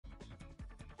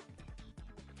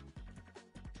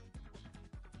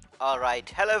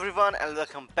Alright, hello everyone and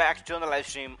welcome back to another live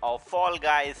stream of Fall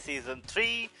Guys Season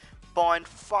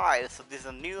 3.5. So this is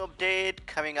a new update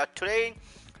coming out today.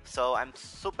 So I'm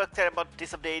super excited about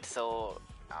this update. So,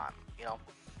 you know,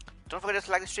 don't forget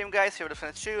to like the stream, guys, share with your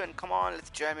friends too, and come on,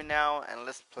 let's join me now and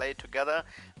let's play together.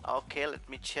 Okay, let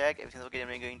me check, everything's okay,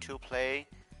 I'm going to play.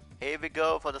 Here we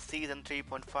go for the Season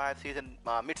 3.5 season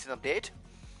mid-season update.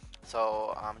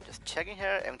 So I'm just checking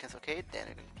here, everything's okay, then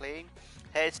we can play.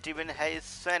 Hey Steven, hey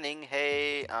Svenning,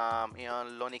 hey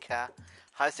Lonika.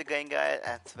 How's it going, guys?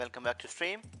 And welcome back to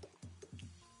stream.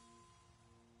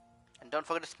 And don't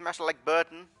forget to smash the like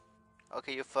button.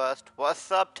 Okay, you first.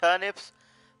 What's up, turnips?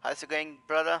 How's it going,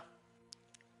 brother?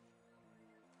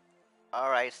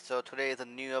 Alright, so today is a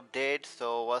new update.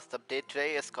 So what's the update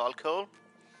today? It's called Cool.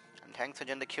 And thanks for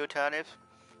joining the queue, turnips.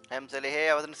 I'm Zelly. Hey,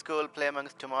 I was in school. Play Among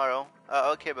Us tomorrow.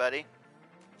 Okay, buddy.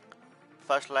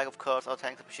 First like, of course. Oh,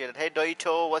 thanks, appreciate it. Hey,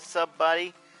 Doito, what's up,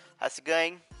 buddy? How's it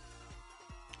going?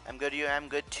 I'm good, I'm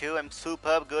good too. I'm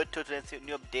superb good to today's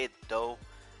new update, though.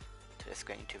 Today's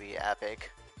going to be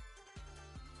epic.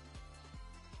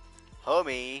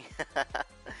 Homie.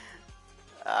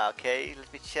 Okay,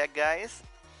 let me check, guys.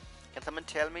 Can someone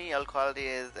tell me all quality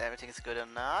is everything is good or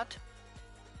not?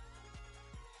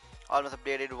 Almost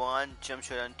updated 1, jump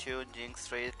shot on 2, jinx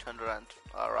 3, turnaround.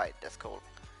 Alright, that's cool.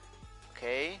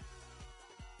 Okay.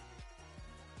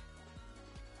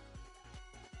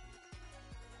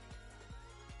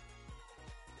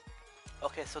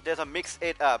 Okay, so there's a mix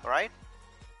it up, right?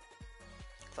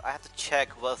 So I have to check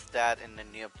what's that in the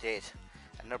new update.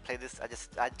 I never played this. I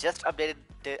just updated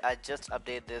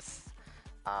this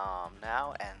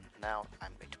now, and now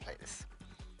I'm going to play this.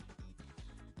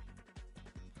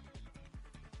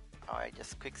 Alright,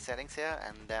 just quick settings here,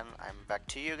 and then I'm back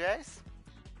to you guys.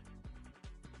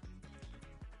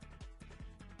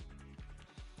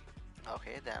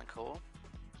 Okay, then cool.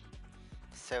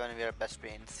 7, we are best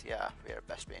beans. Yeah, we are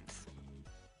best beans.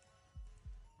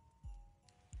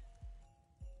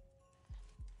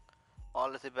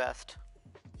 All is the best.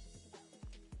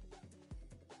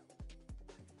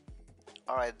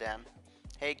 Alright then.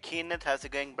 Hey Kenneth, how's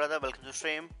it going, brother? Welcome to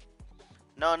stream.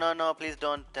 No, please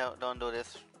don't do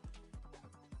this.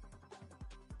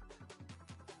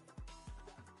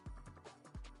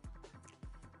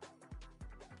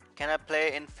 Can I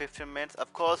play in 15 minutes?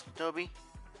 Of course, Nobi.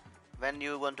 When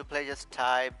you want to play, just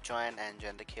type join and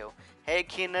join the queue. Hey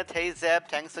Kenneth, hey Zeb,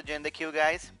 thanks for joining the queue,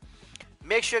 guys.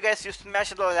 Make sure, guys, you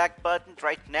smash the like button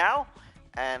right now.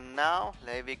 And now,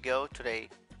 there we go today.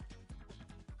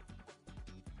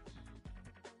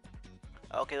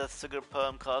 Okay, the Sugar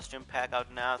Perm costume pack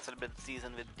out now. Celebrate the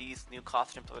season with these new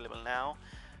costumes available now.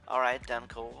 Alright, done,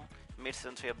 cool.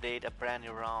 Mid-season 3 update, a brand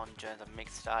new round joins the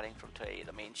mix starting from today.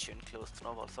 The main show includes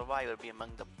Snowball Survivor be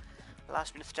among the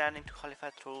last minute standing to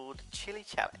qualify through the Chili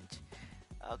Challenge.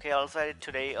 Okay, also added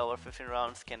today, over 15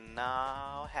 rounds can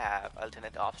now have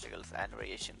alternate obstacles and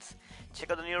variations.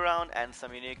 Check out the new round and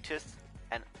some unique twists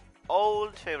and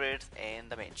old favorites in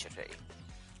the main show today.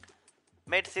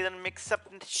 Mid-season mix-up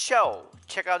show.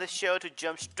 Check out this show to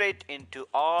jump straight into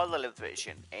all the live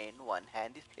version in one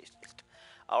handy playlist.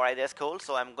 Alright, that's cool.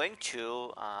 So I'm going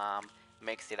to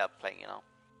mix it up playing,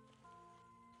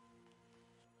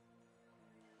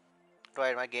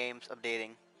 Right, my game's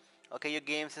updating. Okay, your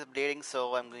game's is updating,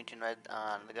 so I'm going to invite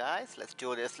the guys. Let's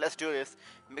do this.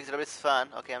 Mix it up is fun.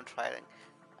 Okay, I'm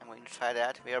going to try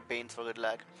that. We are Banes for good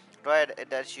luck. Right,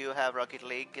 that you have Rocket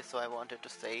League, so I wanted to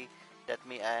say that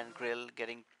me and Grill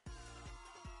getting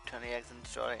 20 eggs in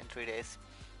store in 3 days.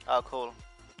 Oh, cool.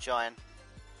 Join.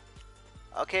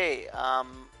 Okay,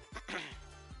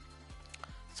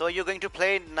 so you're going to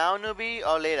play now, newbie,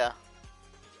 or later?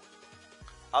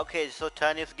 Okay, so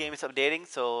Tany's game is updating,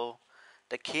 so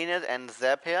the Keenan and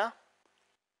Zap here.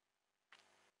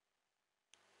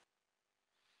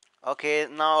 Okay,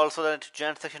 now also the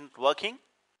join section working.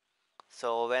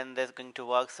 So when that's going to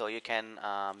work, so you can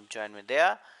join me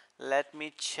there. Let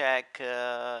me check.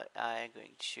 I'm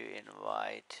going to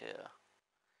invite.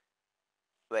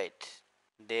 Wait,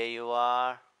 there you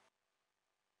are.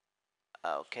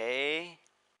 Okay.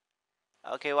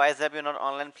 Okay, why is that you're not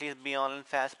online? Please be online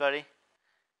fast, buddy.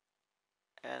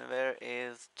 And where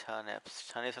is Turnips?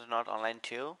 Turnips is not online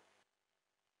too.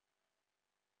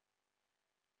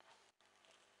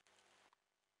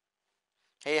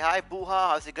 Hey, hi, Booha.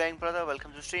 How's it going, brother?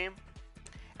 Welcome to stream.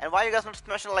 And why you guys not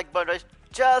smashing the like button?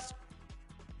 Just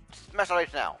smash it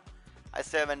right now. I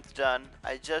say when it's done.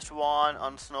 I just won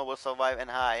on Snowball Survive and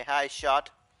hi shot.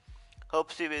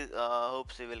 Hope you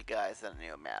will guys the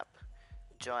new map.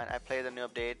 Join. I play the new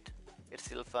update. It's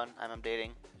still fun. I'm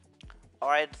updating.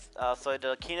 Alright, so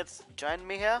the Keenets joined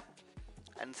me here.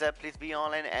 And Zeb, please be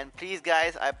online. And please,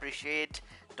 guys, I appreciate.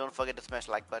 Don't forget to smash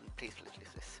like button. Please, please, please,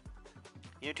 please.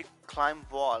 You need to climb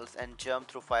walls and jump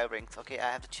through fire rings. Okay,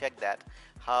 I have to check that.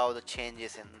 How the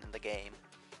changes in the game.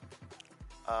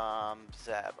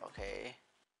 Zeb, okay.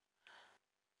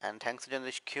 And thanks to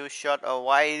the Q shot. Oh,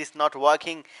 why is it not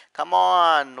working? Come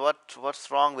on, what's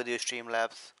wrong with you,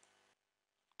 Streamlabs?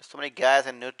 There's so many guys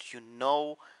and you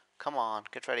know. Come on,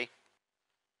 get ready.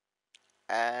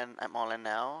 And I'm online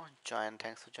now. Join,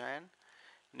 thanks for join.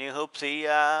 New hoopsie,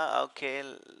 yeah. Okay,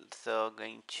 so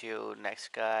going to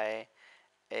next guy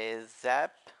is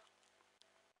Zap.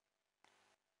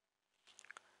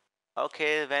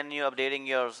 Okay, when you're updating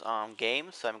your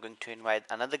game, so I'm going to invite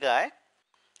another guy.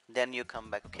 Then you come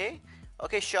back, okay?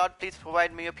 Okay, short, please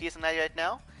provide me your PSN right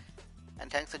now. And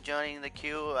thanks for joining the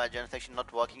queue. Join section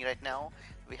not working right now.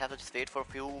 We have to just wait for a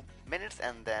few minutes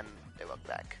and then they work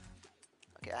back.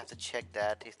 Okay, I have to check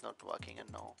that it's not working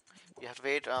and no. You have to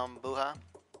wait, Buha.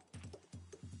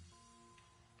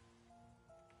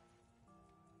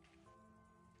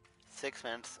 Six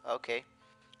minutes, okay.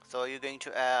 So you're going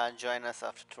to join us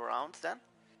after 2 rounds then?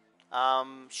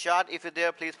 Shot, if you're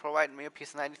there, please provide me your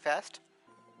PSN ID fast.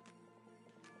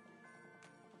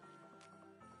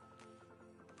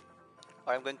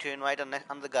 Or I'm going to invite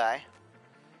another guy.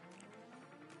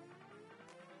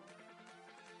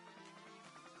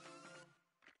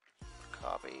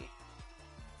 Copy.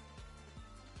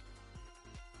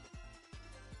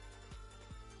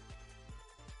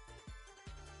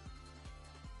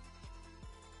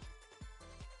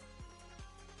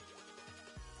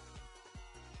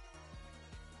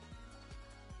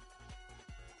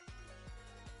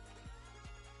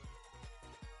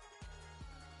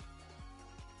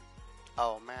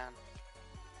 Oh man.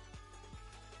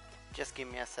 Just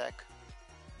give me a sec.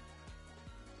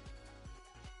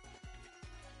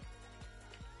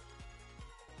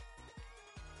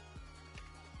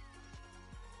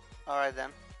 Alright then.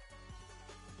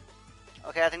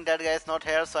 Okay, I think that guy is not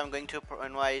here, so I'm going to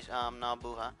invite now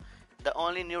Buha. The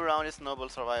only new round is Noble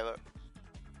Survivor.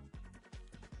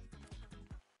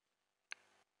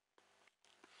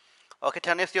 Okay,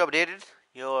 Tanis, you updated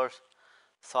your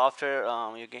software,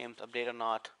 your game's update or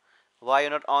not? Why you're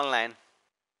not online?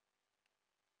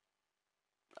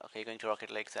 Okay, you're going to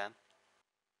Rocket Lakes then.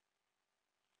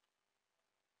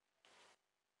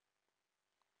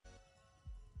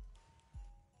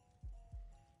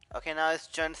 Okay, now it's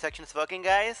join section is working,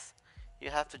 guys. You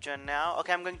have to join now.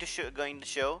 Okay, I'm going to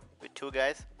show with 2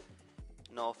 guys.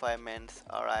 No 5 minutes.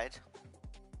 All right.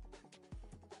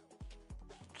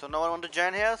 So no one want to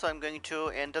join here, so I'm going to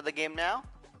enter the game now.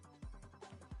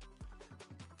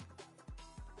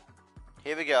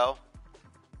 Here we go.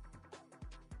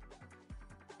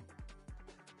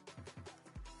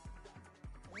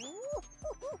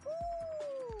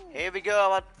 Here we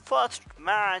go. Our first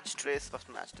match, Trace. First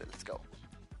match. Let's go.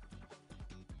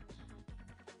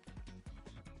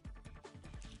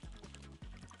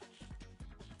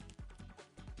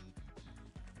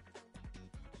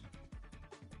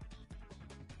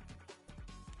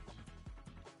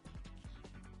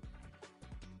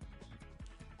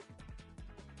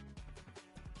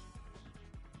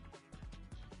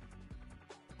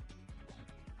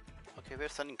 Okay,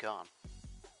 where's Sunny gone?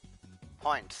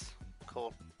 Points.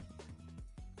 Cool.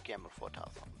 Gamer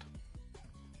 4000.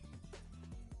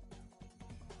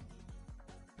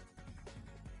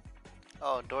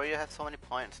 Oh, Doria has so many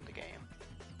points in the game.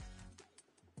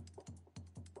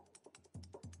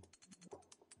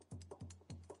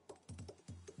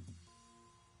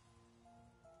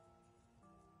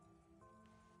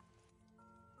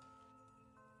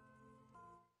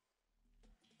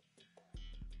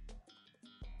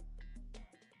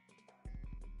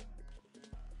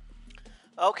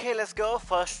 Okay, let's go.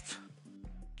 First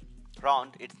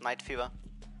round, it's Night Fever.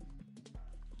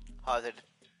 How is it?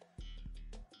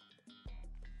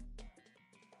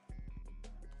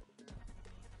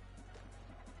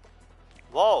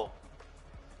 Whoa!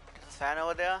 There's a fan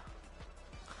over there?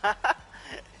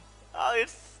 Oh,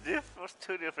 it's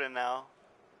too different now.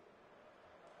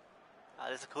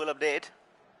 This is a cool update.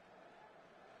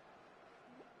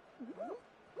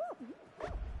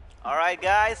 Alright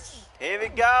guys, here we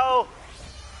go!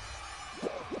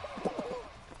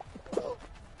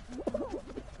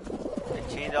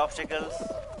 They change obstacles.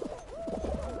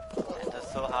 And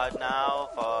it's so hard now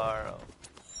for...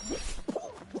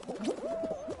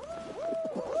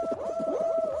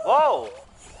 Whoa!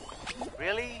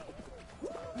 Really?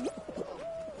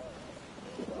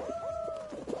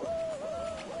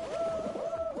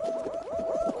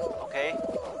 Okay.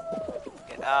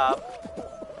 Get up.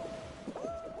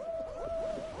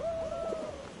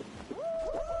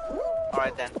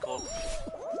 Alright then, cool.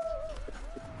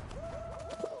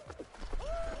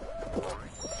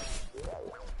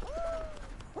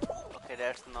 Okay,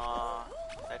 that's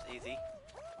easy.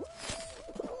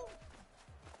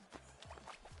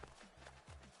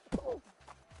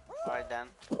 Alright then.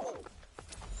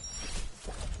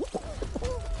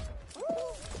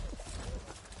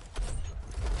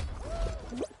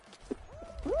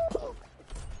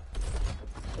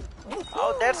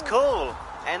 Oh, that's cool.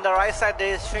 And the right side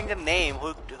there is showing the name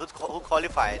who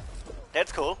qualified.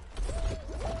 That's cool.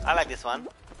 I like this one.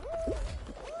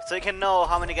 So you can know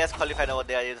how many guys qualified over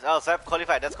there. Oh, Zap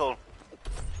qualified. That's cool.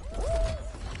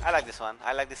 I like this one.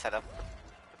 I like this setup.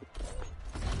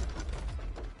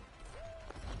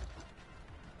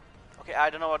 Okay, I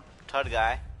don't know what third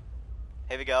guy.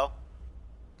 Here we go.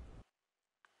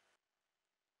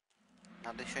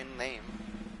 Now they're showing name.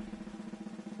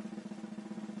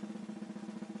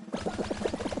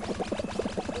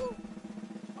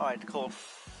 Alright, cool.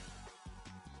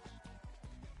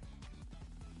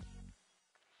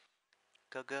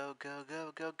 Go, go, go,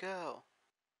 go, go, go.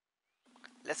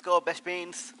 Let's go, best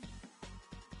beans.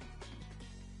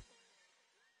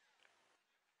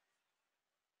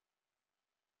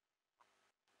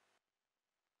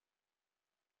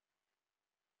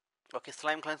 Okay,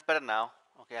 slime cleanse better now.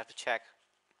 Okay, I have to check.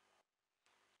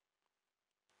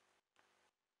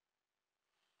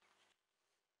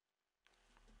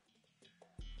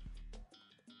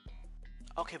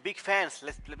 Okay, big fans.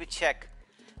 Let me check.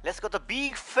 Let's go to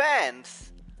big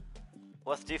fans.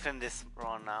 What's different this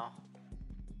round now?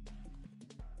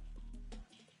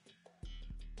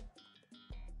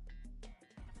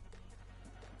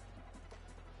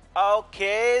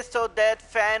 Okay, so that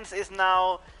fans is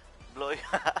now blowing.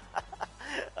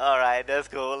 Alright, that's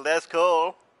cool. That's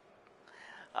cool.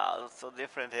 Oh, it's so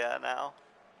different here now.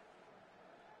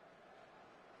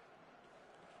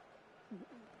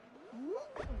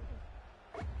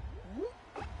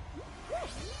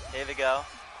 Here we go.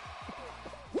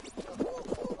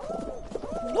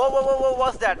 Whoa, whoa, whoa, whoa,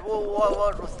 what's that? Whoa, whoa,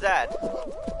 what was that?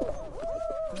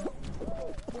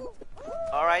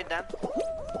 Alright then.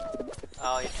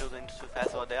 Oh, you're going too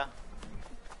fast over there.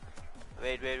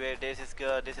 Wait, wait, wait, this is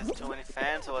good. This is too many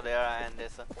fans over there, and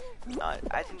this. No,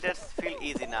 I think that's feel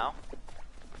easy now.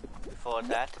 Before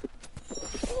that.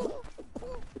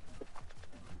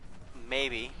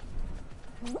 Maybe.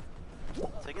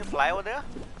 So you can fly over there?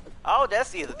 Oh,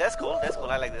 that's easy. That's cool. That's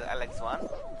cool. I like this. I like this one.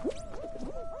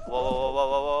 Whoa, whoa, whoa,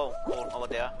 whoa, whoa, whoa. Cool over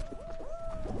there.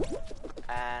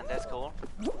 And that's cool.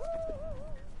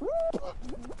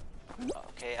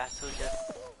 Okay, I should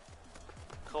just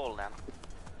cool then.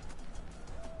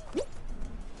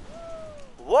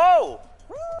 Whoa!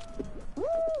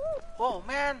 Whoa,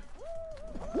 man!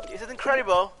 This is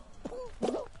incredible.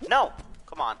 No,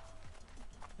 come on.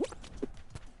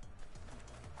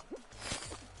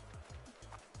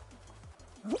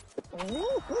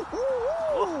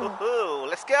 Woohoo!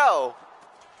 Let's go!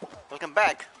 Welcome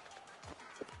back.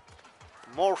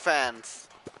 More fans.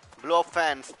 Blow up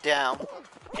fans down.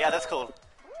 Yeah, that's cool.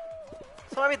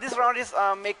 So maybe this round is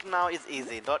make now is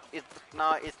easy.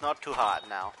 Now it's not too hard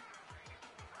now.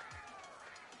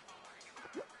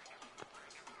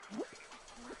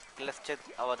 Let's check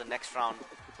about the next round.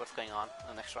 What's going on in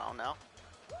the next round now?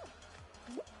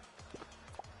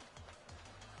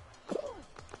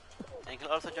 And you can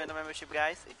also join the membership,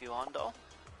 guys, if you want, though.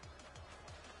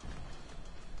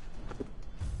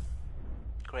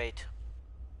 Great.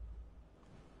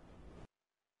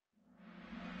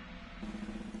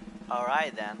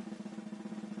 Alright then.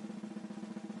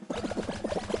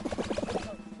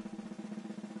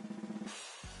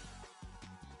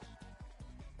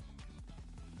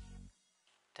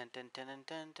 Dun, dun, dun, dun,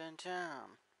 dun, dun,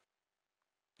 dun.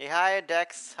 Hey, hi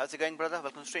Dex, how's it going, brother?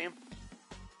 Welcome to stream.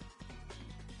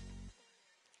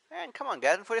 And come on,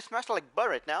 guys, before you smash like butter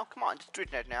right now. Come on, just do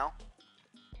it right now.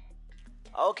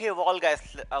 Okay, wall guys.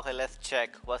 Okay, let's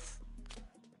check what's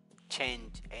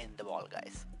changed in the wall,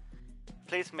 guys.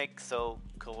 Please make so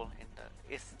cool in the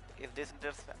if this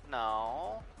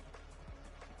no.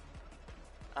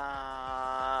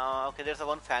 Okay, there's a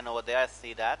one fan over there. I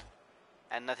see that,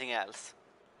 and nothing else.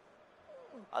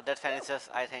 That fan is just,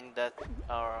 I think, that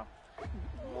are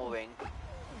moving.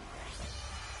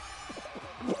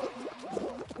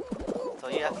 So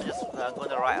you have to just go to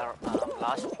the right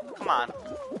last. Come on,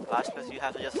 last place. You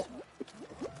have to just.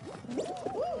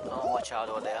 Oh, watch out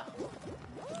over there.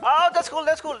 Oh, that's cool.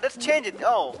 That's cool. Let's change it.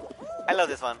 Oh, I love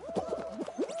this one.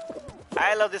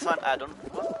 I love this one.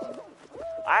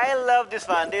 I love this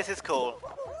one. This is cool.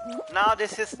 Now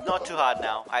this is not too hard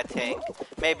now, I think.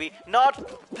 Maybe not.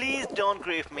 Please don't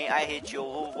grief me. I hate you.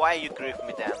 Why you grief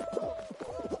me then?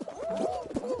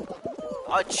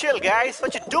 Oh, chill, guys.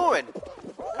 What you doing?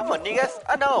 Come on, niggas.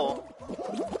 Oh, no.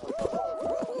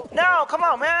 No, come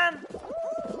on, man.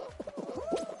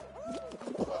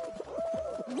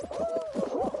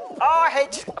 Oh, I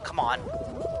hate you. Oh, come on.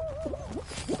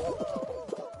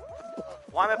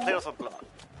 Why am I playing so blood?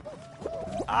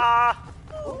 Ah.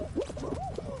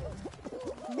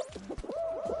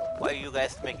 Why are you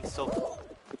guys making so...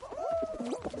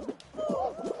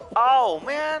 Oh,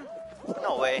 man.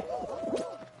 No way.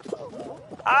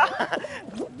 Ah.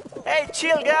 Hey,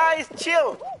 chill, guys.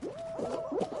 Chill.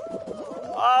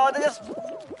 Oh, they just...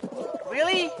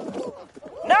 Really?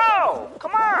 No!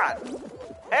 Come on!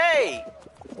 Hey!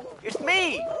 It's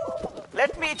me!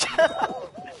 Let me...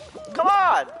 Come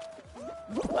on!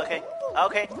 Okay,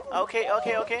 okay.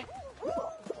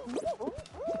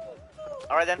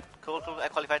 Alright then. Cool. I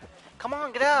qualified. Come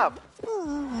on, get up!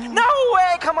 No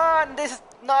way! Come on! This is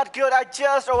not good. I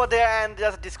just over there and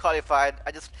just disqualified.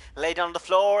 I just lay down on the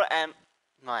floor and...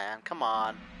 Man, come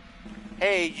on.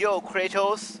 Hey, yo,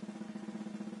 Kratos.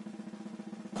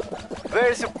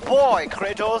 Where's your boy,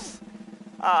 Kratos?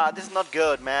 Ah, this is not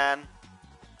good, man.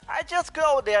 I just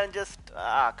go there and just...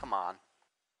 Ah, come on.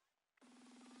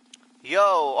 Yo,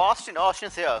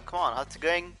 Austin's here. Come on, how's it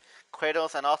going?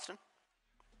 Kratos and Austin?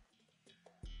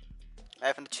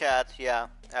 F in the chat, yeah,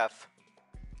 F.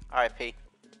 RIP.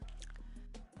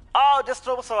 Oh, just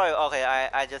Robo Survival. Okay,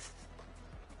 I just...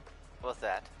 What's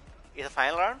that? Is it a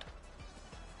final round?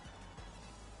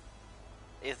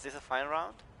 Is this a final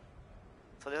round?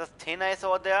 So there's a thin ice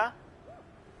over there.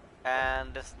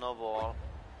 And the snowball.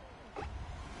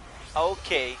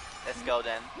 Okay, let's go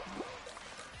then.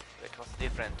 It was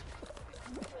different.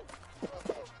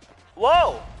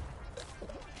 Whoa!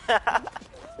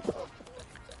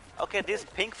 Okay, these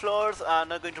pink floors are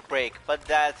not going to break, but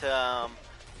that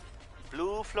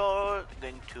blue floor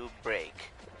going to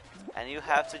break. And you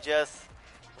have to just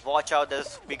watch out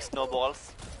those big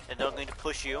snowballs. They're not going to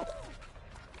push you.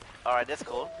 Alright, that's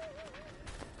cool.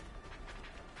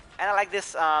 And I like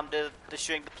this, the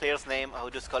showing the player's name, who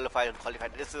disqualified and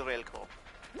qualified. This is real cool.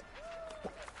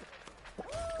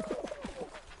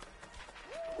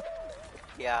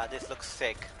 Yeah, this looks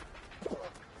sick.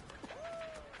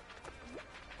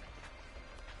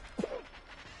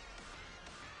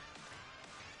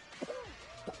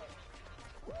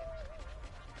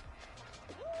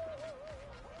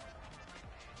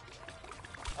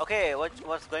 Okay,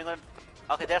 what's going on?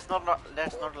 Okay, that's not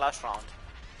the last round.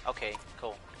 Okay,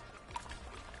 cool.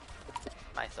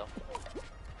 Nice though.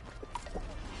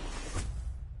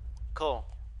 Cool.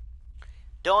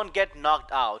 Don't get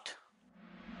knocked out.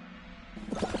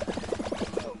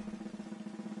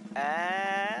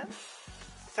 And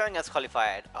 7 gets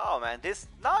qualified. Oh man, this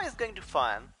now is going to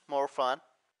fun. More fun.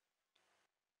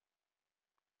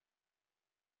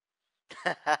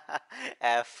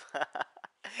 F.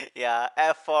 Yeah,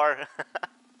 F for...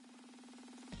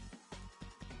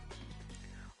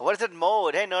 What is that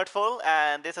mode? Hey, Nerdful,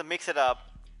 and this will mix it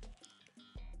up.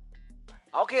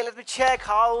 Okay, let me check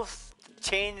how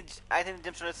change. I think the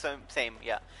gemstone is same.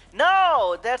 Yeah.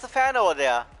 No, there's a fan over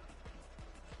there.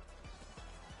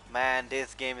 Man,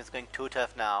 this game is going too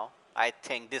tough now. I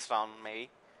think this round maybe.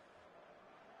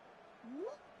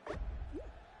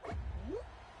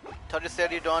 Thought you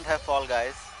said you don't have Fall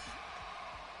Guys.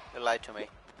 You lied to me.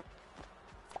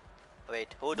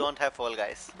 Wait, who don't have Fall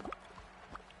Guys?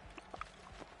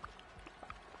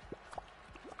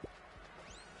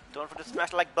 Don't forget to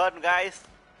smash the like button, guys.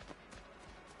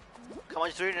 Come on,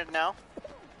 just read it now.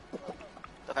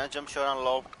 The fan jump shot on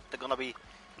low. They're gonna be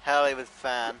hell with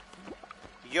fan.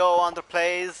 Yo, on the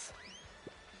plays.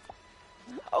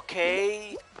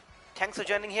 Okay. Thanks for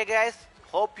joining here, guys.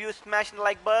 Hope you smash the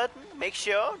like button. Make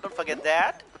sure, don't forget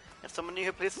that. If someone new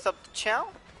here, please sub the channel.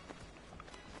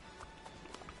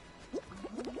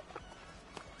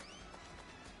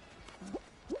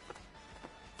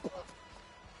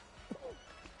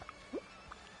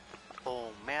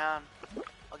 Oh man.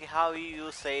 Okay, how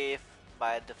you save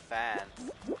by the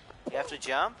fans? You have to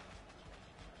jump?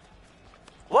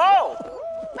 Whoa!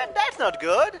 Man, that's not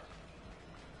good.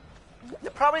 They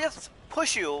probably just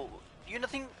push you. You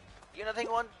nothing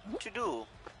want to do.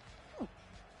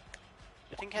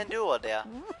 Nothing can do over there.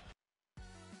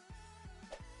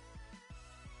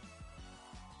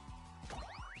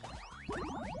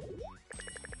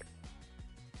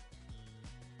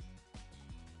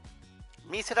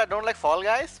 Me said I don't like Fall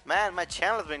Guys? Man, my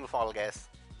channel is doing Fall Guys.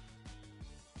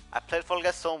 I played Fall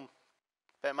Guys so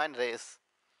many days.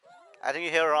 I think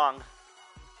you hear wrong.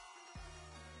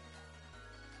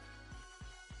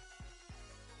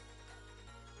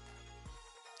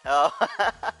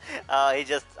 Oh, he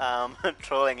just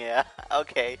trolling. Yeah.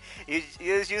 Okay.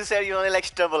 You said you only like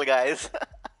stumble guys.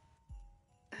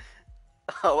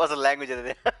 What's the language in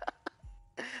there?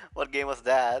 What game was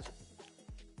that?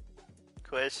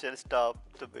 Question stop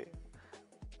to be.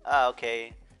 Ah,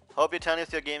 okay. Hope you turn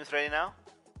your games ready now.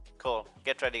 Cool.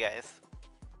 Get ready, guys.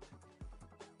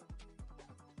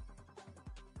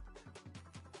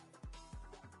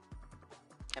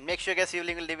 And make sure, guys, you're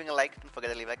leaving a like. Don't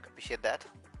forget to leave a like. Appreciate that.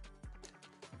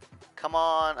 Come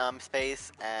on,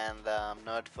 Space and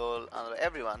Nerdful,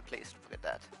 everyone, please don't forget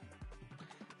that.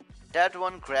 That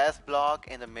one grass block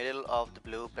in the middle of the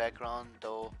blue background,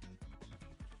 though.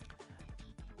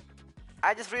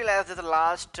 I just realized there's a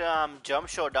last jump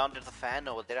shot down to the fan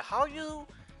over there. How you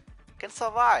can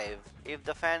survive if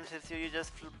the fan hits you? You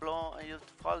just blow and you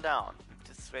fall down.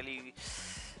 It's really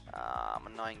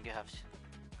annoying. You have to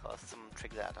cause some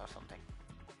trick that or something.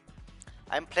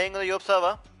 I'm playing on the Yope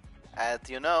server, as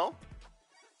you know.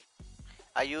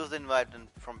 I used the invite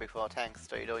from before. Thanks,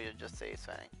 Torito. You just say it's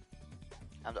fine.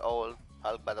 I'm the old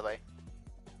Hulk, by the way.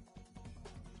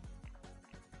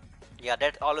 Yeah,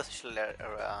 that's always still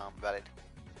valid.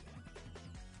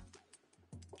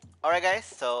 Alright, guys.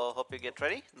 So hope you get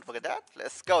ready. Don't forget that.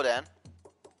 Let's go then.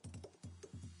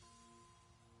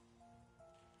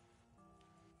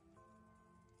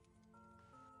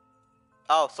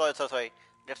 Oh, sorry.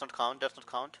 Does not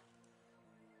count.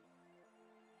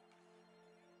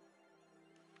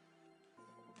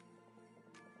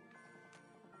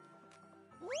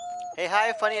 Hey,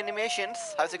 hi, funny animations.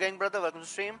 How's it going, brother? Welcome to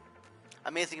stream.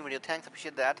 Amazing video. Thanks,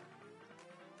 appreciate that.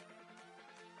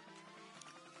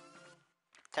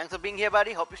 Thanks for being here,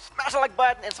 buddy. Hope you smash the like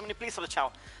button and so many please for the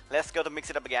channel. Let's go to mix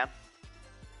it up again.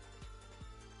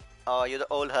 Oh, you're the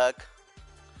old Hulk.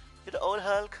 You're the old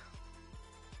Hulk.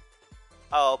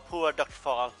 Oh, poor Dr.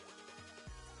 Fall.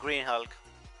 Green Hulk.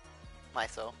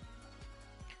 Myself.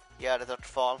 Yeah, the Dr.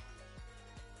 Fall.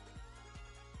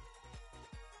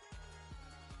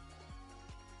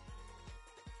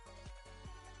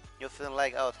 You're feeling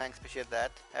like, oh, thanks, appreciate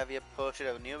that. Have you posted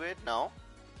a new vid? No.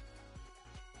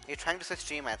 You're trying to say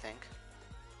stream, I think.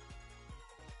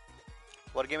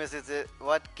 What game is this?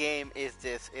 What game is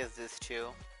this? Is this too?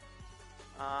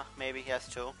 Maybe he has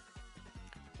two.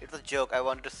 It was a joke. I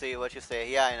wanted to see what you say.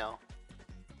 Yeah, I know.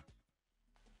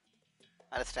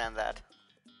 I understand that.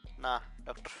 Nah,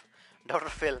 Dr.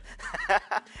 Phil.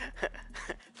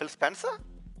 Phil Spencer?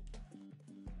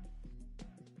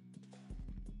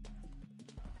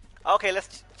 Okay,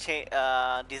 let's change.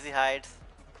 Dizzy Heights.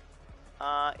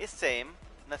 It's same.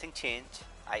 Nothing changed,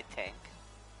 I think.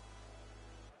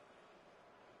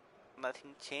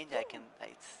 Nothing changed. I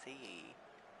see.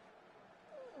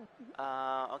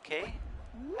 Okay.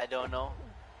 I don't know.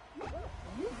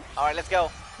 All right, let's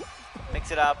go. Mix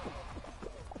it up.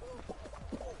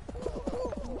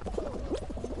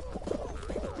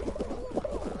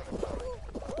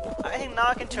 I think now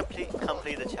I can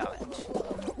complete the challenge.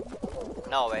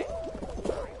 No way.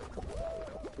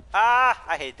 Ah,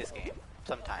 I hate this game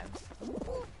sometimes.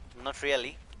 Not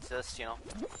really. Just, you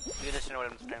understand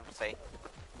what I'm trying to say.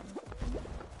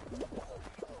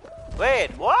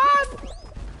 Wait, what?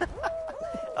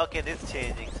 Okay, this is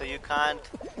changing. So you can't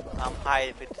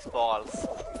hide with balls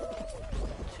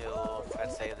to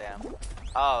save them.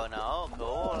 Oh no,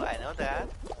 cool. I know that.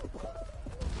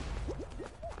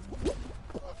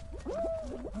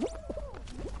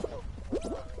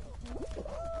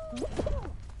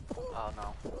 Oh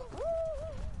no.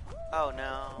 Oh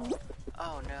no.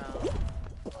 Oh no.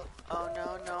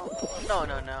 Oh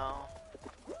no. No.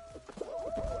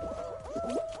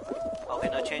 Okay,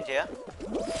 no change here.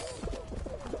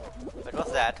 But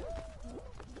what's that?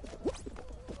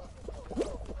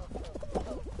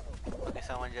 Okay,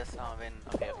 someone just win.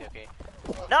 Okay.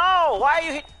 No! Why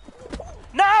you hit?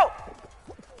 No!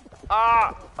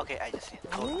 Ah! Okay, I just hit.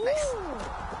 Cool, nice.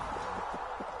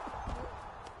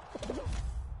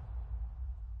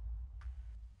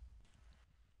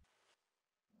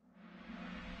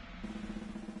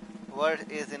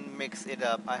 What is in Mix It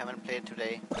Up? I haven't played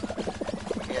today.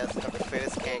 Yes, the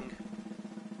Face King.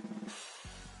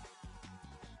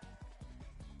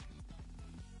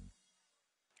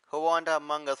 Who want a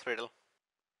Among Us riddle?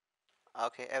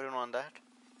 Okay, everyone on that.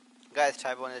 Guys,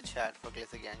 type 1 in the chat for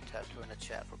Glizzy Gang. Type 2 in the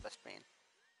chat for Best Main.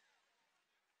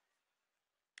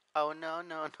 Oh no.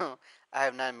 I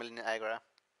have 9 million Agra.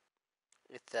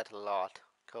 It's that a lot.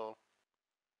 Cool.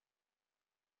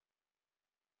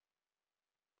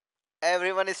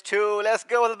 Everyone is 2. Let's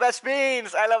go with the Best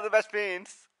Beans. I love the Best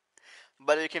Beans.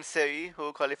 But you can see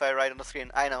who qualify right on the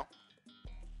screen. I know.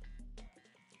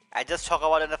 I just talk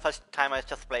about it the first time I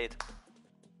just played.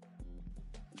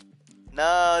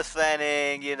 No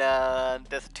Spanning, you know,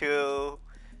 there's two.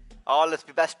 All the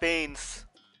best beans.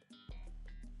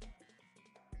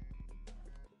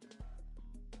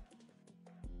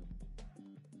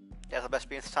 There's the best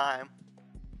beans time.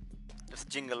 Just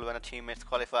jingle when a teammate's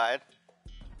qualified.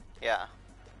 Yeah.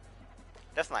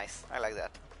 That's nice. I like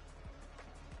that.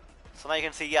 So now you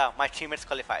can see, yeah, my teammates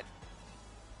qualified.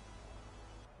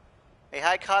 Hey,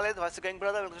 hi Khalid. How's it going,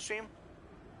 brother? Welcome to the stream.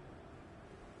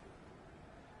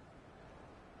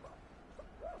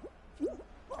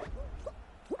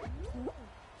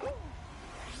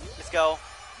 Let's go.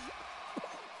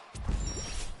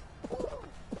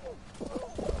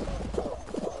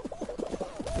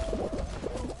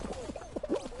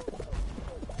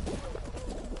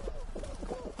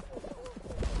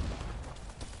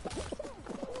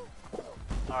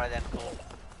 Alright then, cool.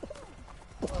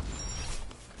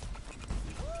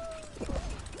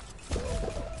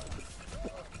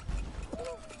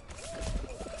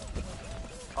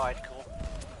 Alright, cool.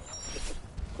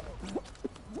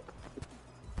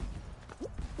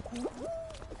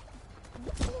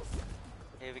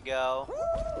 Here we go.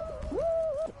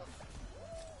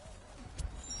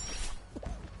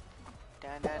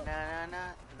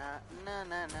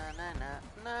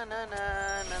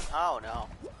 Oh no.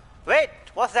 Wait,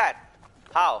 what's that?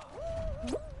 How?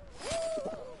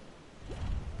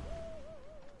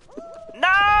 No!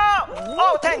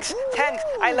 Oh, thanks, thanks.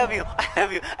 I love you. I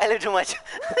love you. I love you too much.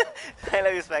 I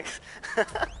love you, Specs.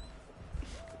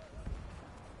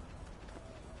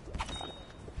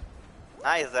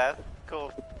 Nice, that.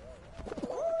 Cool.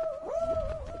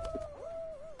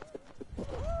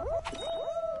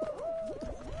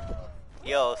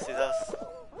 Yo, scissors.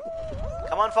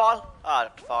 Come on, fall. Ah,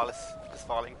 fall is just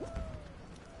falling.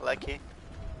 Lucky.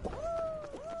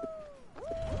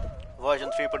 Version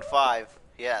 3.5.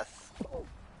 Yes.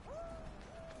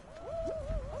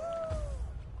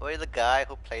 Where is the guy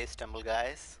who plays Tumble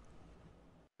Guys?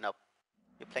 Nope.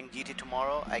 You're playing GT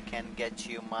tomorrow? I can get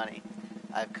you money.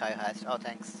 I've Kai Heist. Oh,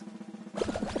 thanks.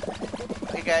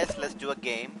 Okay, guys, let's do a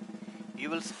game. You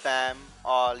will spam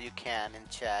all you can in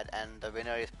chat, and the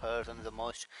winner is person the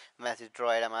most message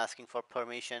droid. I'm asking for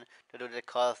permission to do the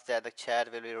cause that the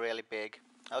chat will be really big.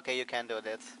 Okay, you can do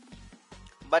this.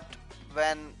 But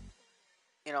when,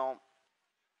 you know,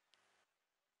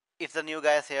 if the new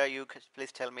guy is here, you could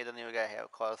please tell me the new guy here,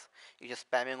 cause you're just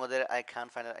spamming over there. I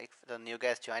can't find it. If the new guy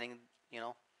is joining, you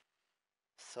know.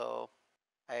 So,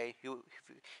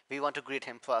 we want to greet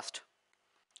him first.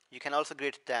 You can also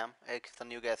greet them if the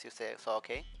new guys you say. So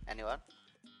okay, anyone?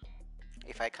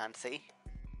 If I can't see,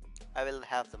 I will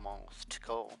have the most.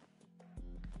 Cool.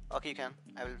 Okay, you can.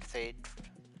 I will say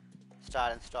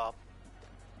start and stop.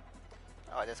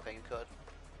 Oh, that's going good.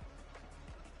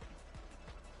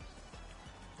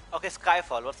 Okay,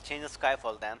 Skyfall. Let's change the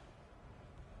Skyfall then.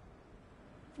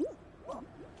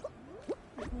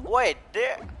 Wait,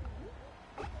 there.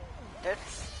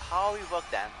 That's how we work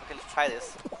then. Okay, let's try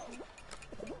this.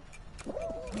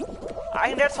 I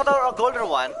think that's for the golden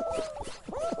one.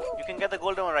 You can get the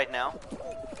golden one right now.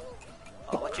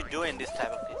 Oh, what you doing this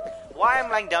type of thing? Why am I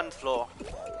lying down on the floor?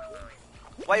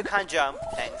 Why you can't jump?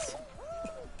 Thanks.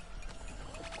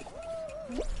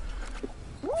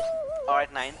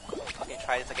 Alright, 9. Okay,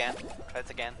 try this again. Try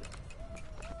this again.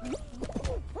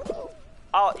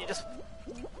 Oh, you just...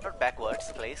 Not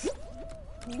backwards, please.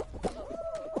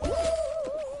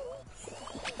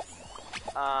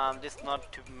 This is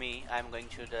not to me. I'm going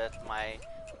to do my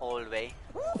old way.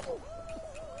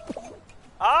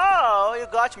 Oh, you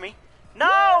got me.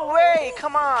 No way!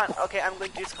 Come on! Okay, I'm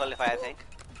going to disqualify, I think.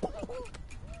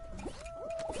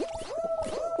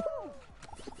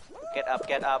 Get up,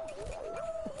 get up.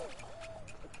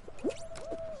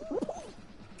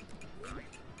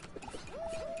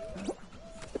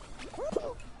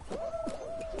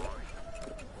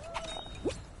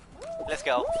 Let's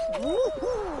go.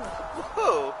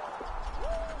 Woohoo!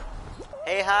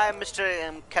 Hey, hi,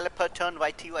 Mr. Caliper turned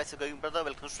YT. What's going, brother?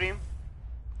 Welcome to stream.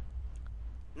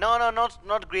 No,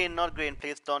 not green, not green.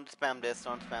 Please don't spam this.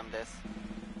 Don't spam this.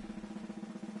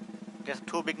 Just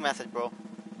too big message, bro.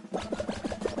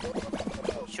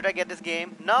 Should I get this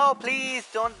game? No, please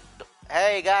don't.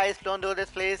 Hey guys, don't do this,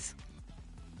 please.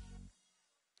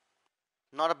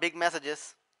 Not a big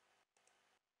messages.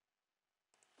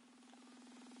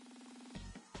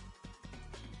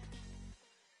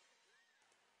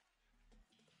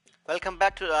 Welcome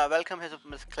back to welcome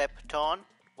Miss Clapton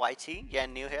YT. Yeah,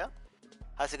 new here.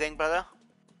 How's it going, brother?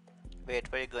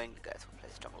 Wait, where are you going, guys? Who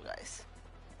plays Stumble Guys?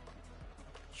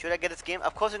 Should I get this game?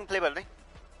 Of course you can play, buddy.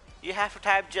 You have to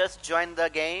type just join the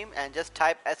game and just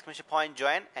type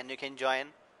 !join and you can join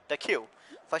the queue.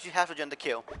 First you have to join the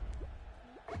queue.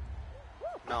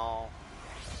 No.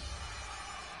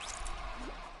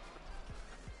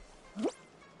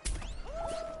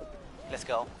 Let's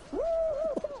go.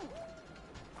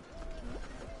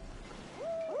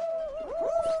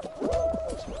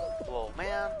 Whoa,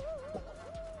 man.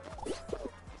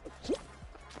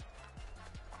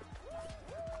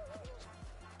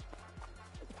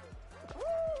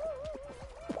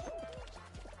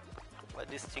 But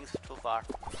these things are too far.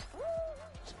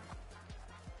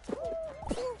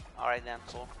 Alright then,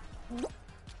 cool.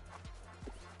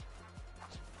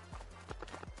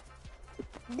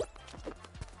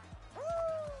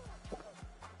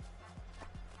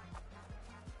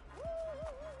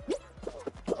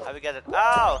 How we get it?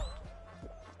 Oh!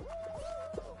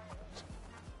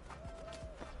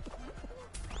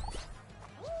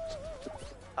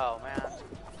 Oh man.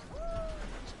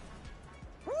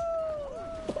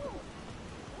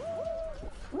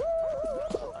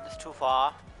 Oh, that's too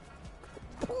far.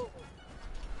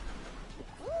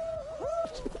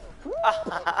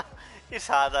 It's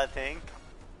hard, I think.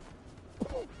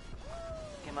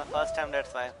 Okay, my first time,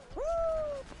 that's why.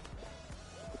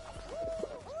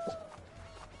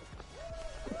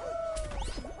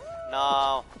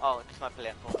 No. Oh, it's my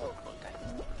player. Cool, cool, cool. Thanks.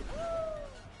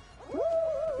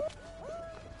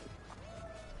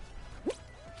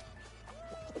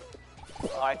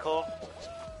 Alright, cool.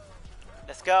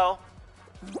 Let's go.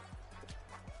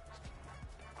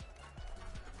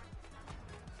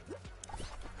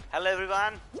 Hello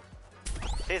everyone.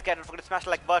 Please don't forget to smash the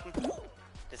like button.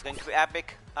 This is going to be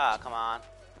epic. Ah, come on.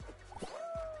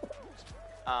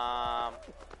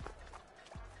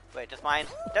 Wait, that's mine.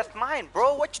 That's mine,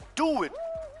 bro. What you doing?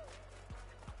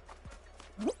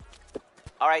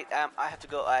 Alright, I have to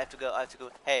go. I have to go.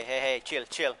 Hey, hey, hey, chill,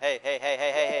 chill. Hey, hey, hey,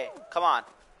 hey, hey, hey. Come on.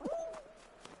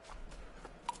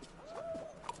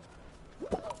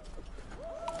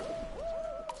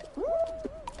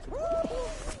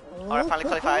 Alright, finally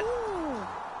qualified.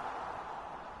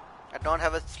 I don't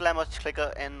have a slammer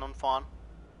clicker in on phone.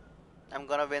 I'm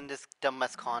gonna win this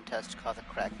dumbass contest because I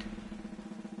cracked.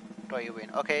 Try you win.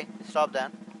 Okay, stop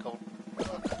then. Cool.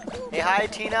 Hey, hi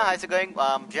Tina, how's it going?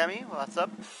 Jamie, what's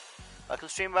up? Welcome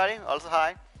to stream, buddy. Also,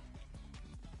 hi.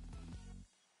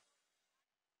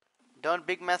 Don't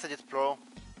big messages, bro.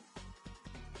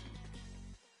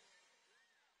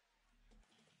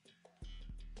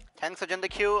 Thanks for joining the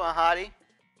queue, Hardy.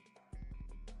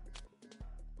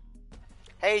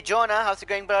 Hey Jonah, how's it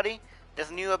going, buddy?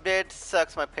 This new update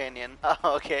sucks, my opinion. Oh,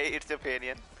 okay, it's your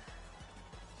opinion.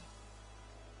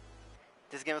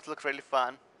 This game looks really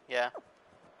fun. Yeah.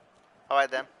 Alright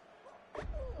then.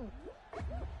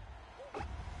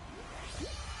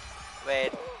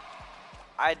 Wait.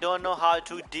 I don't know how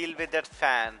to deal with that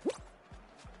fan.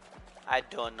 I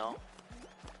don't know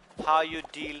how you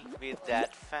deal with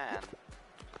that fan.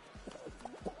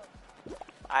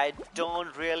 I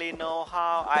don't really know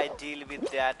how I deal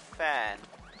with that fan.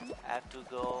 I have to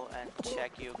go and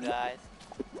check you guys.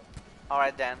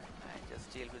 Alright then. I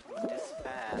just deal with this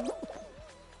fan.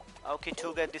 Okay,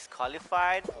 two get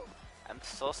disqualified. I'm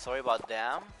so sorry about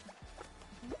them.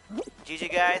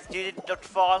 GG guys, GG don't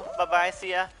fall. Bye bye, see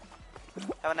ya.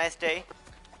 Have a nice day.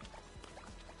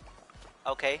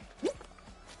 Okay.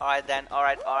 Alright then,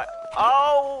 alright.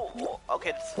 Oh! Okay,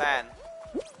 it's fan.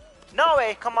 No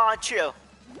way, come on, chill.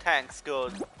 Thanks,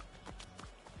 good.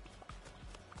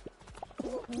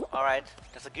 Alright,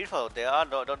 there's a grief out there.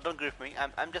 Don't grief me.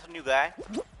 I'm just a new guy.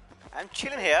 I'm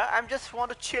chilling here. I just want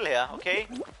to chill here, okay?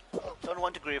 Don't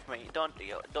want to grief me. Don't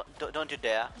you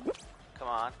dare. Come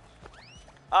on.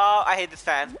 Oh, I hate this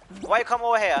fan. Why you come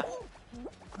over here?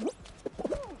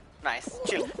 Nice.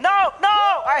 Chill. No!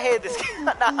 No! I hate this.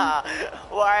 Nah.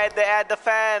 Why they add the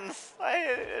fans?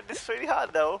 This is really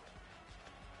hard though.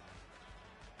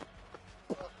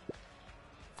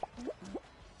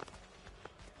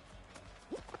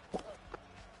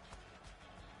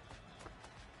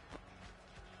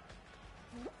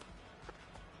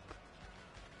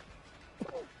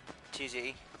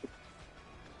 GG.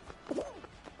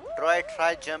 Roy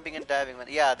tried jumping and diving.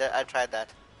 Yeah, I tried that.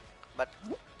 But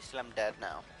still I'm dead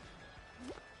now.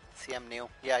 See, I'm new.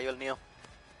 Yeah, you're new.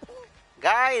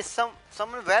 Guys,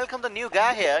 someone welcome the new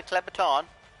guy here. Clapperton.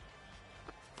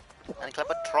 And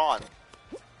Clappertron.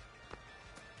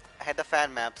 I had the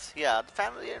fan maps. Yeah, the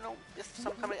fan, you know, just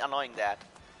some kind of annoying that.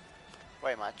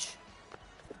 Very much.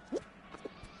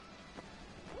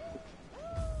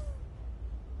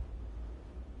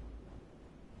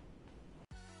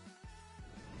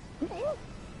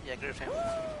 Yeah, great him.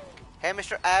 Hey,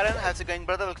 Mr. Aaron, how's it going,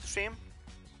 brother? Welcome to stream.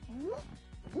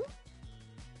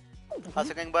 How's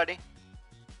it going, buddy?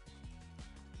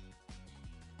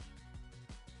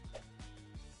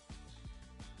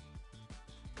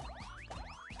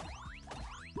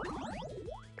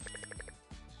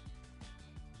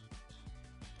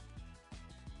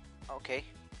 Okay.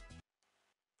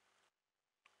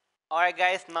 Alright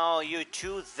guys, now you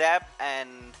choose Zap and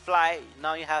Fly.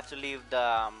 Now you have to leave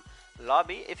the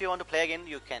lobby. If you want to play again,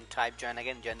 you can type join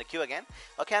again, join the queue again.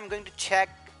 Okay, I'm going to check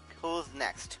who's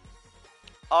next.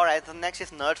 Alright, so next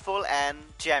is Nerdful and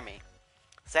Jamie.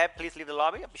 Zap, please leave the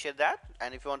lobby, appreciate that.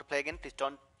 And if you want to play again, please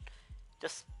don't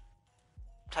just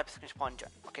type exclamation point join,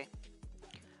 okay?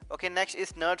 Okay, next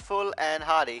is Nerdful and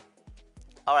Hardy.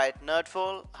 Alright,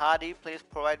 Nerdful, Hardy, please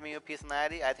provide me your PSN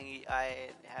ID. I think I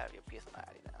have your PSN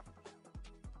ID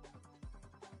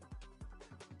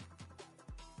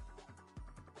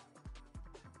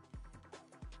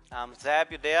now.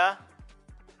 Zap, you there?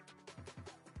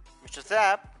 Mr.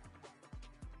 Zap?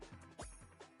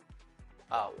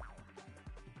 Oh.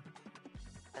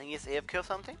 I think he's AFK or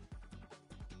something.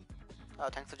 Oh,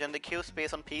 thanks for joining the queue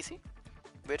space on PC.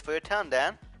 Wait for your turn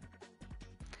then.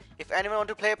 If anyone want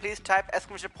to play, please type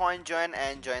exclamation point join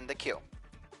and join the queue.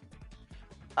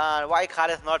 Why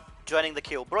Khaled is not joining the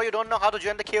queue? Bro, you don't know how to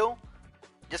join the queue?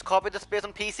 Just copy the space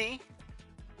on PC.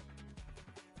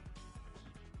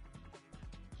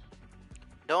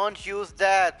 Don't use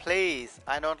that, please.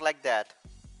 I don't like that.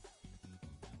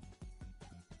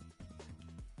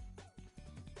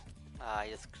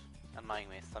 It's annoying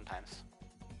me sometimes.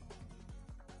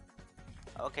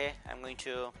 Okay, I'm going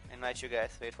to invite you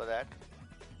guys. Wait for that.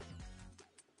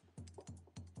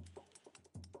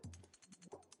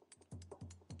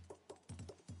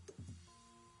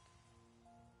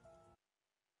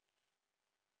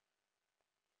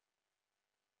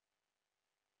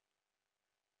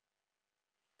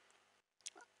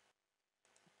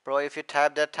 Bro, if you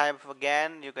type that type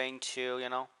again, you're going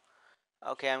to,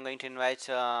 Okay, I'm going to invite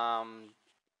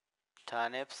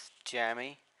Turnips,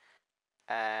 Jammy,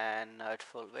 and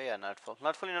Nerdful. Where are Nerdful?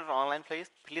 Nerdful, you're not online, please.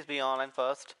 Please be online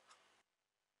first.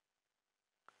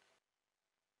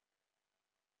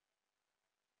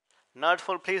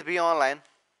 Nerdful, please be online.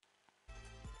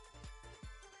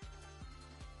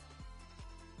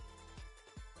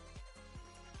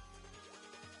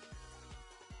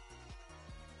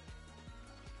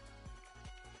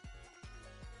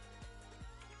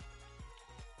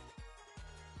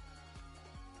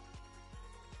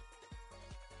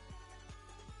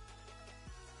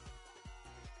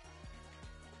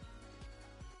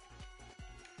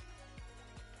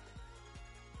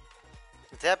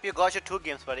 Zap, you got your 2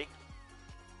 games, buddy.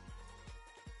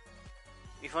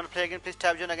 If you want to play again, please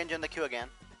type join again, join the queue again.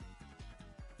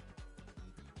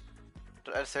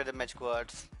 I'll say the match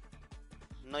words.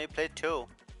 No, you played 2.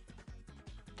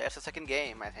 That's the second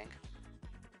game, I think.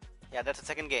 Yeah, that's the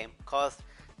second game. Cause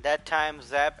that time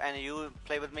Zap and you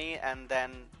play with me and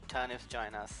then Turnips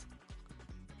join us.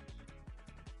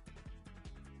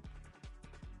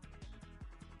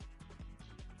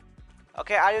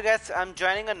 Okay, are you guys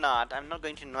joining or not? I'm not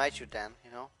going to invite you then,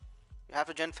 You have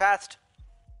to join fast.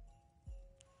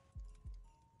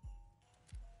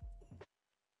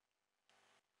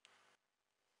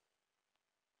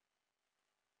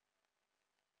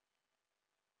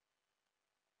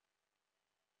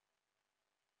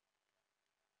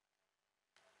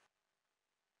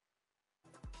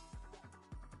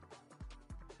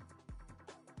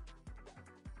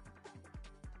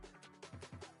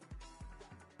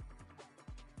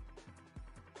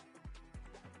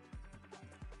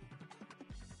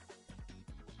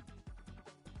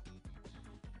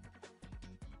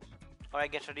 Alright,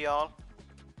 get ready all.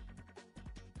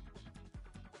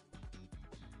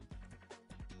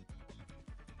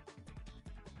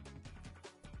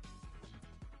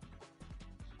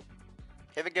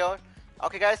 Here we go.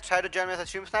 Okay guys, try to join me as a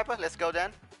stream sniper. Let's go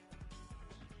then.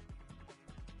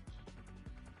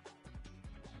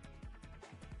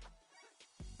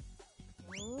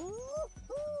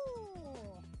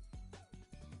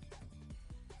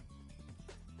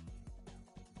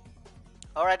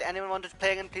 Alright, anyone want to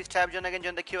play again, please type join again,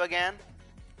 join the queue again.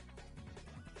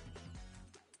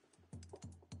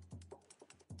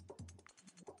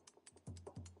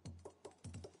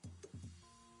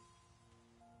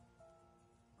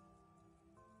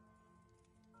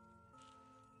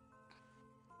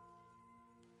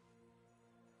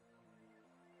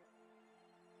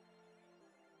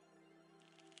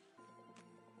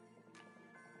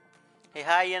 Hey,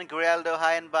 hi Ian Grialdo,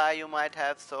 hi and bye. You might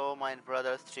have, so my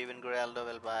brother Steven Grialdo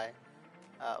will buy.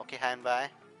 Okay, hi and bye.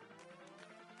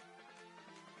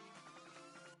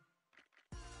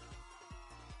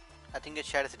 I think the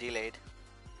chat is delayed.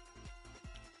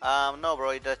 No,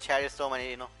 bro, the chat is so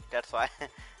many, that's why.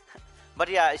 But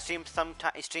yeah, it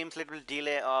streams little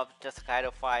delay of just kind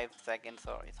of 5 seconds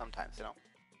or sometimes,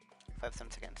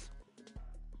 5-7 seconds.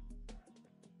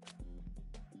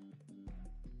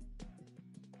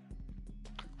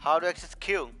 How to access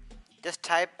queue? Just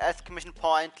type exclamation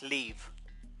point leave,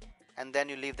 and then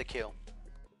you leave the queue.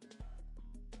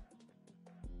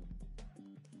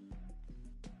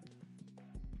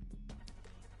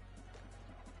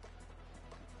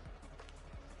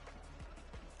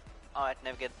 Alright,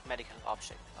 navigate medical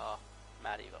object.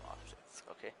 Medical objects.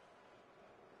 Okay.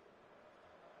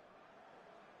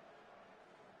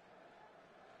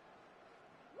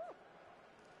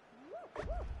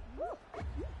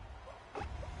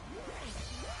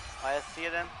 I see you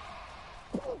then.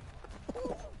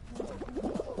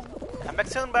 Come back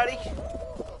soon, buddy.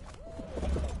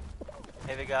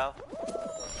 Here we go.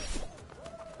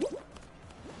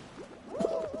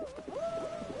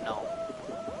 No.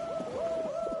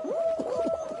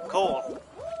 Cool.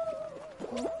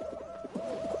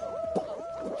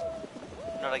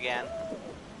 Not again.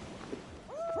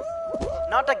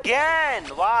 Not again!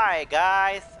 Why,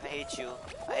 guys? I hate you.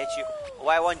 I hate you.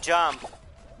 Why won't jump?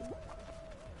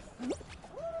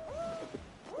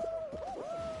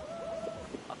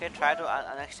 Okay, try to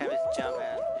next time is jump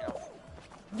and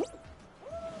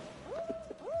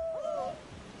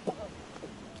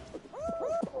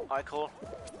Alright, cool.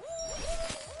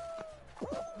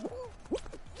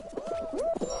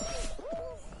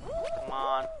 Come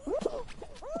on.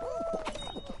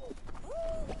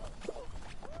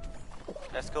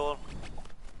 That's cool.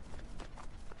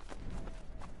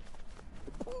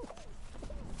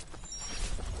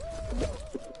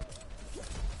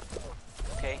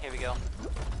 Okay, here we go.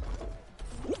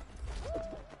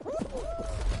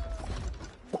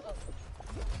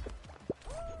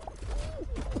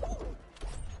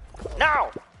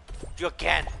 Now! You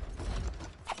again!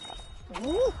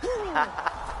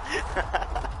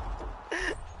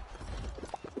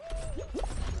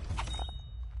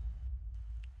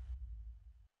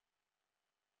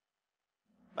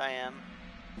 Bam.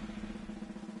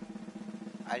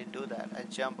 I didn't do that. I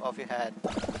jumped off your head.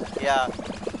 Yeah.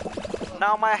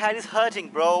 Now my head is hurting,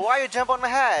 bro. Why you jump on my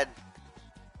head?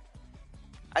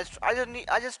 I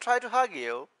just try to hug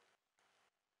you.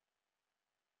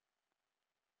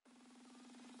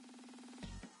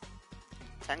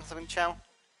 Thanks, Wing Chow.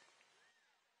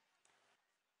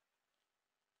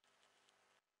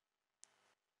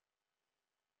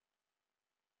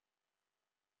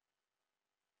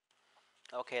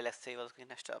 Okay, let's see what the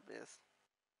next up is.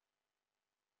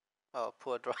 Oh,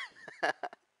 poor draw.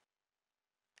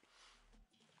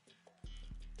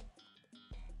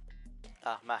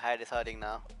 My head is hurting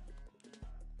now.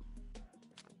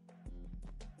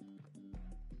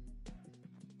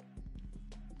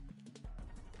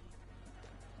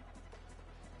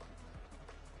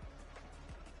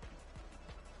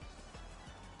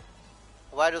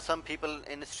 Why do some people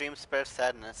in the stream spread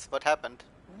sadness? What happened?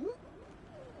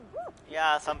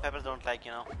 Yeah, some people don't like,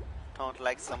 don't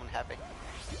like someone happy.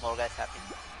 More guys happy.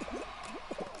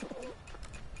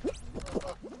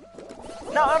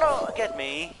 No, no, get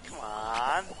me. Come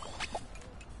on.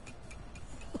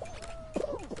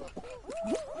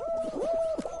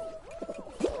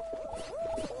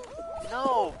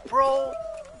 No, bro.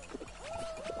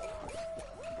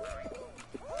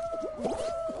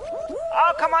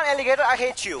 Oh, come on, alligator. I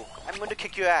hate you. I'm going to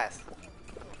kick your ass.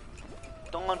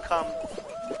 Don't come.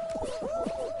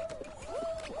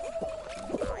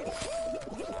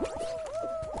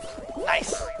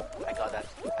 Nice. I got that.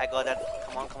 I got that.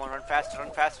 Come on, come on. Run faster,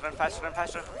 run faster, run faster, run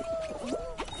faster.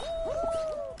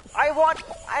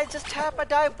 I just tap a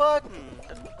dive button.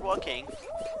 That's not working.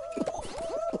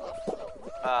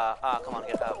 Come on,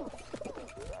 get up.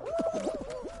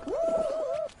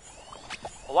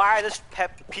 Why does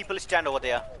people stand over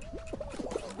there?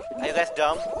 Are you guys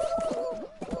dumb?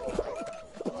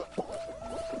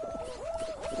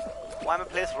 Why am I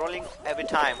place rolling every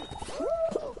time?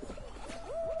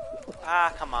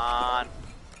 Come on.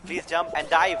 Please jump and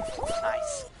dive.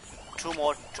 Nice. Two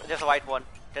more. There's a white one.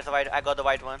 There's a white. I got the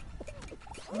white one.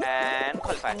 And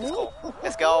qualify. Let's go.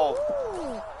 Let's go.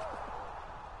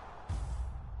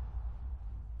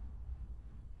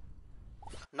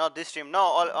 Not this stream.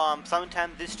 No.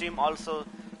 Sometimes this stream also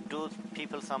do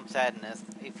people some sadness.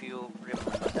 If you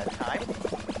remember that time.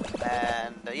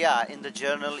 And yeah, in the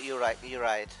journal you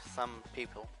write some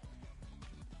people.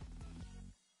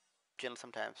 Journal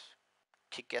sometimes.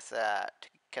 Kick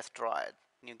destroyed.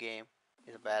 New game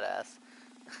is a badass.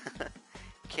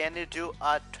 Can you do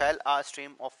a 12-hour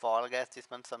stream of Fall Guys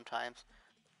this month sometimes?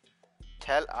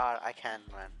 12-hour I can,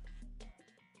 man.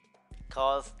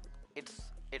 Cause it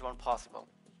won't possible.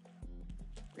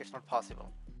 It's not possible.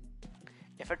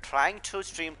 If you're trying to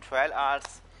stream 12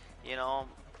 hours,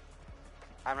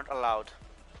 I'm not allowed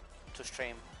to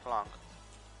stream long.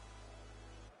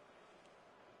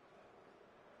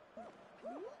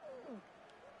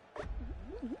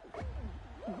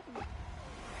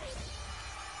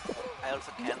 I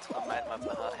also cancel my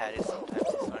head is sometimes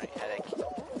it's very headache.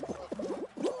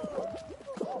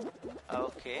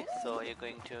 Okay, so you're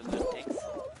going to good things.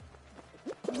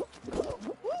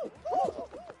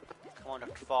 Come on,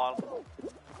 don't fall.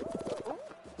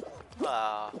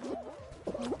 Wow.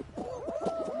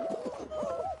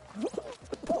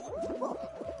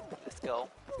 Let's go.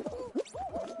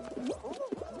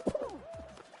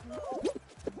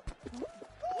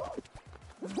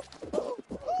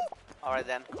 Alright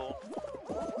then, cool.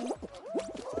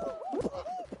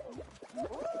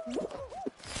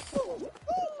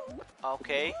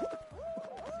 Okay.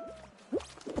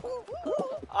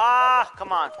 Ah,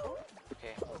 come on.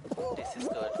 Okay, this is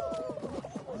good.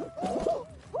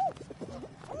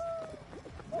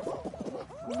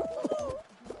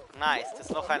 Nice, there's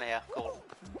no fan here. Cool.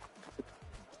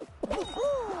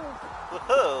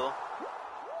 Woohoo!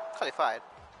 Qualified.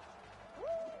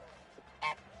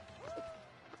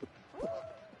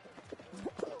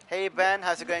 Hey Ben,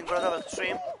 how's it going, brother? Welcome to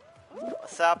stream.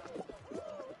 What's up?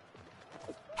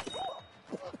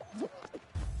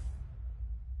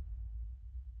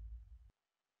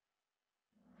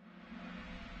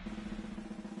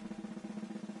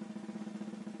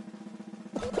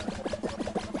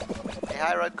 Hey,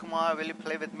 hi Rod Kumar, will you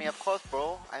play with me? Of course,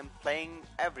 bro. I'm playing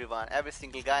everyone, every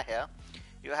single guy here.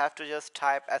 You have to just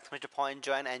type !point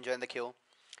join and join the queue.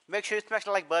 Make sure you smash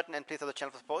the like button and please have the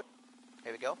channel for support.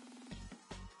 Here we go.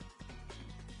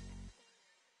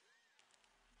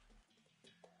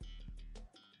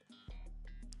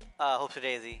 Hope to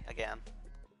Daisy again.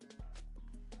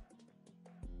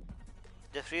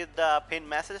 Just read the pinned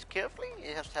message carefully.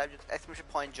 You have to have your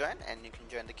 !point join and you can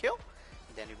join the queue.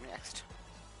 Then you'll be next.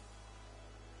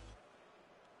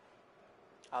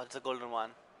 Oh, it's a golden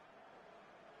one.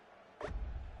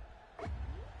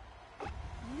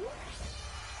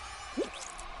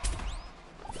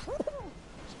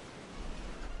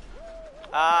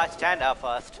 Stand up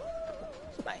first.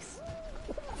 Nice.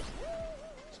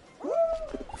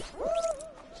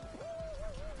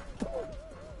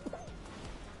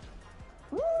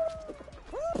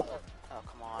 Oh,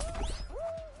 come on.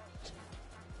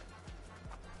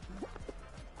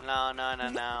 No, no, no,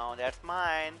 no. That's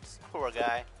mine. Poor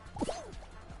guy.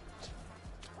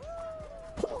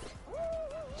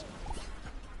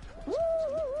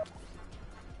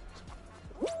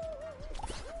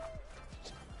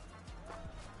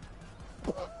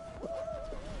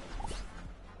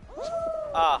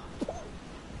 Ah.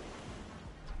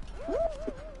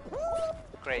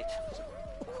 Great.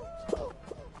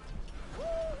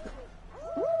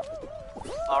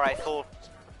 Alright, cool.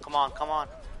 Come on, come on.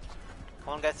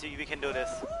 Come on, guys, we can do this.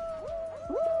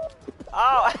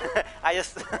 Oh! I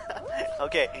just...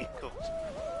 Okay, cool.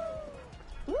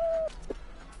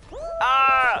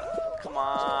 Ah! Come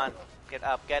on. Get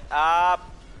up, get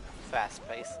up. Fast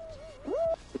pace.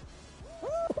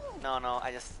 No, no,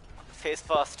 I just... Face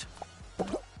first.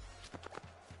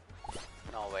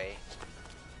 No way.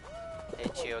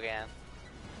 Hit you again.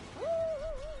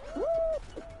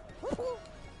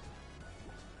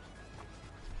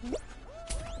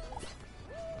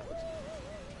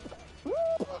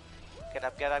 Get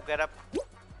up, get up, get up.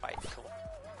 Right, cool.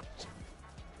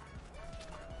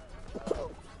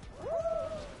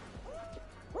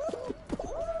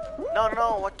 No,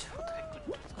 no, what the heck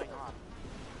is going on?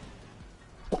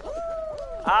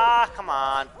 Ah, come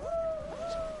on.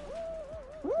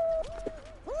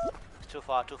 It's too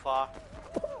far, too far.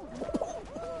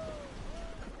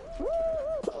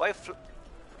 Why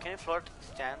can you float,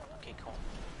 Stan? Okay, cool.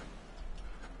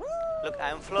 Look,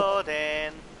 I'm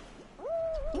floating.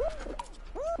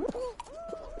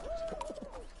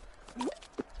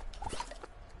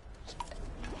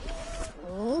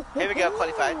 Here we go,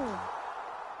 qualified.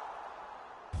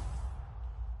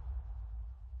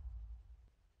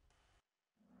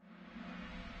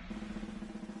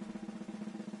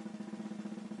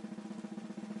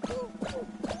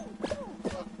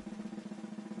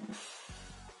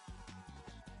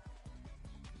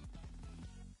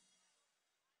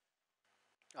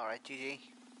 Alright, GG.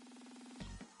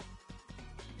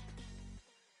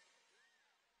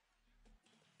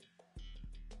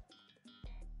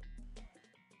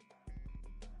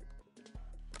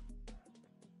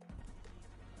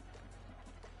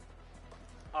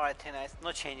 Alright, nice.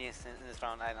 No changes in this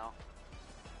round, I know.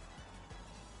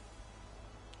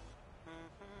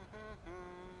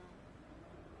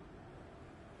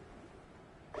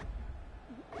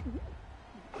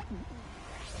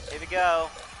 Here we go.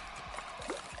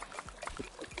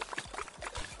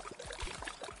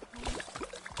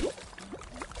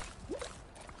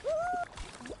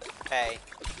 Hey.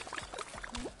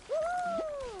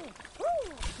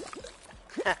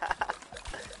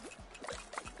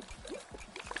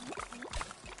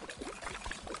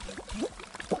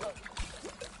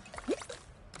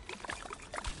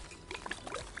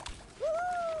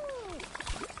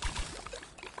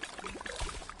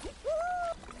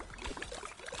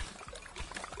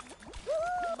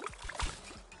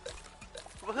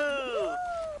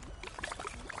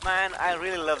 Man, I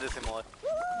really love this emote.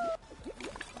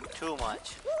 Too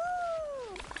much.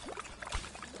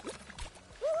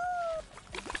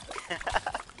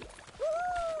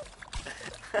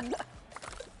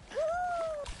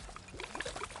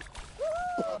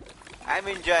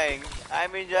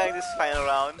 I'm enjoying this final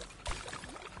round.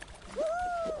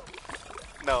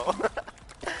 No.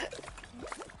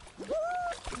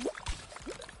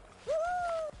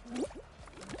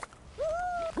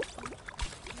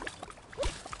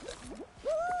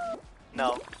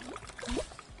 No.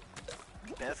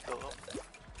 Let's go.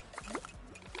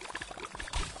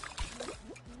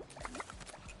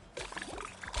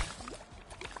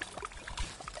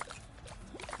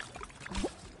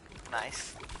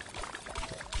 Nice.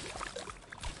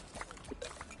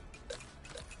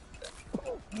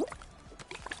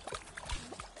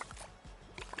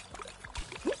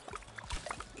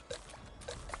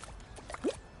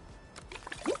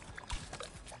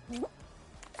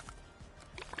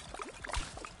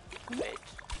 Wait.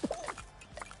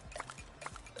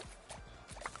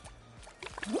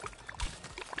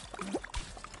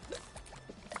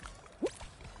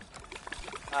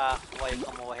 Why you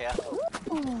come over here?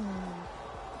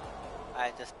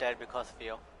 I just died because of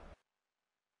you.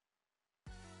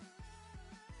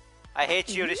 I hate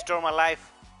you, restore my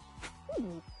life.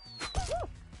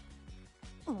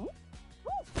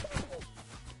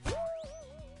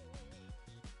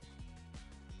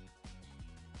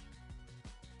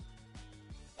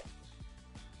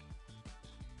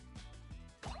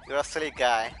 You're a silly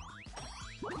guy.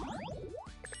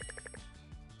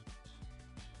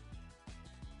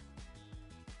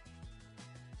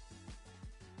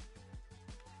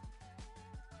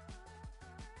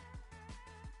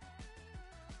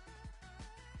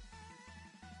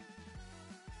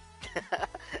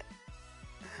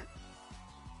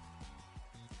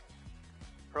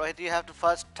 Rohit, you have to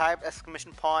first type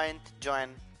exclamation point join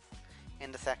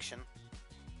in the section.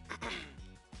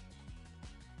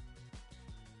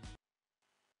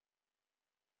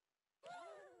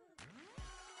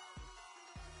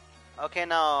 Okay,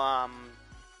 now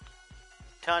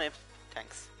turnips.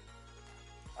 Thanks.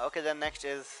 Okay, then next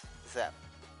is Zap.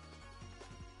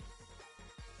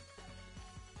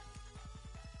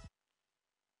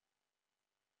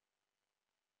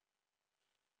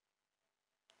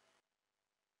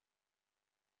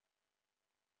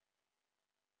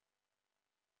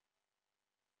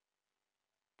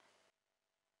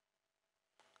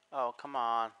 Oh, come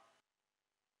on.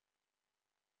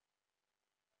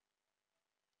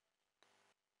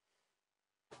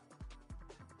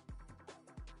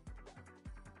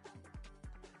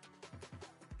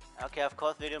 Okay, of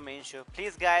course, video main show.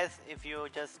 Please, guys, if you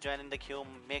just join in the queue,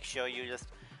 make sure you just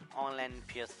online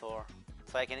PS4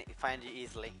 so I can find you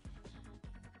easily.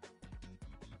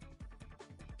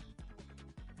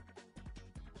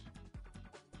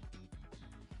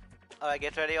 Alright,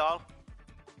 get ready, all.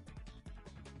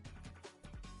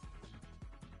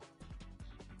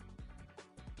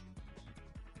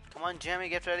 Come on, Jamie,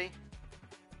 get ready.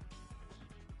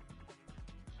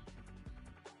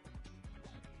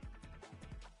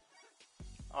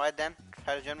 Alright then,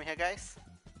 try to join me here, guys.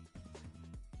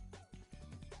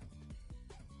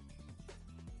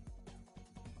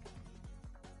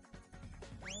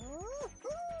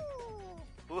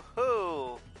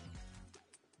 Woohoo!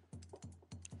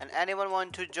 And anyone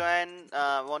want to join,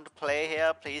 want to play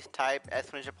here, please type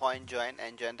exclamation point join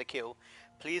and join the queue.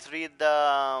 Please read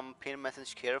the pin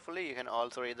message carefully. You can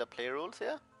also read the play rules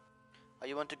here.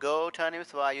 You want to go,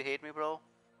 Turnips? Why you hate me, bro?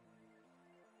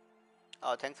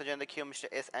 Oh, thanks for joining the queue, Mr.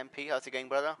 SMP. How's it going,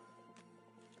 brother?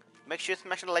 Make sure you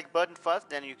smash the like button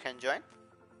first, then you can join.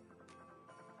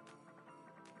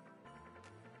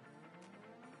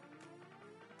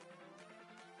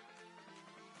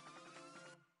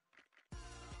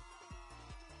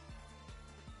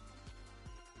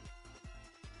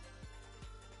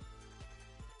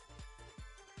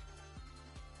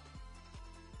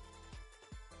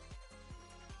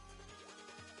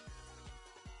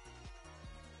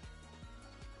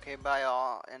 Okay, bye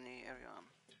all, everyone,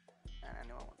 and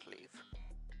anyone want to leave.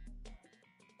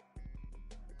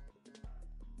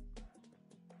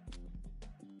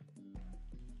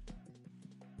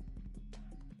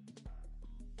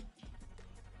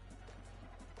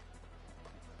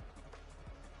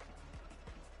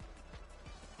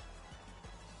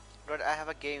 But I have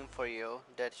a game for you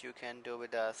that you can do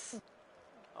with us.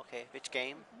 Okay, which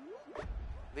game?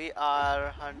 We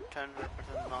are 100%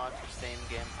 not the same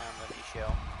game. I'm the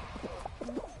show.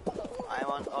 I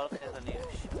want all kinds of news.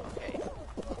 Okay.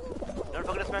 Don't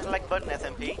forget to smash the like button,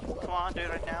 SMP. Come on, do it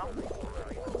right now.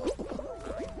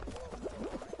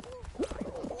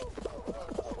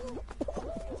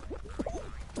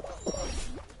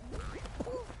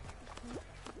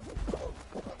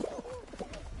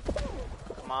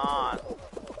 Come on.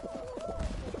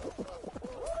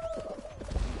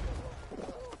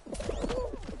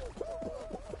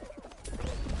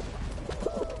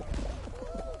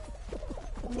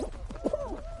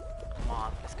 Come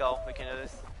on, let's go. We can do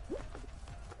this.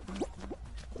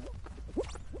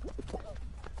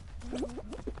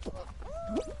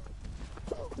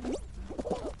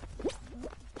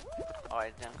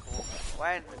 Alright then, cool.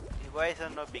 Why is there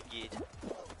no big gate?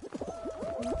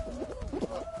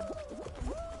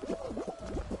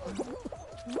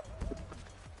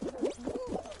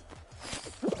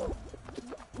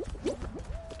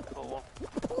 Cool.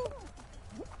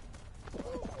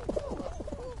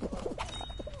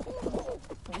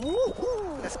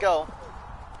 Let's go.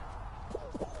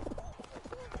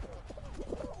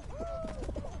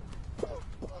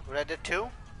 Red Dead 2?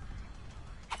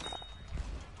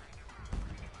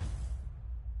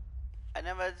 I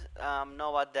never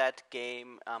know what that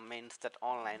game means, that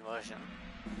online version.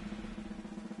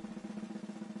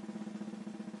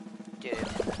 Get it.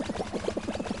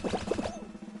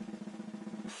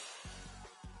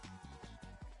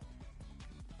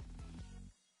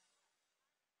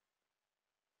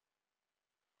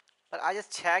 But I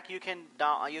just check, you can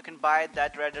buy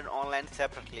that Red Dead Online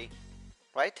separately,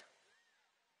 right?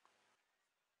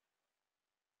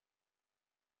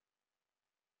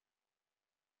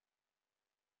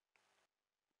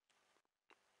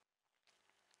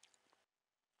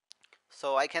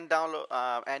 So I can download.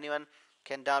 Anyone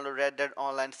can download Red Dead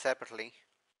Online separately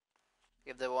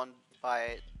if they want to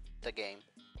buy the game,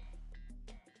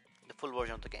 the full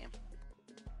version of the game,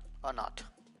 or not.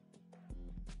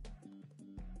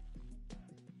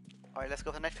 Alright, let's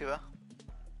go for Night Fever.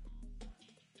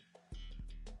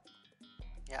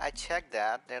 Yeah, I checked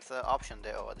that. There's an option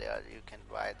there over there. You can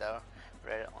buy the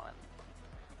Red Dead Online.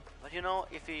 But you know,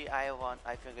 if you're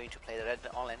going to play the Red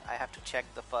Dead Online, I have to check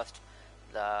the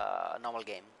normal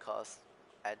game, because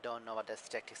I don't know what the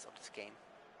tactics of this game.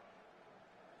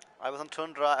 I was on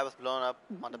Tundra, I was blown up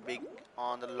on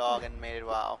the log and made it.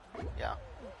 Wow. Yeah.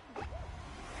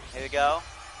 Here we go.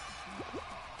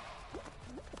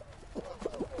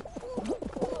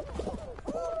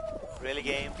 Really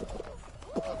game.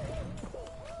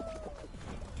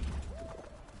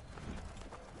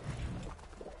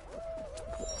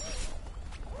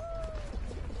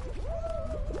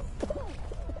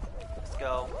 Let's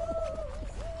go.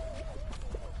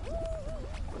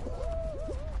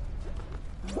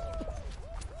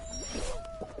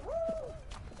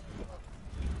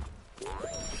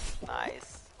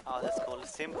 Nice. Oh, that's cool.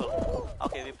 It's simple.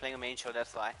 Okay, we're playing a main show,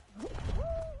 that's why.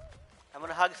 I'm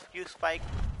gonna hug you, Spike.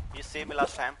 You saved me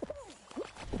last time.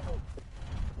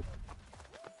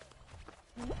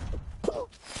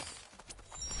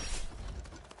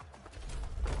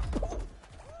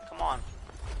 Come on.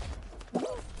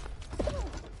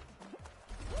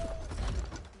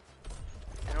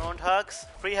 Anyone want hugs?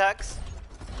 Free hugs?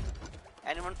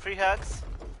 Anyone free hugs?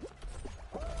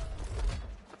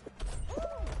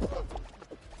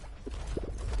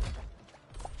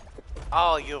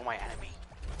 Oh, you're my enemy.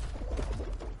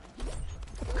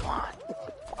 Come on.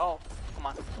 Oh, come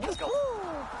on. Let's go.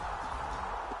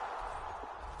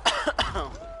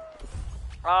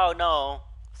 Oh no.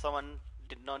 Someone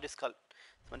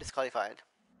disqualified.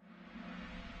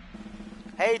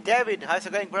 Hey David, how's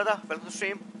it going, brother? Welcome to the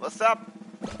stream. What's up?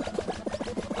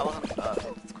 I wasn't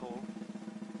it's cool.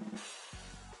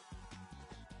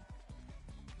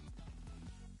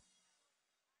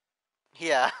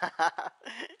 Yeah.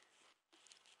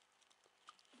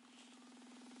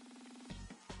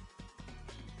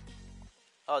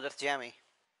 Oh, that's Jamie.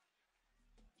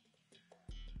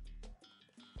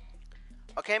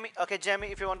 Okay, Jamie,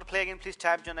 if you want to play again, please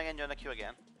type join again, join the queue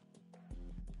again.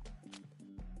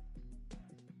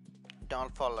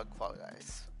 Don't fall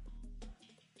guys.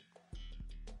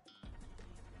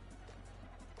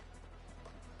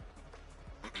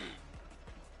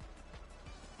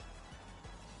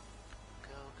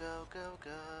 Go, go,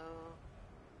 go.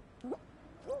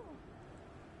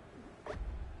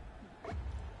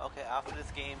 Okay, after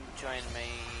this game, join my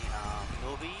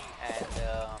movie and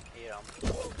here.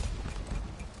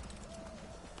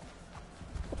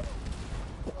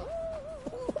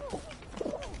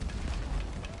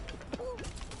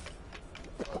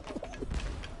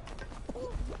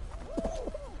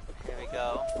 Here we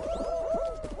go.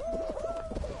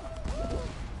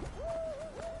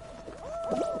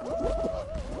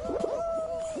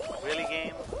 Really,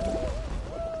 game?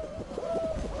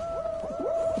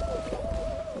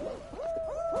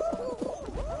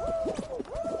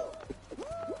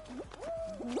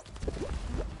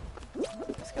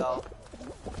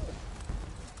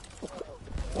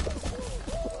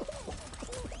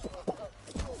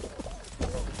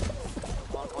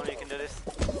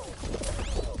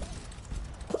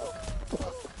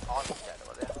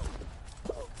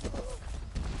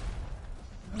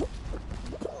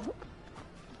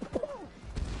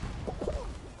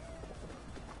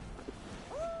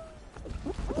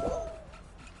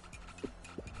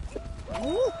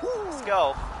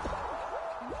 go.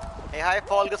 Hey, hi,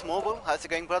 Folgus Mobile. How's it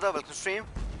going, brother? Welcome to stream.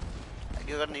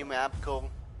 You got a new map. Cool.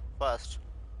 First.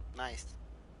 Nice.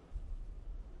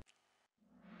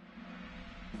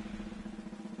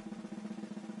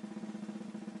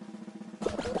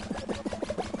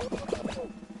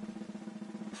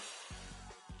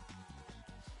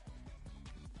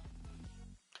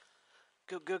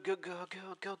 Go, go, go, go,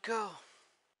 go, go, go.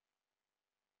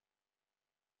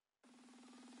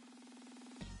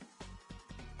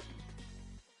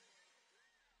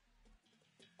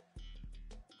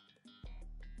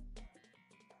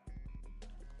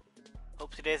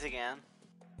 Hoopsie daisy again.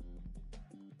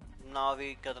 Now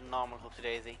we got a normal hoopsie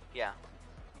daisy. Yeah.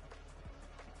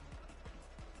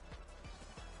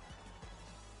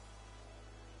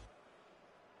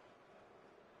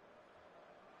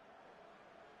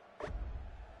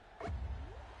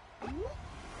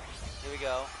 Here we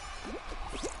go.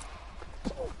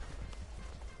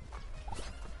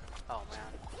 Oh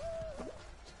man.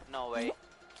 No way.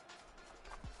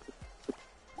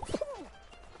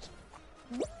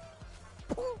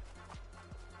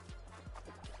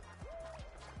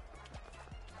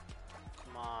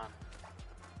 Come on.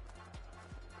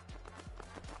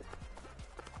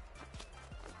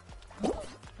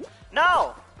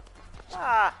 No!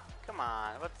 Ah, come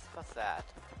on. What's that?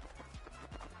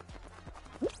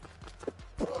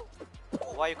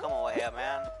 Why you come over here,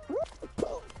 man?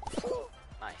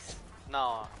 Nice.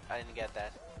 No, I didn't get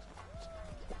that.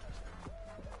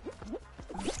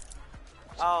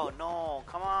 Oh no,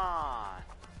 come on.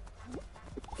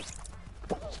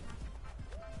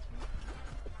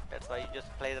 That's why you just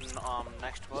play the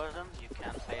next version. You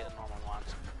can't play the normal one.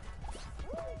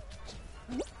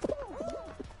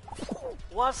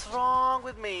 What's wrong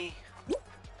with me?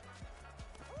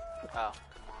 Oh,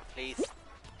 come on, please.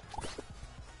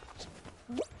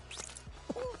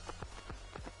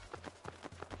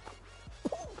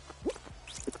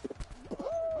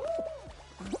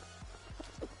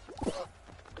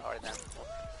 Alright then.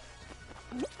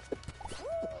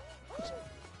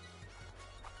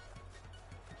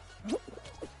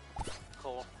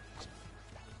 Cool.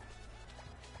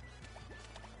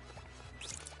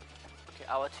 Okay,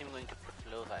 our team going to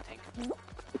lose, I think.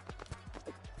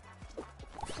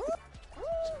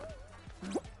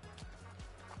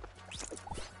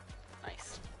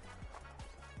 Nice.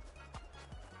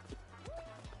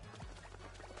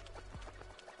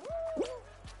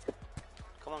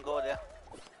 Come on, go there.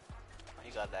 Oh,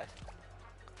 you got that.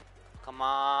 Come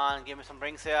on, give me some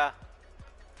rings here.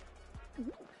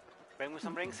 Bring me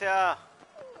some rings here.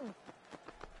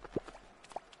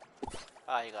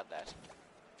 Ah, you got that.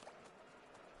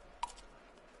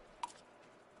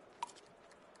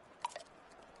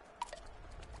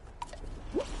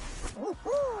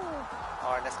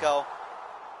 Alright, let's go.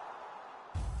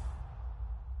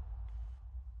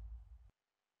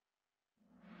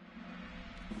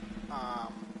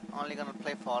 Only gonna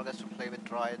play Fall Guys to play with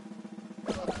Droid.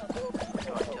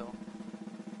 Droid 2.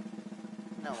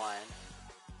 No mind.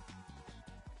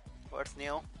 What's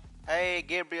new? Hey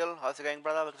Gabriel, how's it going,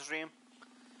 brother? Welcome to stream.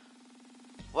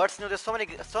 What's new? There's so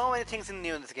many things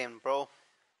new in this game, bro.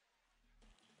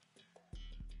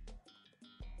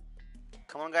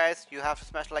 Come on guys, you have to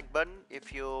smash the like button.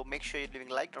 If you make sure you're leaving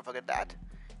a like, don't forget that.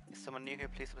 If someone new here,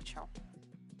 please sub the channel.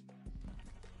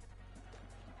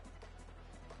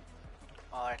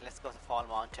 Alright, let's go to Fall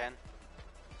Mountain.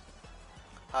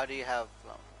 How do you have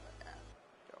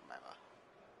your mama?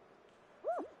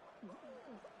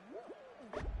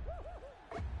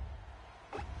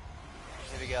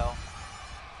 Here we go.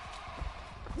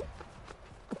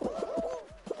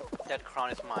 That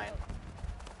crown is mine.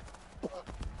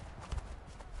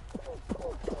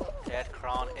 That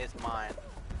crown is mine.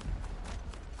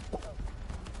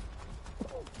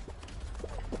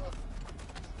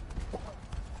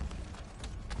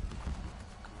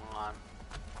 Come on.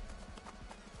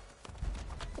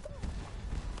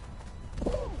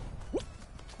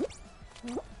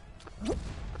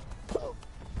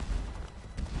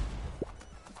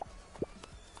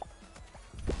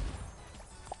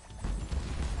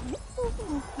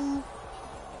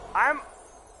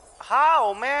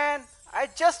 How, man? I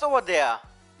just over there.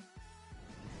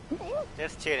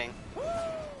 That's cheating.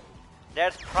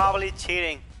 That's probably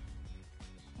cheating.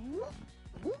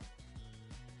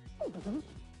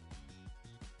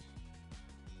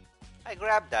 I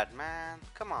grabbed that, man.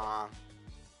 Come on.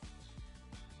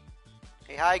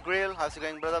 Hey, hi, Grill. How's it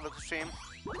going, brother? Welcome to stream.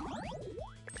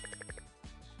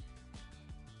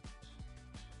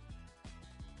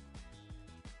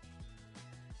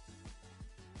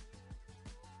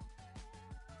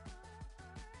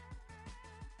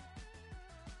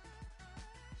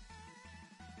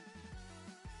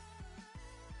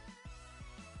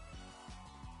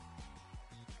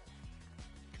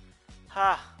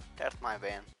 Ha, that's my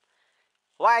win.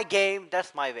 Why game?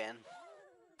 That's my win.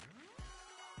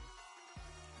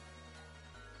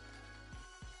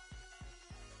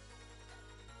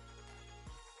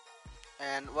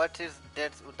 And what is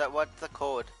that? What's the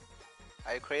code?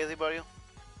 Are you crazy, bro?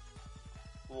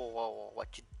 Whoa, whoa, whoa! What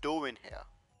you doing here?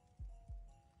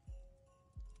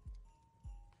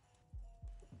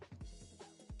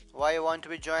 Why you want to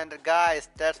be joined, guys?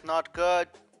 That's not good.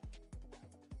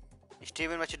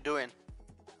 Steven, what you doing?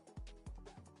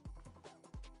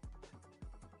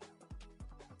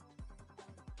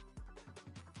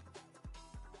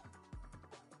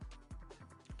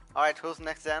 All right, who's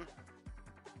next then?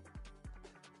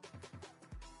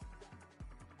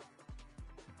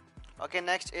 Okay,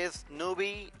 next is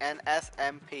Newbie and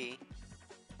SMP.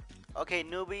 Okay,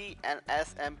 Newbie and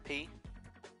SMP.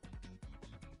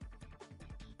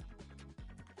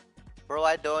 Bro,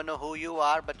 I don't know who you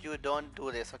are, but you don't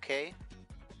do this, okay?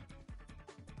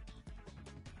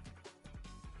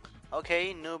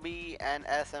 Okay, Newbie and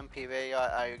SMP, where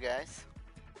are you guys?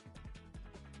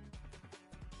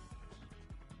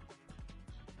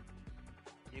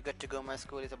 You got to go, my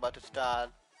school is about to start.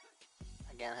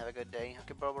 Again, have a good day.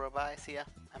 Okay, bro, bye, see ya.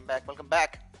 I'm back, welcome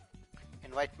back.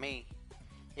 Invite me.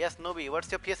 Yes, Newbie,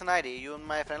 what's your PSN ID? You in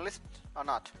my friend list or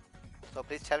not? So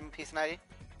please tell me PSN ID.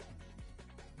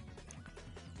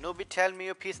 Newbie, tell me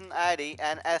your PSN ID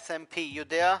and SMP. You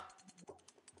there?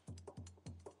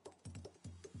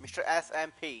 Mr.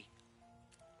 SMP.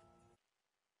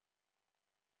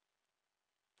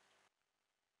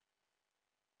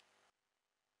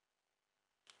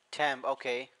 Temp,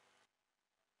 okay.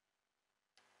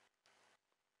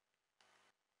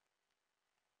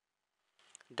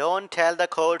 Don't tell the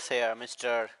codes here,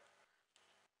 Mr.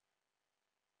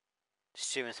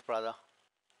 Steven's brother.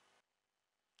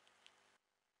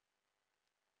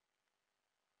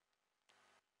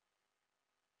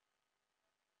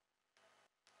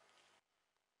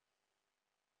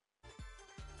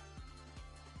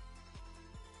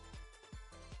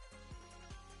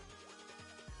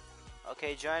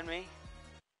 Okay, join me.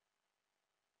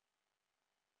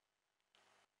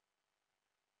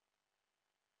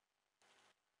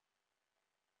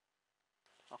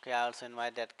 Okay, I also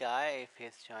invite that guy if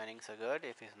he's joining so good.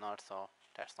 If he's not, so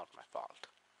that's not my fault.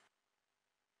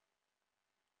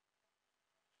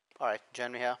 Alright,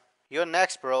 join me here. You're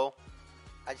next, bro.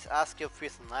 I just asked your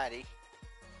personality.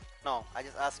 No, I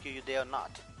just asked you there or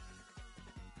not.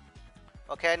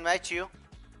 Okay, I invite you.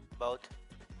 Both.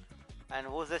 And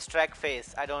who's this track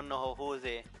face? I don't know who is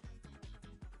he.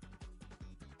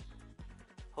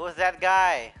 Who's that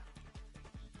guy?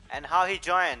 And how he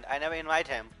joined? I never invite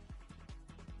him.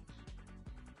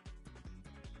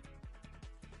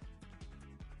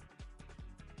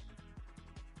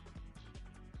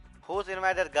 Who's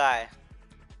invited guy?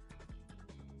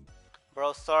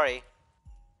 Bro, sorry.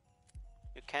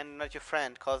 You can't invite your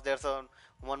friend cause there's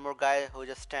one more guy who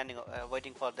just standing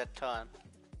waiting for that turn.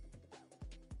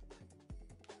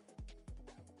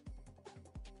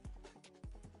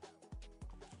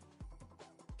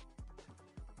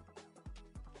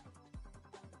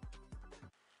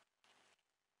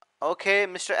 Okay,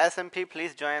 Mr. SMP,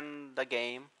 please join the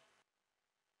game.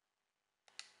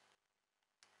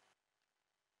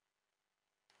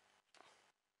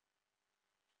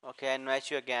 Okay, I invite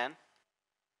you again.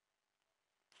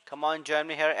 Come on, join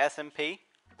me here, SMP.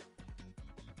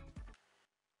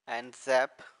 And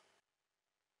Zep.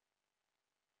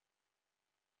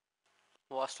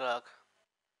 What's luck?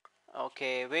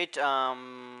 Okay, wait,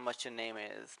 what your name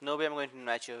is? Nobody, I'm going to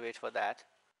invite you, wait for that.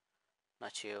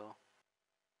 Not you.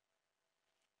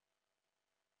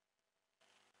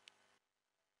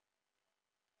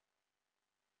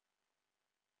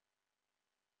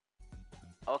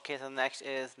 Okay, so next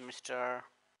is Mr.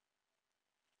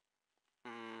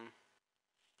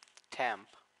 Temp.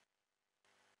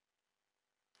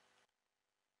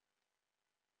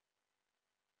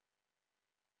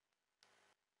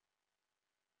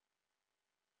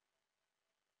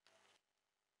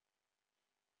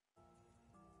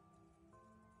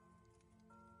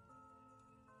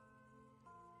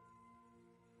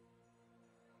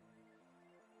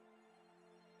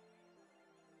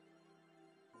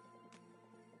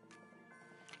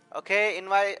 Okay,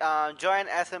 invite, join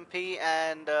SMP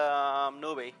and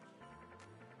Newbie.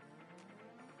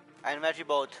 I invite you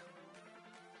both.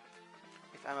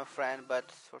 If I'm a friend,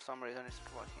 but for some reason it's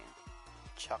not working.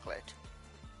 Chocolate.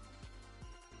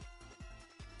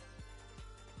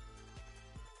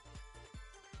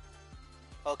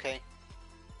 Okay.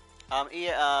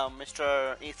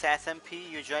 Mr. SMP,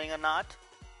 you joining or not?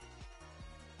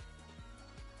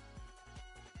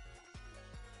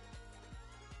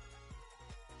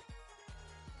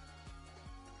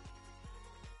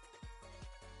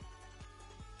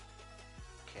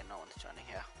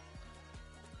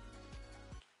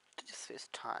 this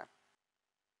time.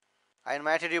 I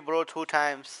invited you, bro, 2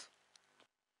 times.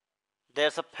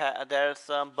 There's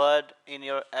a bird in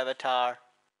your avatar.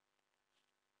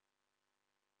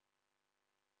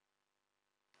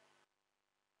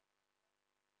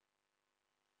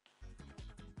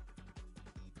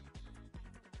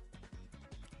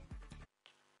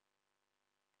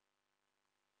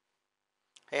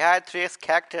 Hey, hi, 3x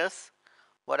Cactus.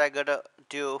 What I gotta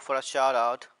do for a shout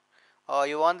out? Oh,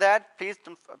 you want that? Please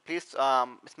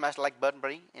smash the like button,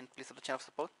 buddy, and please hit the channel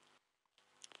support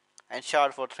and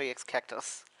shout for 3x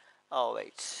Cactus. Oh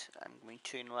wait, I'm going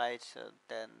to invite.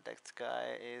 Then next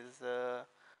guy is.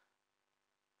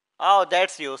 Oh,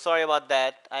 that's you. Sorry about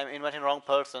that. I'm inviting wrong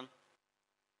person.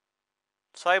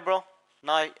 Sorry, bro.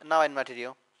 Now I invited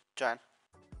you. Join.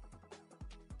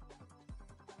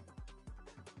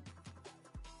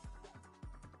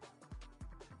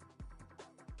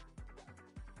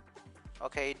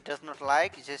 Okay, it does not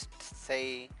like. Just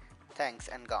say thanks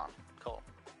and gone. Cool.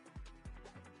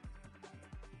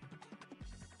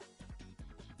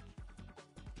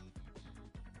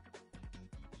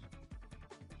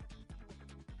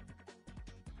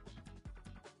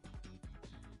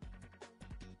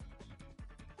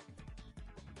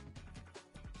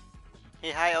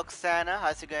 Hey, hi Oksana.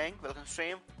 How's it going? Welcome to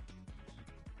stream.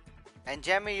 And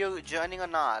Jamie, you joining or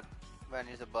not? When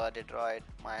is the birthday, droid?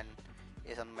 Mine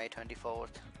is on May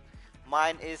 24th.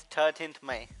 Mine is 13th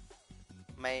May.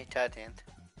 May 13th.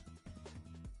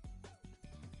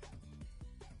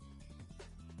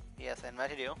 Yes, I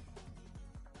invited you.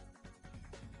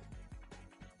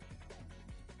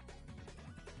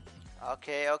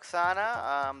 Okay,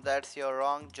 Oksana, that's your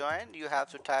wrong join. You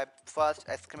have to type first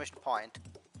exclamation point,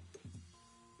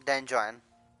 then join.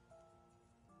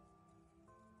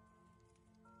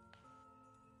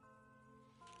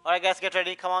 Alright guys, get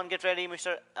ready. Come on, get ready,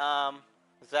 Mr.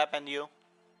 Zap and you.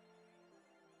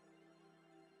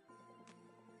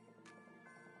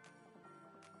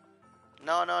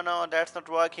 No, that's not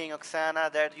working,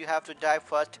 Oksana. That you have to type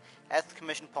first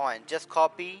exclamation point. Just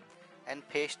copy and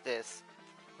paste this.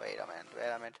 Wait a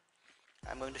minute.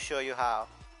 I'm going to show you how.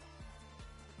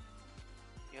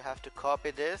 You have to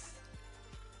copy this.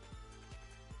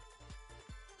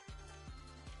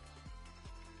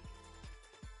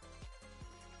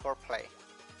 For play.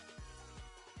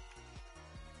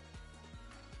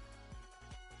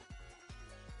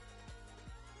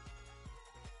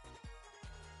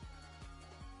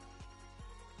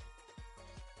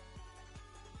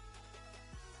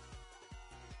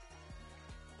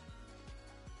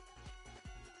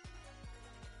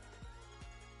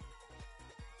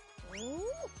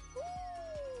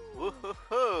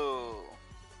 Woohoo!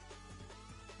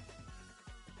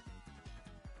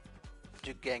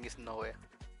 Duke gang is nowhere.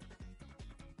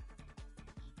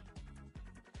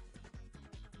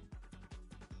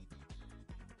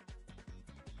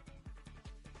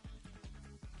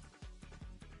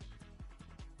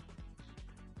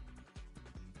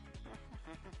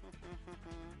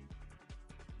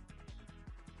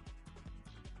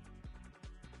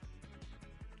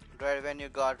 Right when you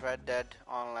got Red Dead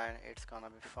Online, it's gonna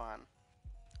be fun.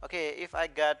 Okay, if I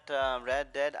got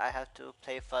Red Dead, I have to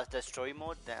play first the story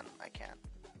mode, then I can.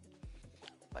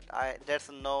 But there's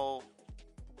no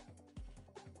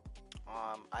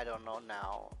I don't know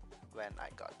now when I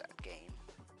got that game.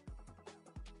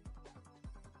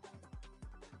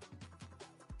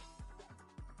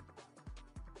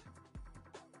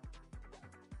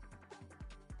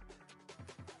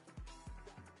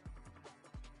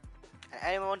 And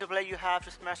anyone want to play, you have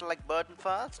to smash the like button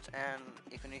first, and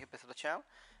if you're new here, please the channel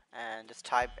and just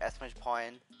type exclamation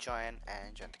point, join,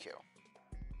 and join the queue.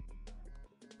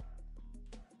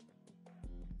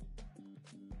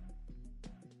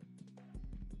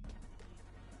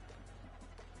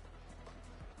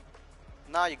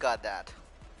 Now you got that.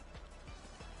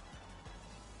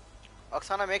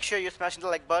 Oksana, make sure you're smashing the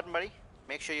like button, buddy.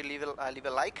 Make sure you leave a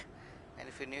like, and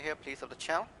if you're new here, please sub the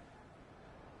channel.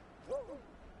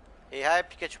 Hey, hi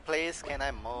Pikachu plays. Can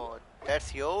I mod?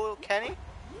 That's you, Kenny.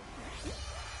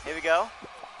 Here we go.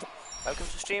 Welcome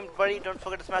to stream, buddy. Don't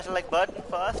forget to smash the like button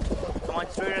first. Come on,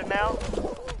 just do it now.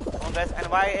 Come on, guys. And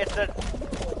why it's the...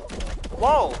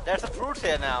 Whoa, there's a fruits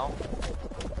here now.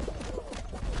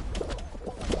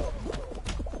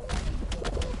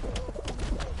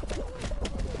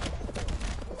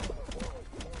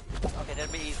 Okay,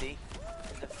 that'll be easy.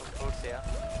 There's some fruits here.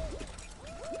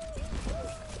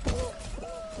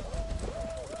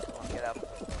 Come on, get up.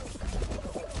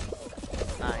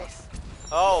 Nice.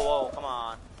 Oh, whoa, come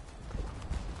on.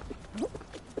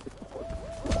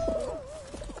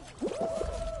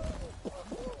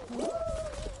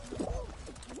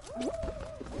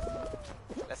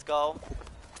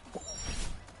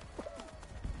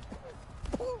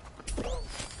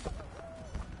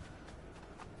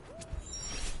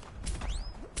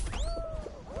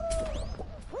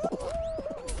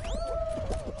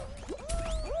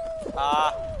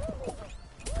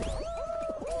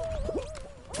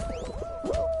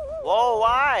 Whoa,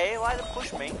 why? Why did it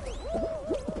push me?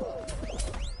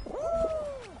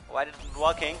 Why is it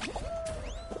working?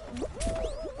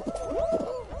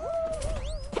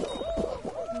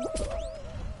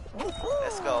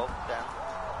 Let's go then.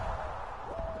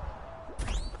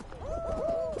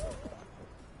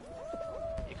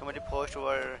 Your community post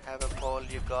or have a poll,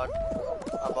 you got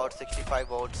about 65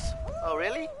 votes. Oh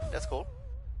really? That's cool.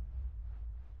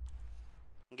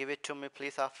 Give it to me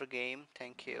please after game.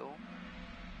 Thank you.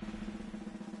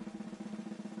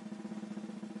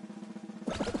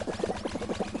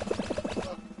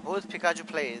 Who's Pikachu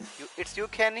plays? It's you,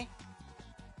 Kenny?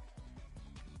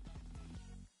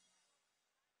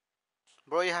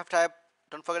 Bro, you have to type.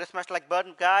 Don't forget to smash the like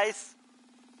button, guys.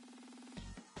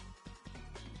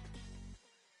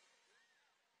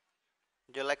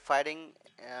 You're like fighting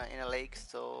in a lake,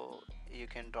 so you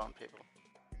can drown people.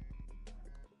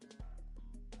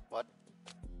 What?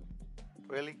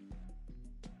 Really?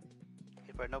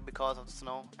 It right now because of the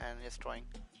snow and it's destroying.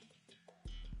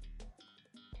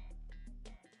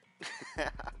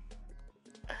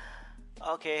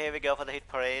 Okay, here we go for the hit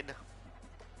parade.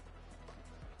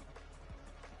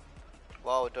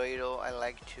 Wow, Dorito, I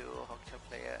like to hockey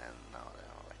player and now they're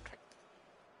electric.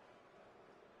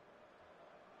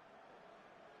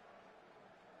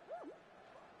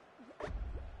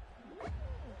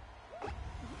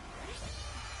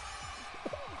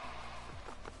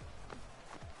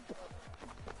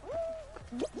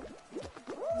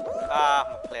 Ah,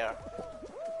 I'm a player.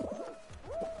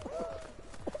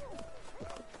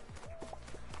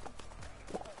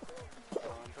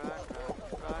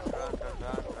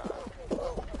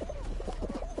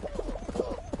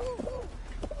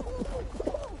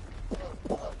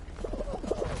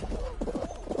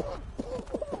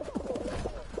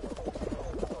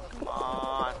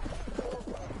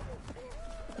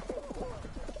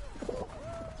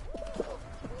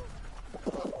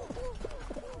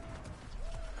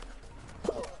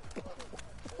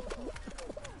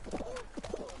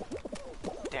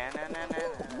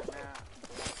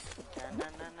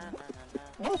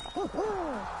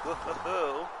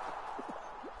 Woohoo!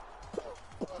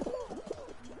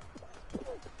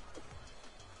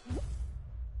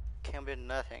 Can be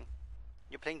nothing.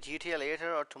 You playing GTA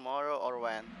later or tomorrow or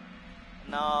when?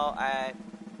 No, I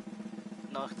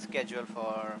no schedule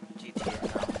for GTA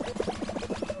now.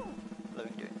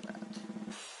 Loving doing that.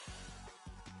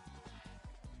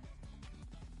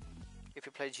 If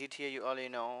you play GTA, you already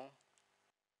know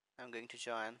I'm going to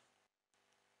join.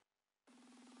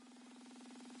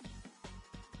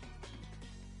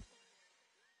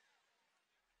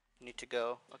 Need to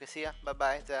go. Okay, see ya. Bye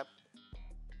bye, Zap.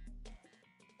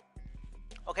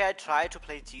 Okay, I try to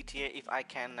play GTA if I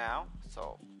can now.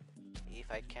 So, if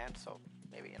I can't, so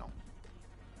maybe, you know.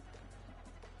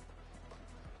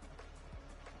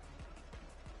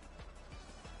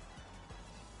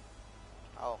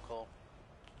 Oh, cool.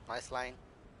 Nice line.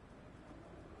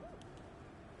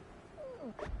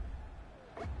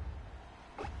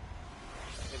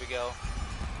 Here we go.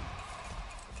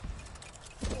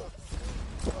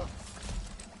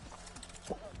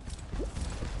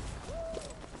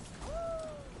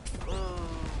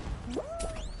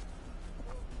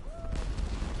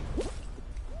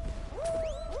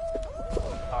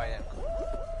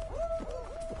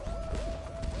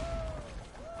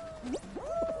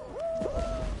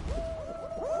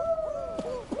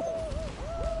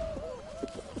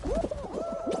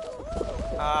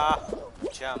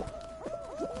 Jump.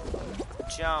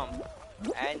 Jump.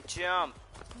 And jump.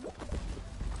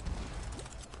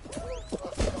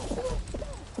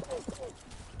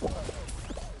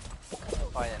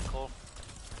 Alright then, cool.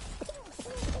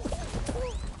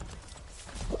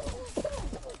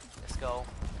 Let's go.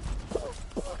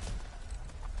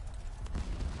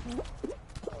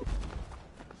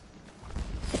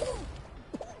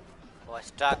 Oh, I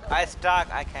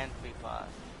stuck. I can't be fast.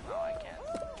 No, I can't.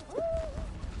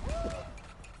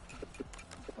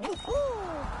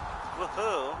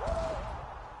 Woohoo!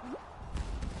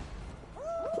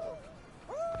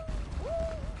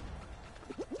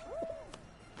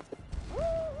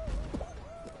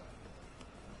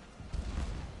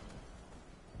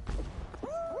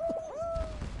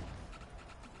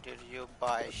 Did you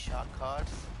buy shark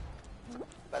cards?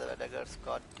 By the way, the girls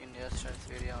got in yesterday's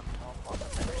video on top of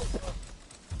the series.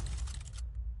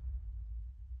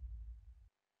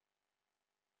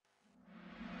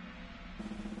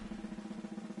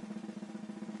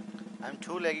 I'm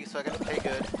too laggy so I can play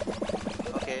good.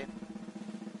 Okay.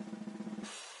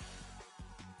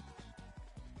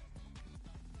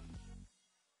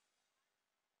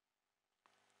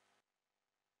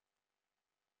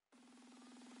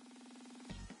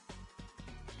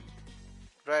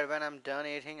 Right when I'm done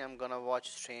eating, I'm gonna watch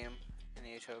stream in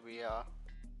YouTube. Yeah.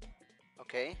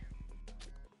 Okay.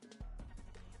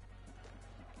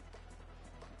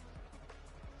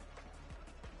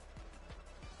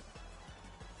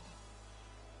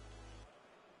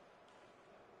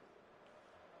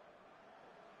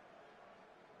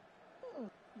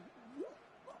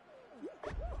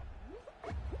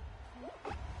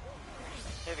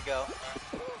 Here we go.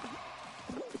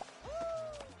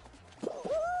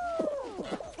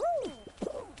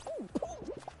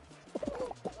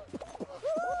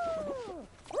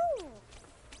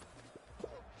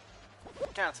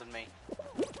 Dance with me.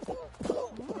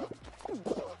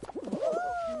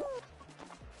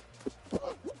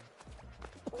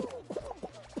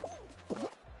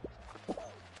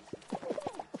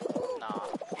 Nah.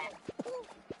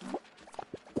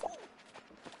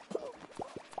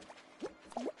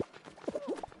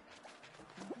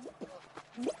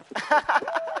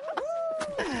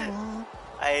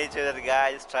 I hate you, that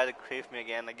guy just tried to creep me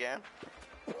again.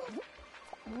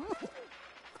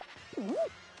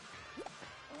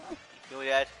 You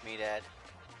dead? Me dead.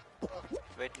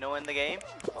 Wait, no in the game?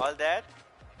 All dead?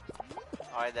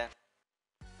 Alright then.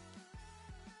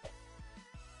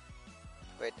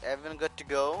 Wait, everyone good to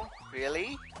go?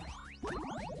 Really?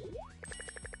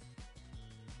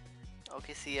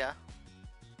 Okay, see ya.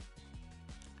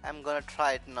 I'm gonna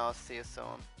try it now, see you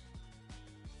soon.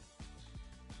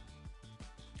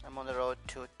 I'm on the road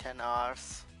to 10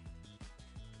 hours.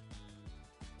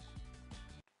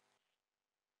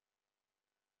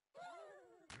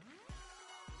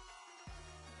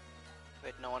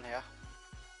 Wait, no one here.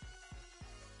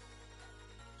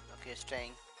 Okay,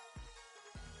 staying.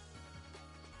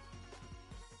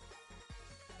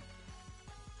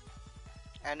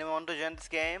 Anyone want to join this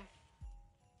game?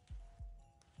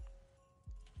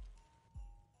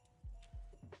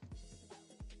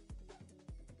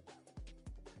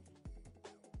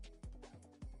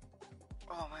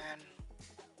 Oh man.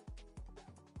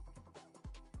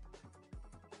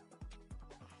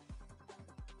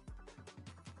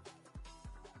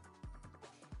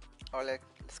 Alright,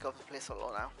 let's go play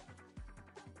solo now.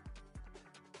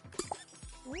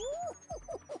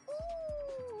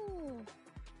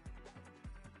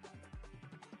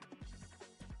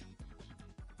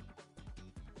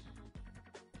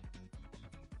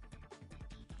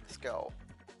 Let's go.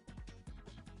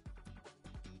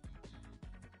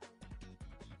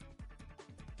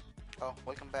 Oh,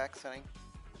 welcome back, Sunny.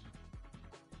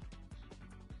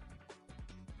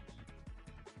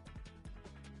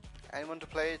 Anyone to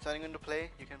play? Is anyone to play?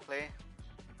 You can play.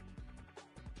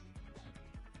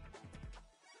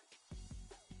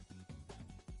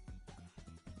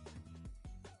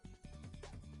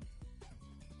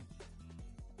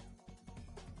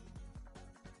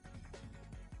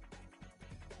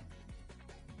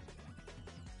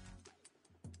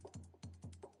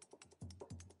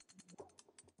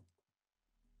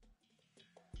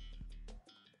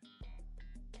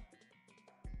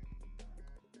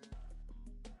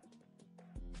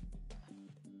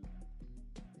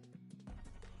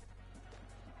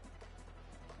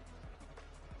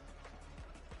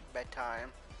 Bedtime.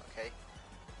 Okay.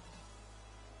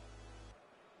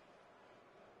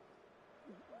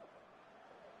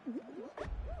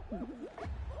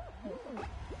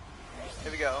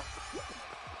 Here we go.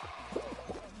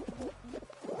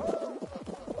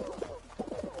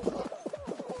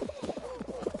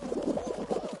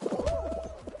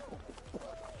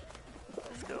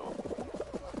 Let's go.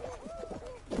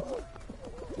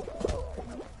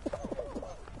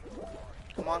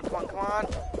 Come on, come on, come on.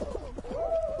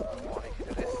 Come on, you can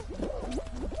do this.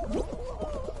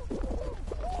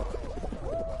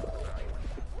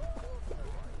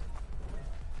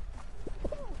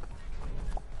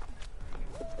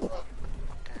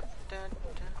 Dun, dun,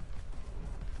 dun.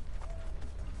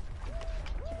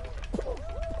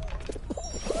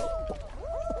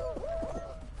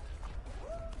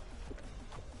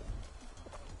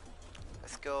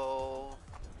 Let's go.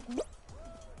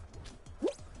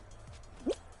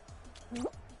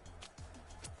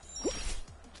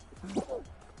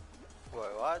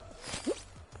 Wait, what?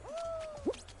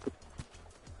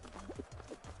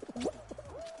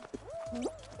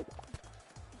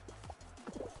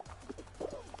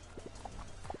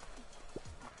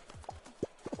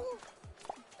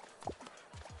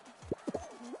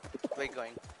 Where you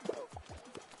going?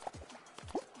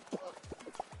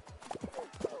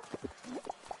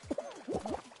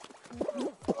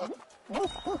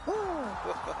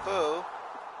 Whoa.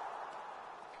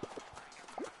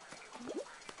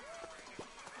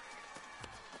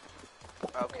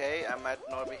 Okay, I'm at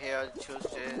Norby here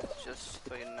Tuesday, just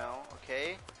so you know,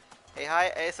 okay? Hey,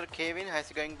 hi, Acer Kevin. How's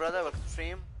it going, brother? Welcome to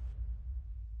stream.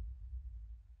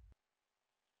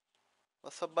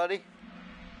 What's up, buddy?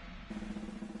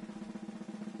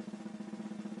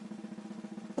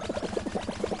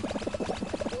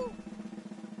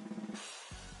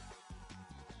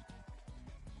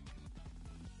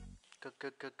 Go, go,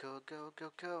 go, go, go,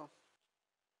 go, go.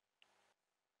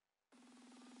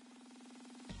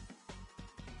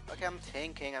 Okay, I'm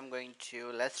thinking I'm going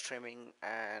to less streaming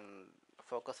and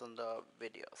focus on the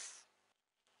videos.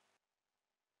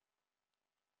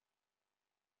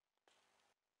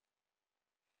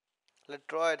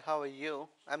 Letroid, how are you?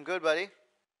 I'm good, buddy.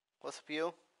 What's up,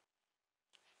 you?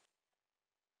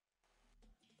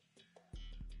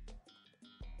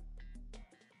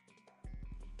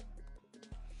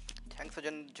 Thanks for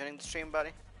joining the stream,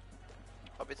 buddy.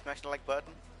 Hope you smash the like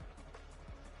button.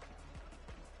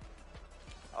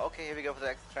 Okay, here we go for the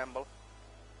next scramble.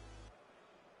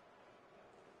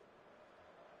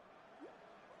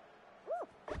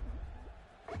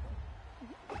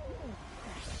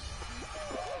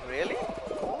 Really?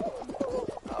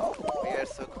 Oh, we are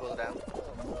so cool then.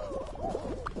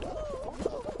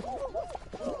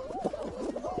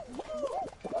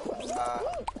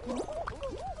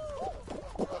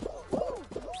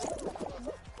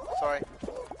 Sorry.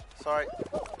 Sorry.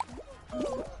 Oh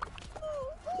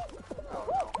no.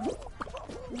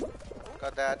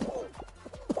 Got that.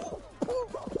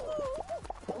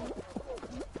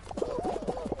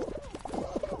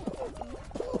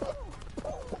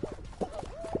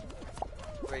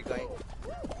 Where are you going?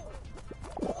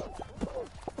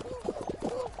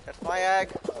 That's my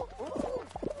egg.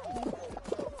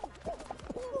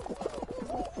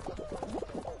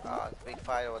 Ah, it's a big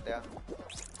fight over there.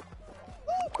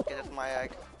 Okay, that's my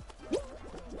egg.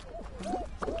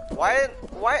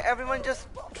 Why everyone just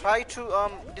try to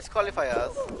disqualify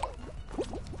us?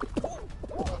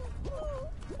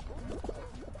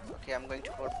 Okay, I'm going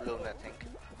to vote balloon, I think.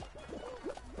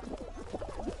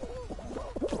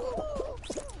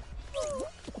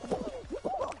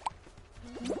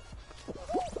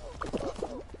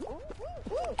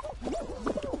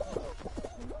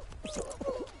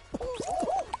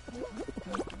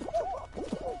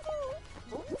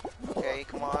 Okay,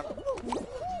 come on.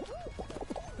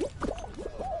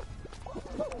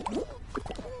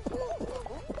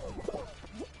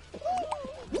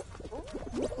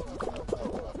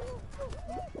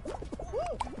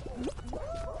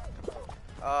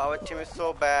 Our team is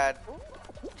so bad.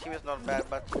 Team is not bad,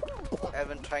 but I've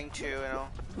been trying to, you know.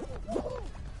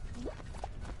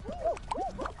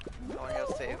 No one here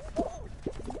safe.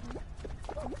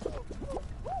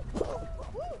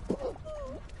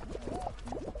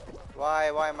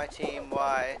 Why my team?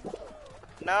 Why?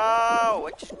 No!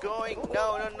 What's going?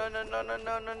 No, no, no, no, no, no,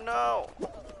 no, no, no!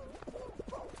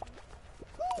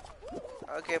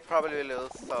 Okay, probably we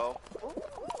lose, so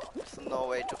there's no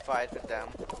way to fight with them.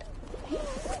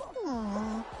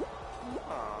 Aww.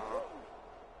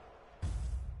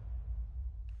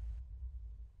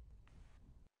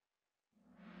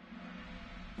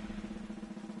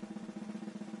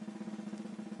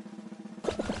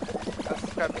 I'll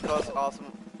subscribe because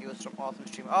awesome views from awesome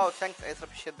stream. Oh, thanks, Ace.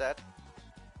 Appreciate that.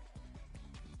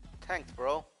 Thanks,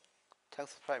 bro.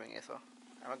 Thanks for subscribing, Ace. I'm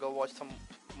gonna go watch some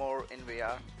more in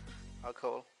VR. Oh,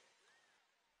 cool.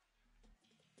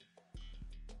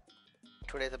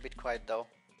 Today's a bit quiet though.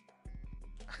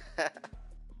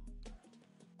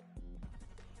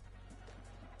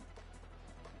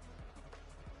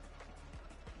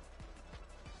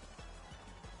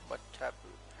 What tab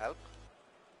help?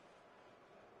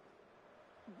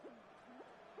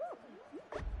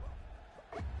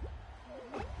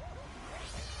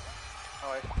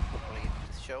 Alright, leave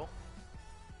this show.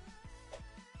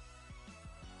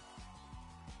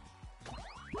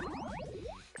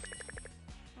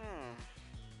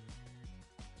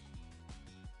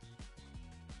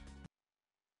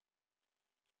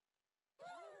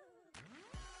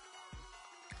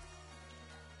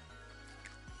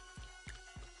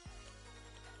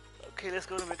 Okay, let's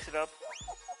go to mix it up.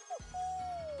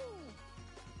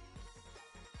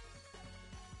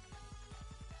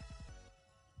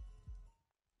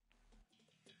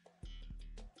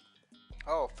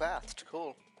 Oh, fast,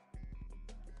 cool.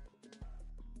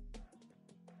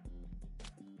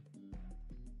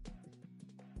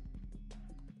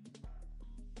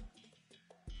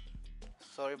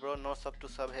 Sorry bro, no sub to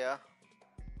sub here.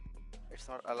 It's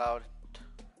not allowed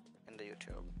in the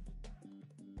YouTube.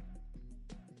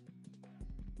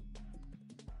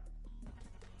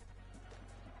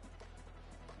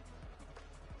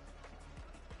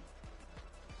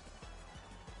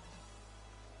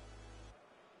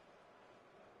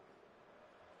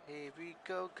 Here we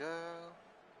go, girl.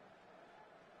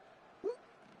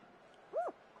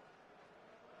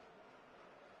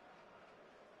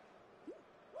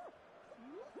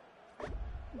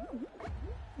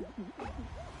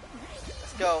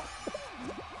 Let's go.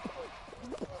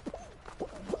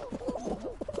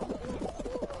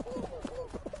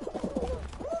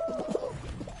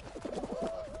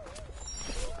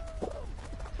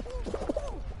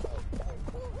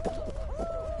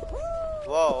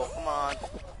 Whoa, come on.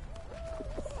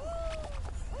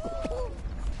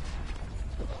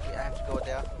 Okay, I have to go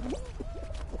there.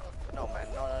 No, man.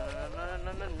 No, no, no, no,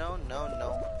 no, no, no, no,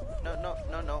 no, no,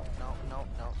 no, no, no, no,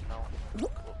 no, no.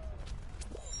 Cool.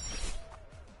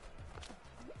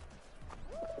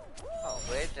 Oh,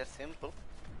 wait, that's simple.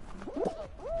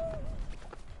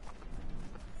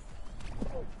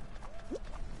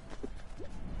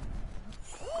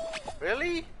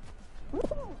 Really?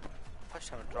 First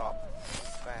time I drop.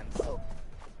 Fans.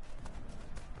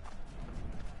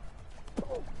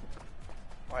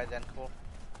 Alright then, cool.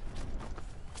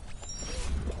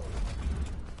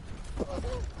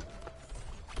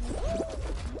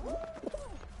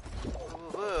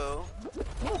 Woohoo!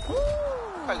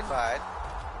 Qualified.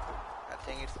 I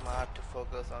think it's smart to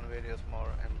focus on videos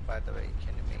more, and by the way,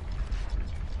 can you make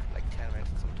like 10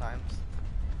 minutes sometimes?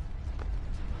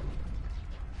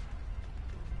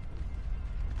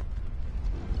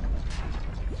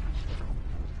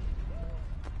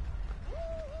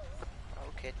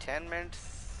 Okay, 10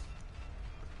 minutes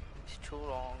is too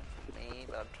long for me,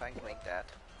 but I'm trying to make that.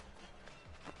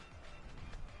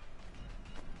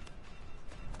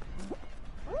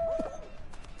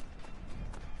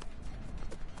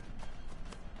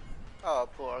 Oh,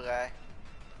 poor guy.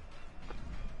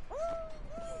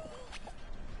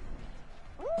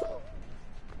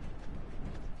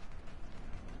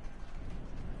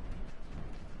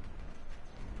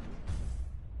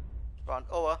 Round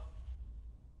over.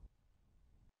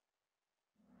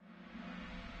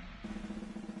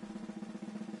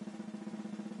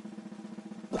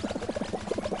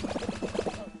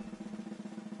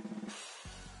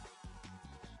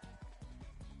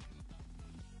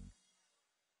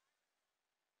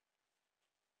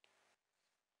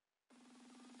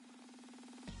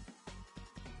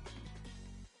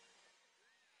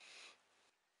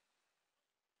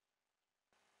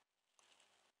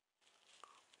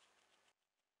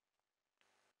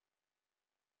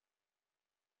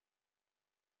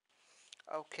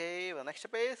 Okay, well, next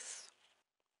up is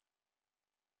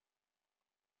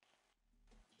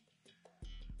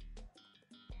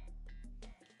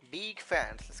big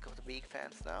fans. Let's go to big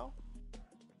fans now.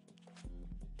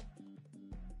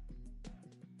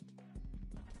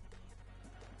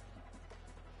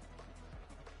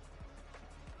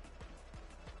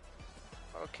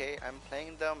 Okay, I'm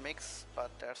playing the mix,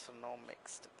 but there's a no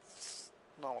mix. It's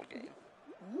normal game.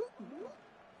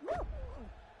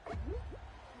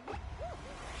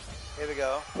 Here we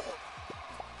go.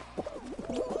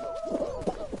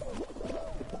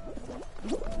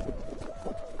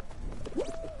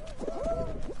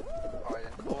 Alright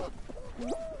then, cool.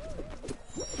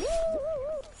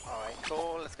 Alright,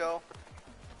 cool, let's go.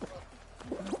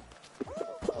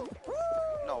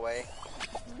 No way.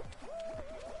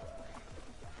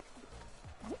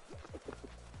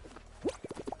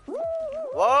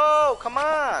 Whoa, come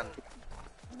on!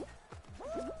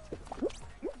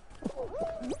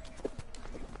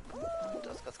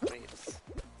 Those got creeps.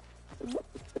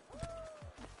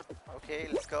 Okay,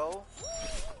 let's go.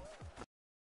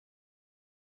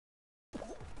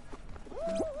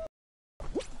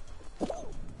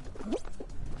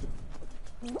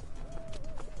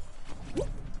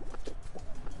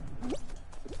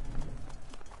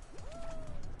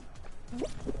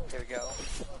 Here we go.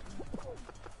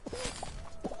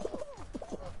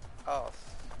 Oh,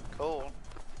 cool.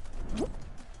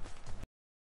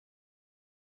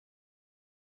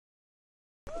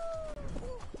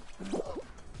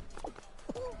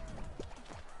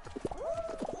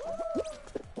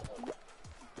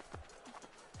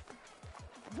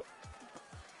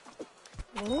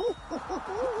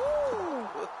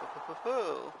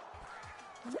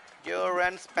 Yo,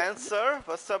 Ren Spencer,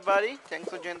 what's up, buddy? Thanks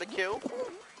for joining the queue.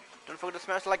 Don't forget to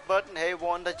smash the like button. Hey,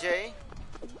 Wanda J.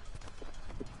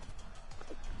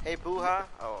 Hey, Booha.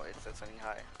 Oh, it's something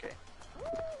high. Okay.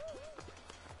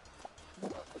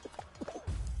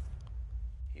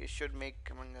 You should make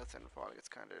Among Us and Fall. It's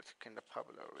kind of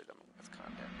popular with Among Us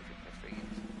content if you play free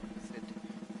games. Visit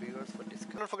viewers for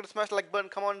discount. Don't forget to smash the like button.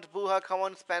 Come on, Booha. Come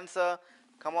on, Spencer.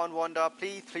 Come on, Wanda.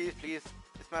 Please, please, please.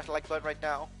 Smash the like button right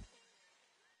now.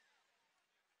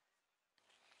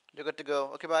 You're good to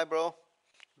go. Okay, bye, bro.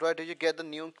 Right, did you get the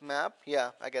new map?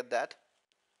 Yeah, I get that.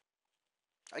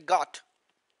 I got.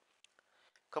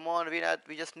 Come on, we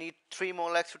just need 3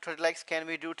 more likes to 30 likes. Can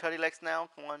we do 30 likes now?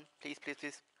 Come on, please, please,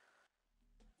 please.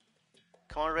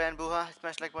 Come on, Ryan Buha,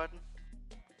 smash like button.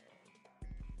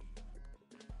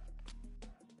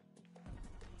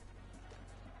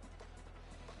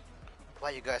 Why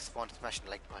you guys want to smash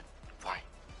the like button? Why?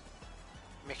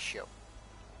 Make sure.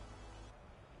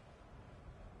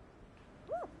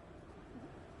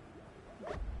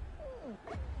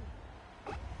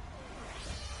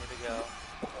 Here we go.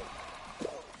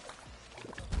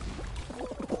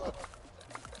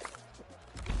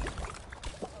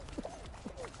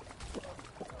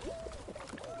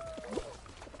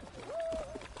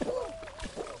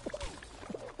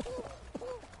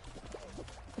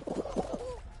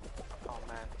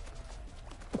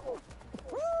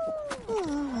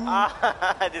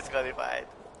 Ah, disqualified.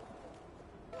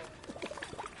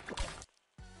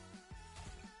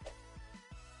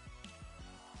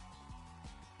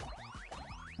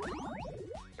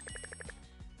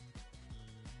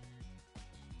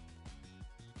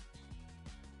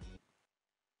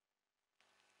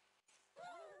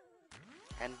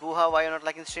 And Buha, why you not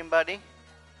liking stream, buddy?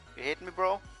 You hate me,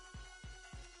 bro?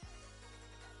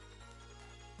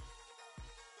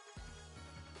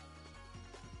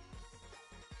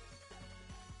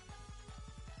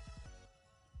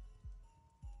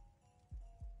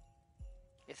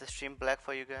 Is the stream black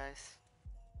for you guys?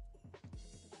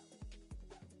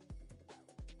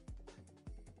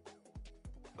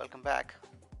 Welcome back.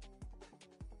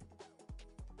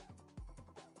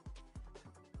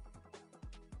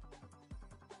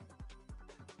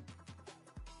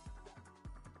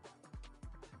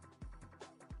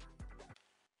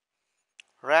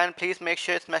 Ryan, please make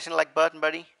sure it's smashing like button,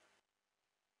 buddy.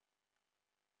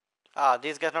 Ah,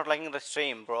 these guys not liking the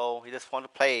stream, bro. You just want to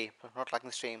play, but not liking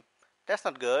the stream. That's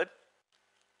not good.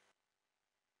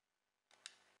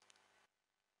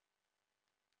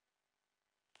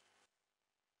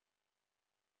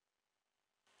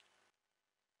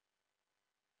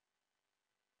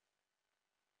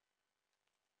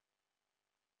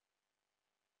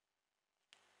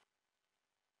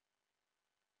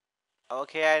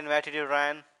 Okay, I invited you,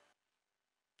 Ryan.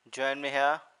 Join me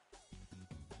here.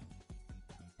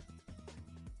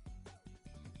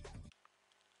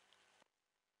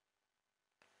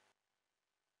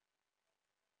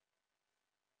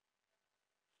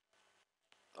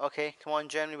 Okay, come on,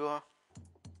 join me, Buha.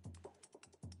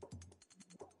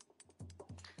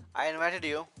 I invited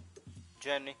you.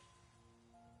 Join me.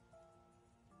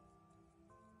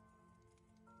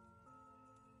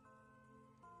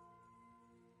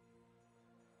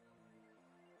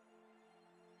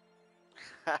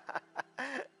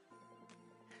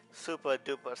 Super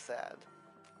duper sad.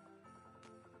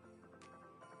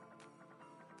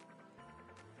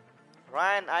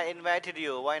 Ryan, I invited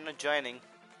you. Why not joining?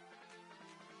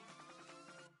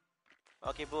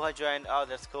 Okay, Buha joined. Oh,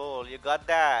 that's cool. You got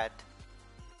that.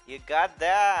 You got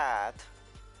that.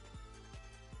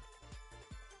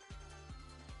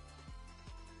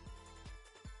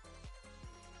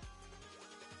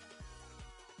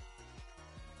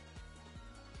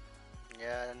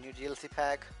 Yeah, new DLC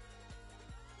pack.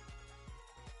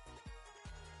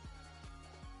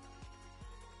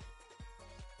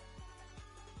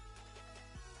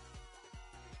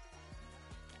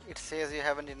 It says you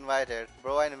haven't invited.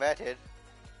 Bro, I invited.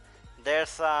 There's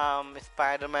some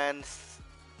Spider-Man's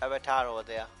avatar over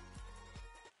there.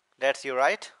 That's you,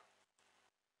 right?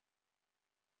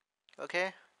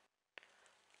 Okay.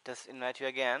 Just invite you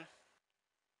again.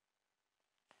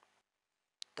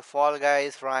 The Fall Guy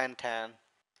is Ryan Tan.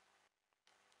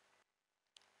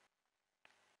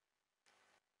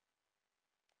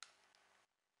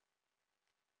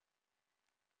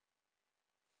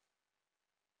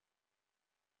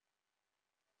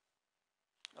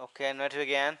 Okay, invite you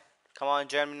again. Come on,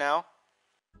 join me now.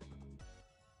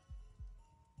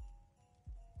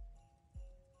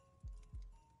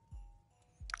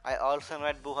 I also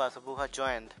invite Buha, so Buha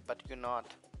joined, but you not.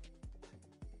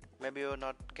 Maybe you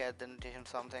not get the invitation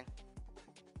something.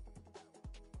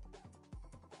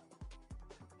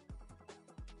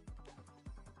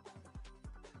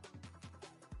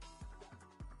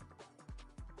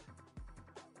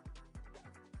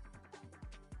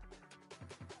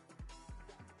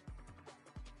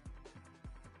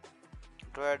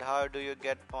 Dread, how do you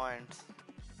get points?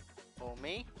 Oh,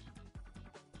 me?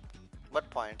 What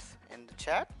points? In the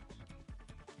chat?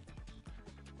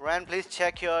 Ryan, please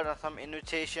check your some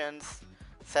invitations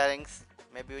settings.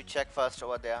 Maybe you check first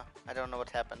over there. I don't know what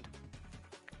happened.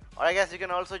 Or I guess you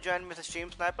can also join Mr. Stream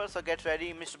Sniper, so get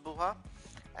ready, Mr. Buha.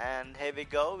 And here we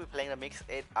go, we're playing the Mix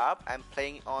 8 up. I'm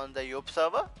playing on the Europe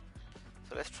server.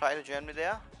 So let's try to join me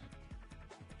there.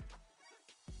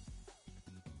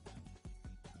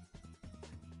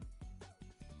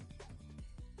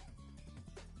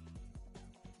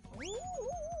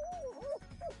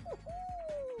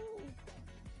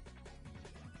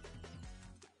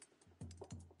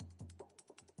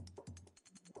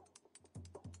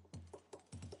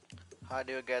 How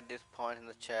do you get this point in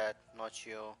the chat? Not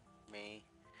you, me.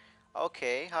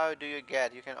 Okay, how do you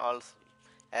get? You can also,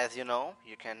 as you know,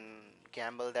 you can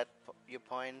gamble that your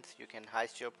points. You can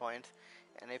heist your points,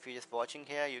 and if you're just watching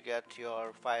here, you get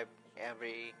your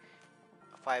every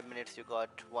 5 minutes. You got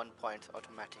 1 point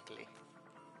automatically.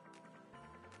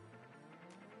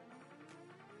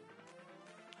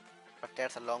 But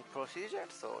that's a long procedure,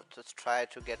 so just try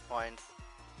to get points,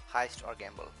 heist or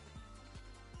gamble.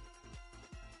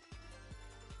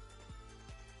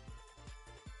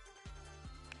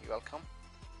 You're welcome.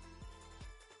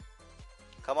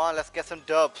 Come on, let's get some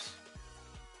dubs.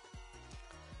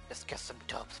 Let's get some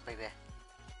dubs, baby.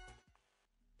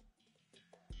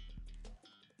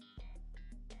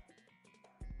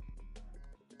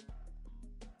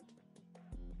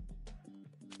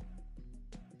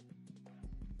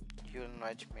 You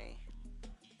invite me.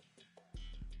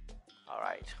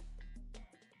 Alright.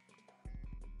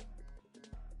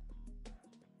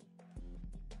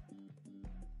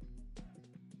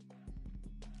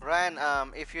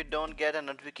 Ryan, if you don't get a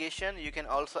notification, you can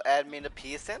also add me in the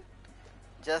PSN.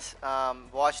 Just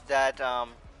watch that.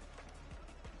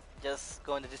 Just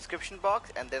go in the description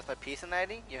box, and there's my PSN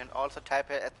ID. You can also type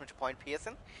here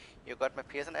 @PSN. You got my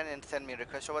PSN ID and send me a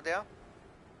request over there.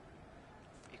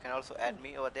 You can also add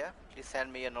me over there. Please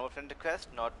send me a no friend request,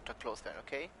 not a close friend,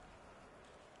 okay?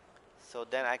 So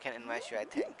then I can invite you. I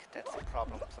think that's a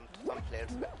problem. Some players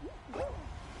will.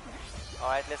 All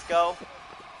right, let's go.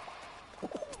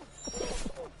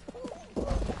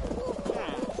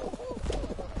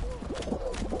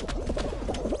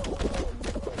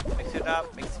 Mix it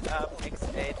up, mix it up, mix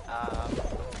it up.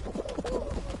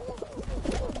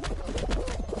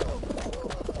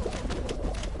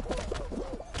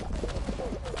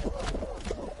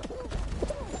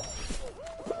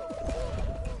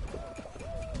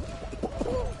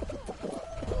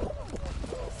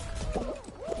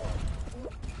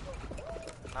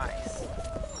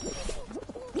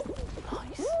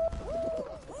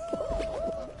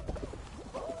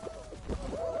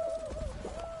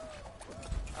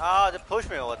 Ah, they pushed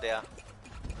me over there.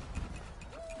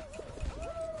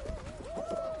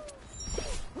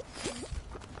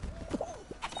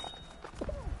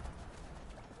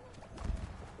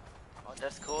 Oh,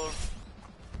 that's cool.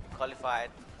 Qualified.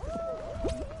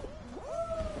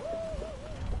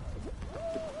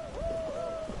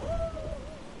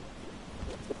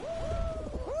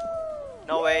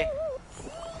 No way.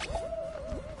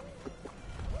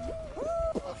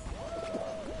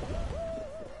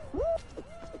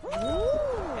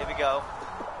 Go.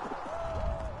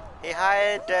 Hey,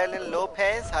 hi, Darlene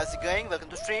Lopez. How's it going? Welcome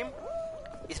to stream.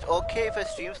 Is it okay if I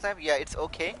stream snipe? Yeah, it's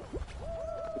okay.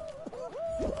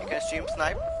 You can stream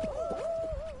snipe.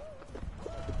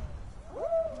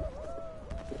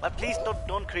 But please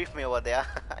don't creep me over there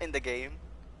in the game.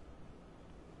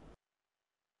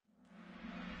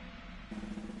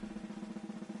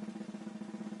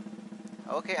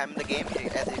 Okay, I'm in the game,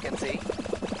 as you can see.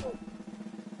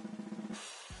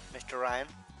 Mr. Ryan.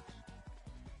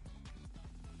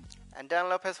 And Dan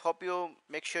Lopez, hope you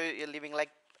make sure you're leaving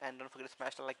like, and don't forget to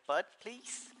smash the like button,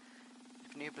 please.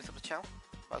 If you're new, please sub the channel.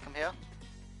 Welcome here.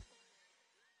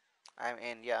 I'm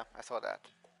in, yeah, I saw that.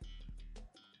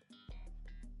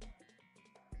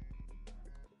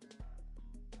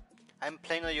 I'm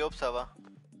playing on Europe server.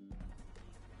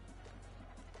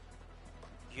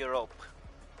 Europe.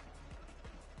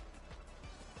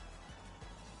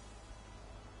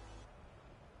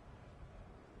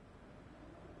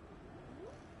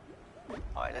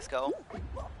 Alright, let's go.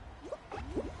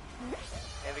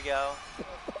 Here we go.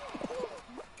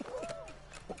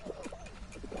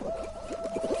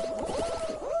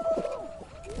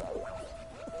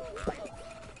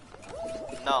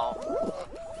 No.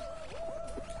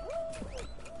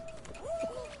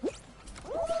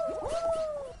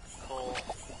 Cool.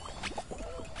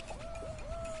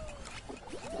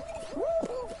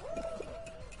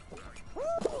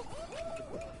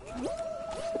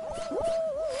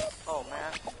 Oh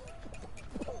man.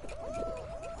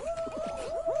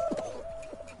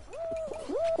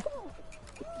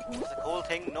 It's a cool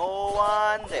thing, no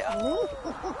one there.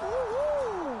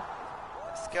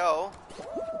 Let's go.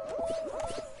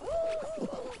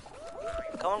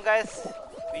 Come on guys,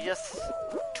 we just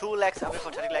 2 lakhs away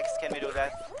for 30 lakhs. Can we do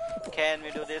that? Can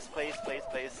we do this, please, please,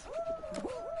 please?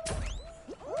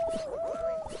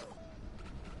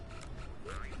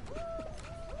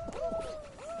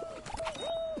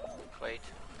 Wait.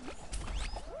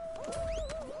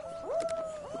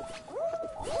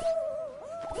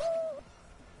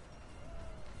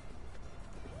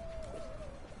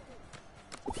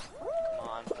 Come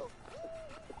on.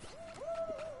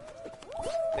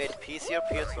 Wait, PC or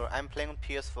PS4? I'm playing on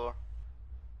PS4.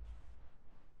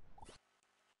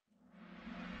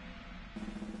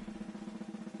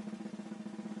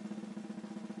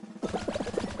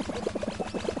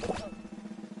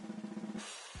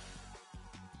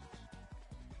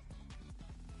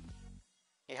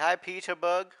 Hey, hi Peter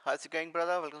Bug. How's it going,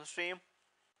 brother? Welcome to stream.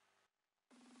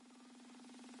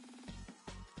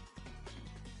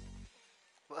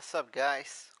 What's up,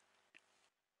 guys?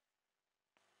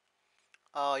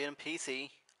 Oh, you're on PC?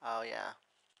 Oh, yeah.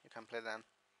 You can play then.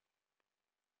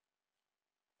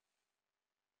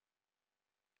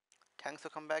 Thanks for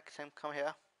coming back. Come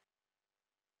here.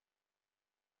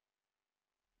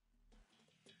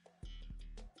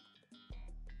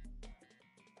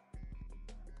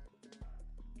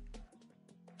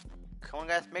 Come on,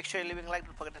 guys. Make sure you're leaving a like.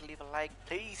 Don't forget to leave a like,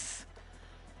 please.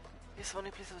 This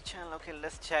only place on the channel. Okay,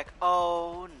 let's check.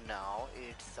 Oh, no.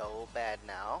 It's so bad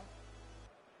now.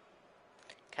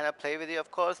 Can I play with you?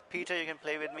 Of course, Peter, you can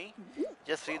play with me.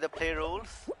 Just read the play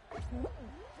rules.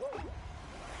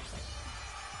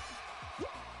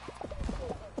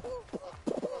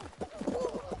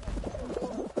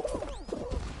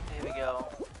 Here we go.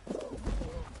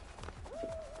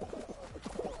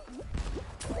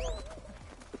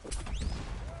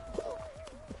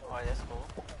 Alright, that's cool.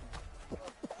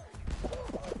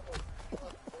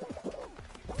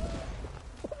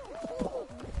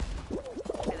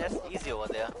 Okay, that's easy over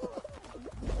there.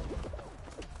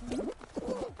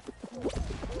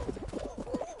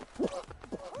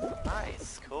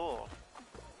 Nice, cool.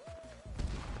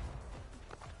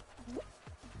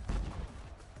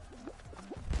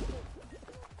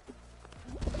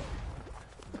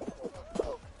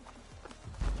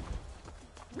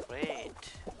 Great.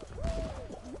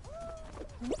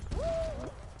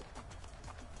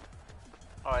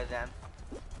 Alright then.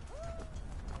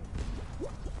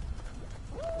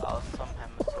 Awesome,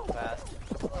 hammer so fast.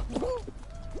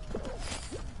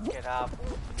 Get up.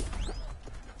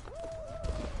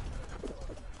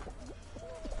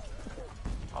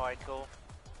 Alright, cool.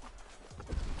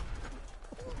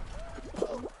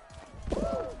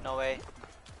 No way.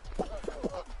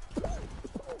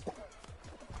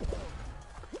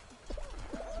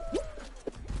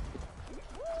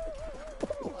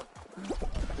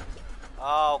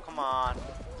 Oh, come on.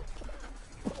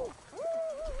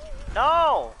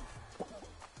 No!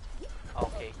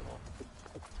 Okay, cool.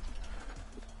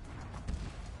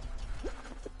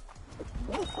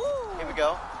 Here we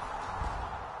go.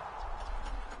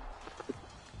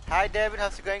 Hi David,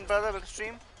 how's it going, brother? Welcome to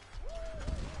stream.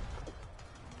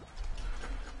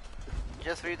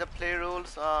 Just read the play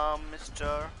rules,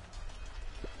 Mr.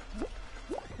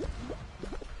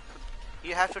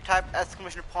 You have to type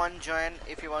 !join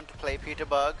if you want to play Peter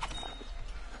Bug.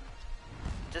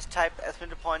 Just type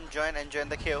 !join and join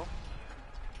the queue.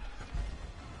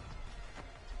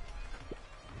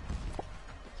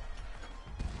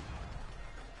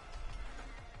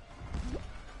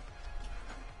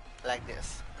 Like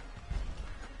this.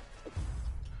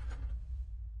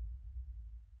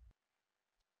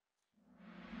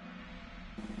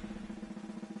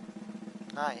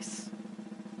 Nice.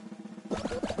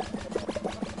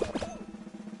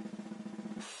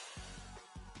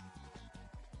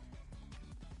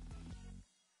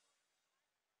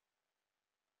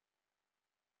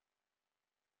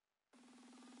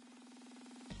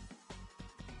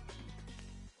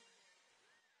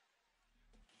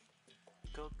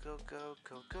 Go, go, go,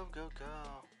 go, go, go, go.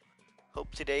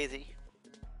 Hoopsie daisy.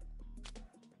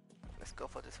 Let's go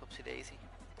for this hoopsie daisy.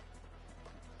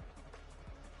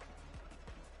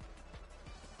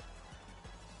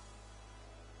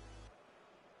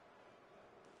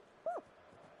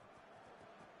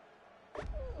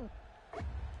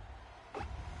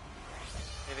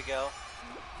 Here we go.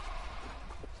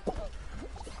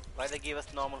 Why they gave us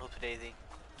normal hoopsie daisy?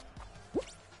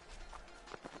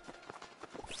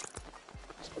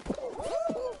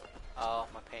 Oh,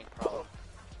 my ping problem.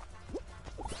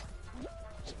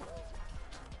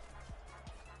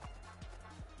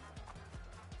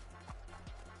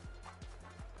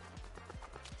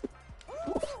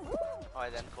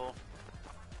 Alright then, cool.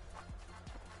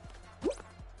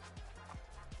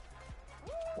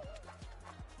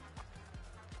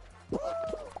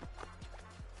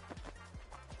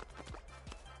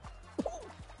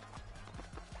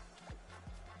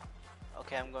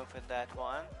 Okay, I'm going for that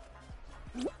one.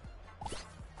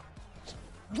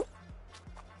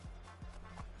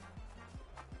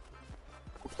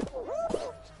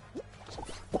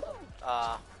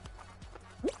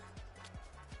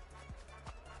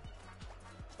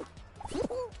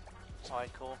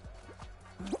 Alright, cool.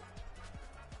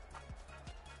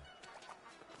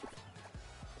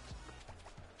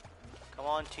 Come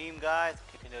on, team, guys.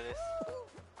 You can do this.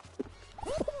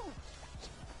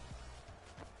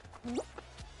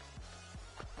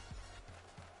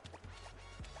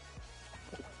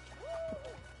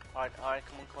 Alright,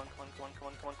 come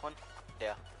on.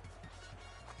 There.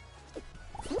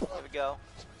 Here we go.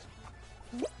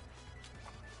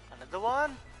 Another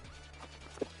one?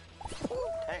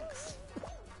 Thanks.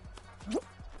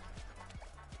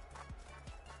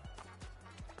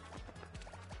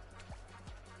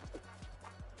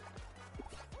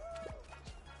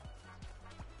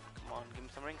 Come on, give me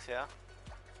some rings here.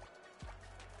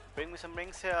 Bring me some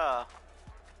rings here.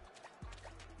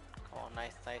 Come on,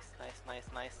 nice.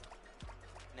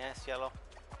 Nice yellow.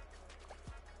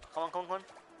 Come on.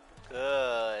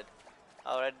 Good.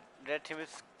 Alright, red team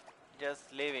is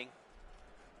just leaving.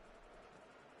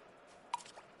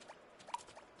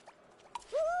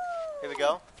 Here we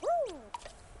go.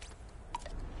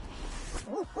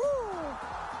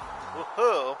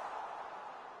 Woohoo!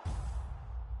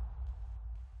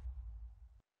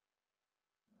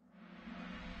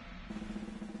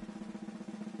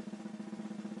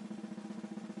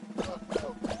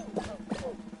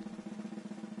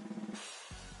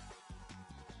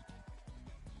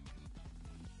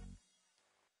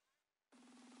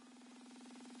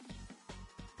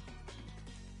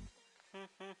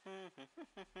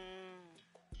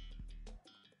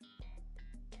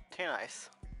 Nice.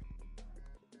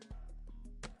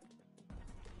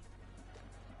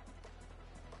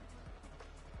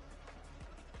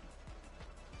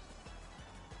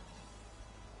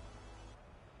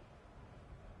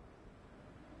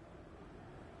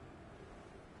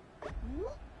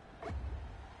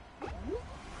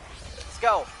 Let's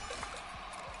go.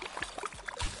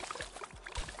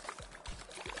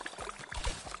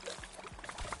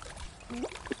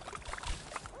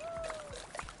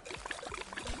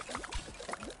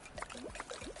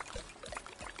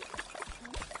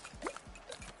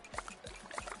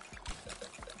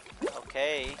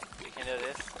 Okay, we can do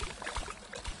this.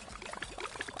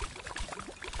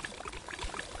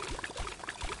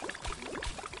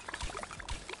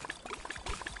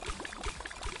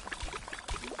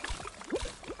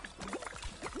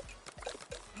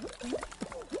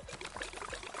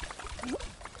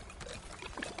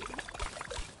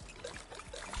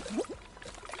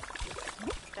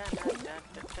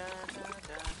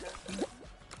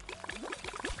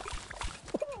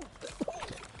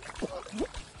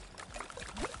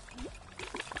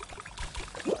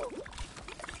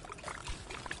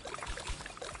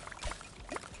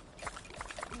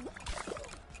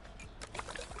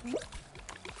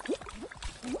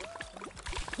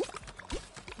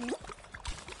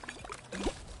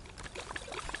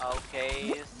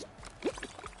 Okay.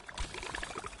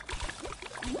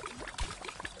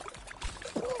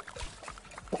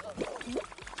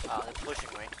 Oh, they're pushing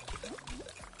me.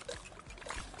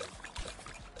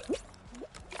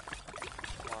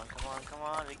 Come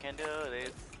on, we can do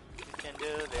this. We can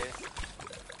do this.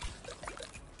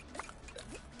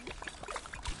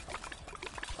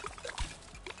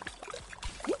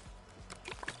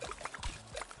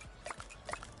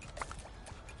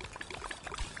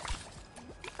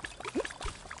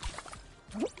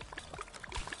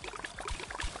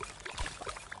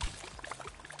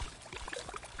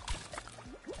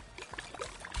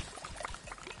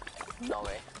 No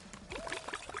way.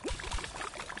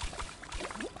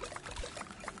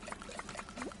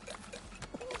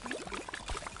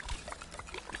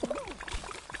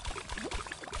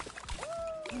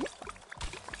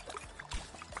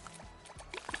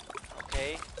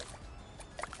 Okay.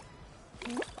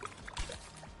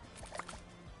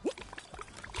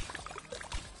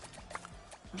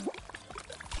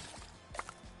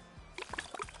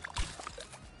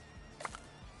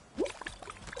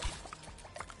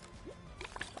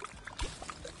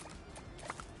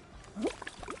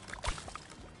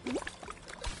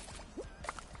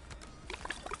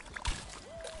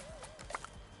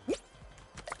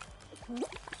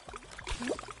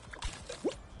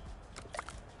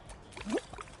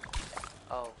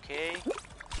 Okay.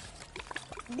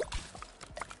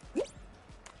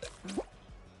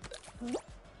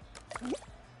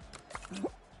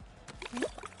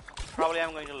 Probably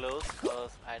I'm going to lose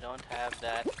because I don't have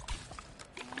that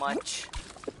much.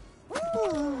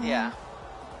 Yeah,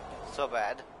 so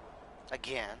bad.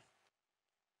 Again.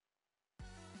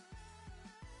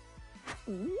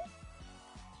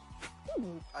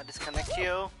 I'll disconnect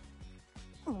you.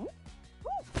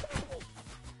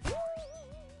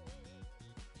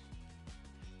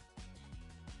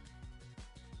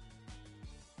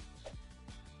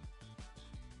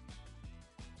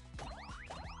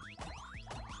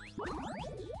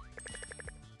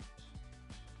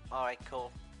 Alright,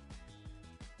 cool.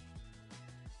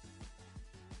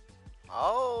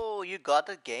 Oh, you got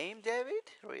the game, David?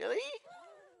 Really?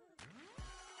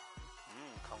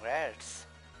 Congrats.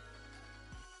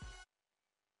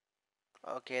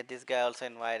 Okay, this guy also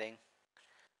inviting.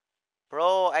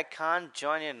 Bro, I can't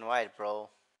join your invite, bro.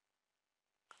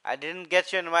 I didn't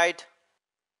get your invite.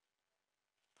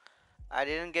 I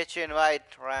didn't get your invite,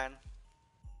 Ryan.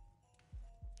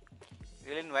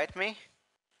 You'll invite me?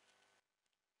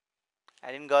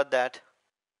 I didn't got that.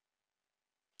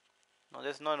 No,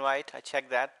 there's no invite. I checked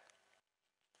that.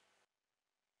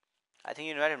 I think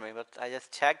you invited me, but I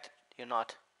just checked. You're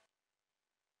not.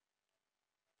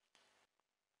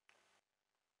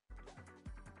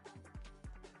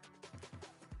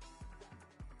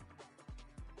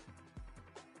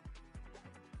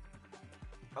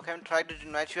 Okay, I'm trying to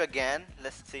invite you again.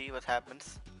 Let's see what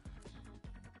happens.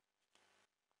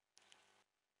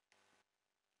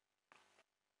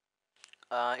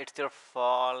 It's your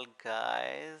Fall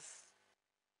Guys.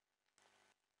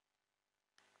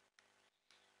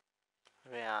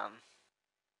 Ryan.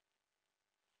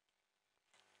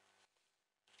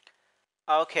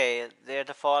 Okay, there's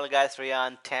the Fall Guys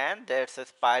Ryan 10. There's a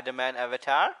Spider-Man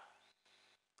avatar.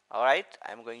 Alright,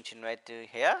 I'm going to invite you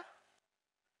here.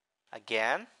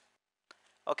 Again.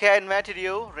 Okay, I invited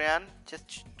you, Ryan.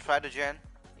 Just try to join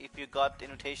if you got the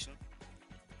invitation.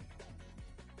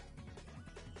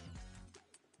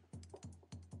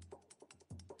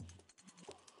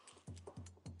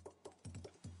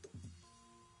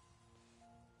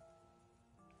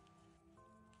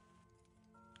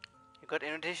 You got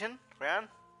invitation, Ryan?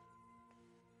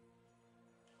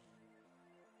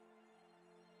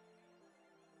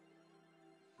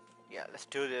 Yeah, let's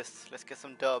do this. Let's get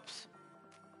some dubs.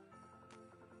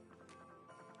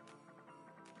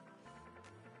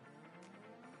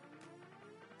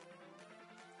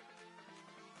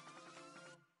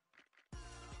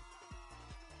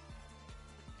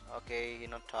 Okay, he's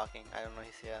not talking. I don't know if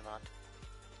he's here or not.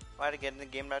 Alright, get in the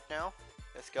game right now.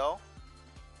 Let's go.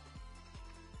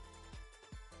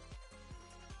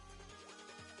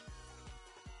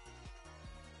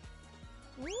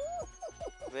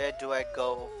 Where do I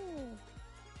go?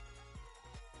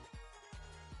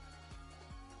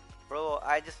 Bro,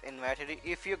 I just invited you.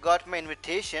 If you got my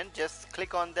invitation, just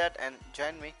click on that and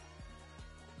join me.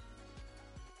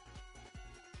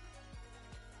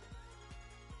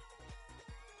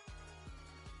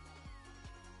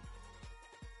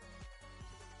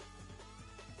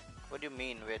 What do you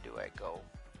mean, where do I go?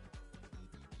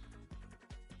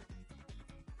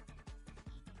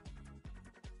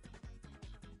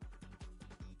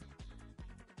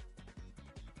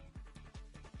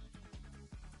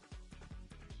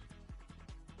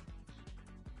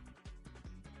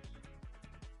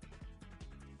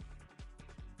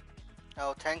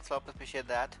 Oh, thanks, Lop, appreciate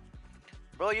that.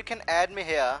 Bro, you can add me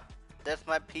here. That's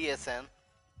my PSN.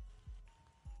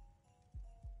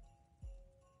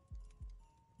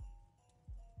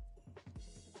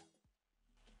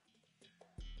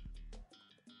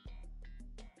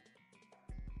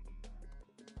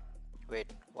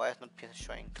 Wait, why is not PSN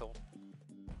showing too?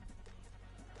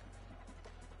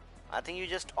 I think you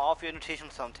just off your invitation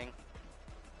or something.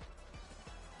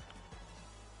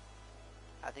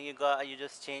 I think you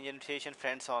just change invitation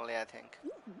friends only, I think.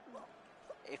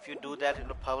 If you do that in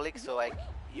the public, so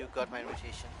you got my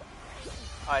invitation.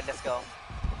 Alright, let's go.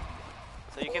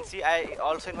 So you can see I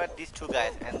also invite these two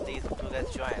guys and these two guys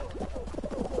joined.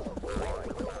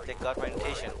 They got my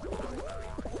invitation.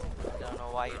 I don't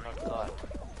know why you not got.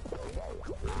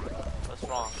 What's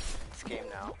wrong? This game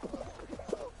now.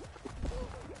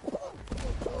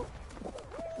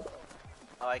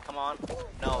 Alright, come on.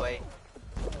 No way.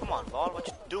 Come on, Lol, what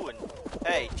you doing?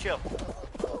 Hey, chill.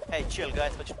 Hey, chill,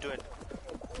 guys, what you doing?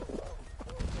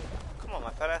 Come on, my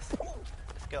fellas.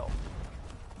 Let's go.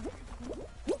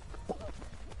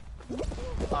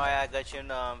 Alright, I got your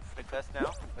request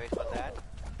now. Wait for that.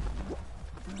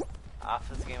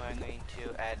 After this game, I'm going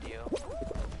to add you.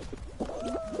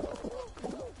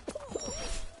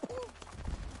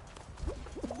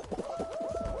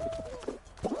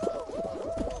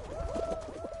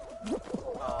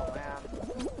 Oh man.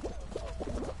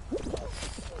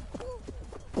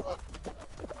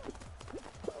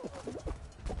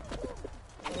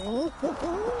 Oh,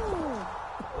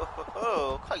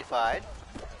 qualified.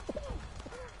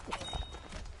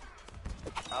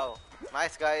 Oh,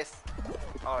 nice guys.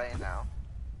 Alright now.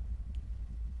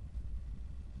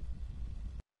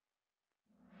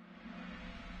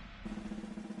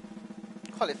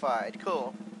 Qualified,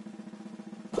 cool.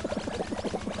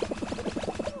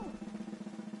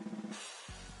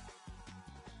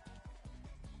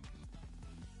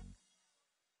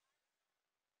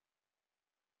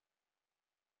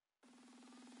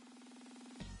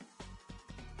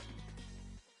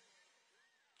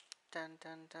 Dun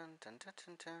dun dun dun dun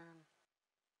dun dun.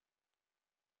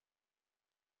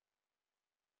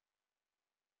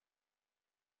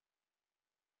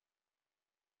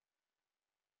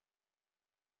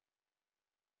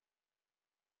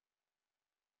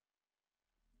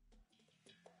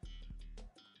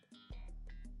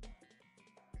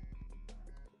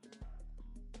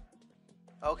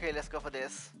 Okay, let's go for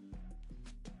this.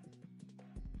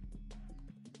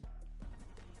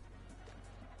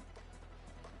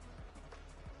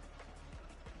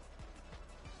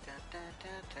 Dun, dun,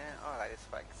 dun, dun. Alright,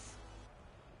 spikes.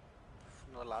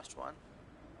 No last one.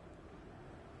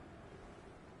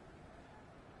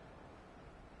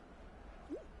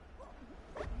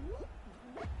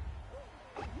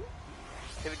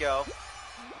 Here we go.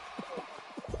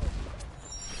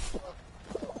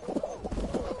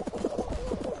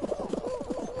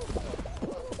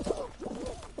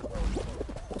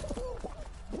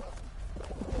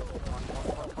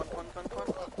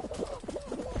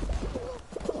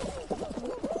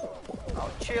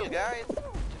 Chill, guys.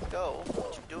 Just go.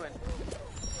 What you doing?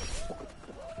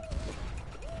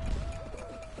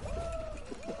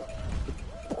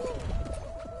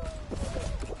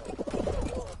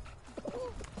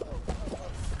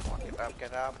 Come on, get up,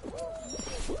 get up.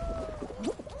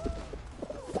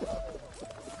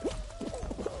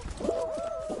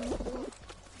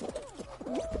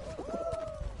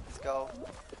 Let's go.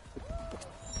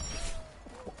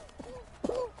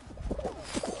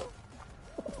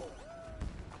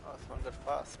 Oh, this one got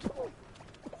fast.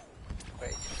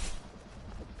 Great.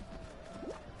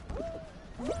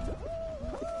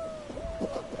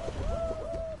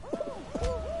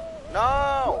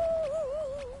 No!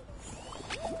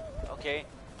 Okay.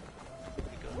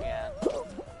 We go again.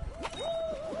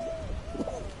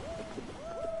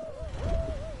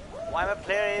 Why my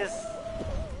player is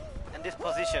in this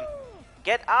position?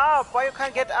 Get up! Why you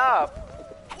can't get up?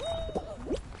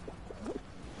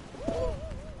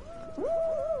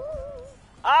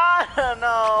 Ah,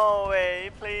 no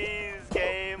way, please,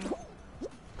 game.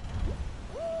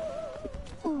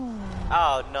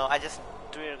 Oh no, I just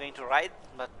going to ride,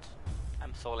 but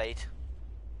I'm so late.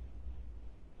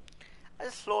 I'm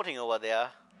just floating over there.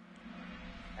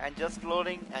 And just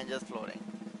floating and just floating.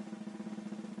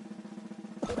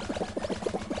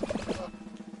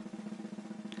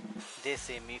 They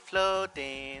see me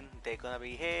floating, they're gonna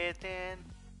be hating.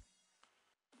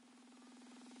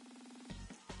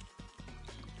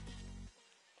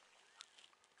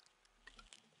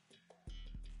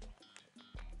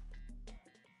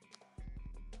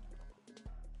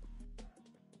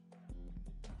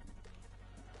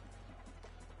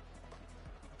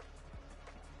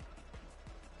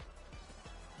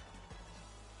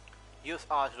 Use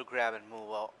R to grab and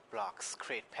move out blocks,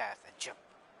 create path and jump.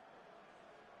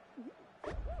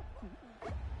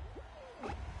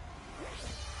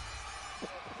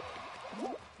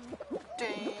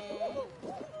 Ding.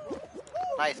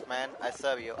 Nice man, I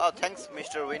serve you. Oh, thanks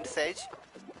Mr. Windsage.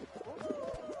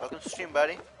 Welcome to stream,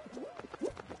 buddy. And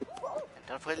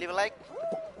don't forget to leave a like.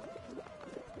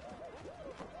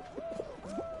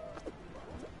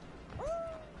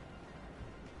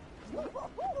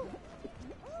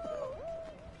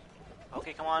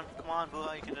 Okay, come on,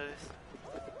 Booha, you can do this.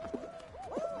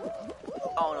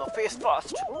 Oh no, face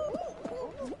first.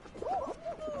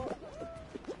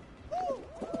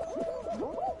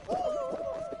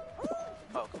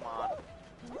 Oh, come on.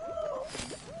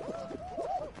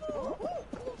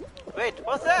 Wait,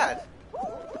 what's that?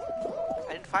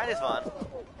 I didn't find this one.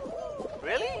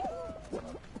 Really?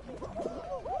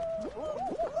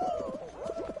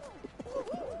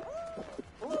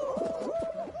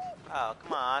 Oh,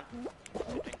 come on. What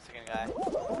are you doing, second guy?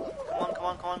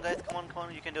 Come on, guys, come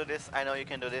on, you can do this. I know you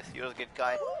can do this, you're a good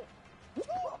guy.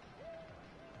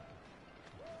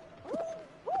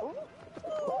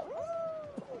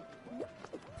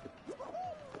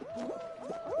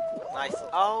 Nice.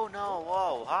 Oh no,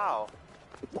 whoa, how?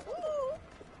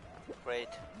 Great.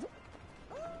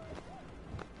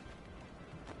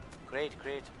 Great.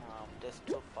 That's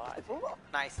 2-5.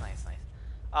 Nice.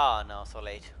 Oh no, so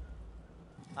late.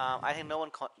 I think no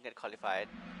one get qualified.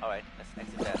 Alright, let's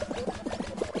exit that.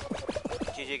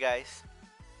 GG guys.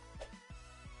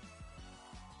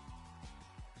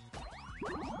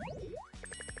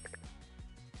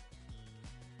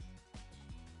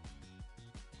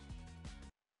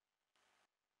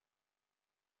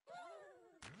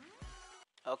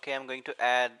 Okay, I'm going to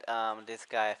add this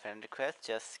guy a friend request.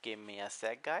 Just give me a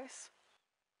sec, guys.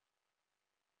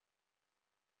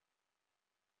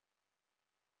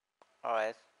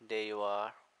 Alright, there you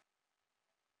are.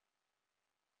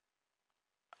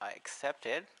 I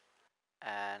accepted,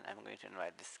 and I'm going to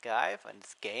invite this guy for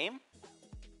this game.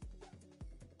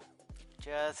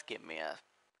 Just give me a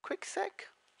quick sec.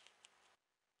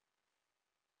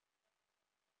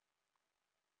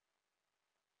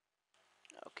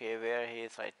 Okay, where he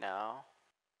is right now?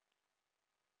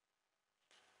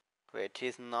 Wait,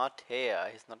 he's not here.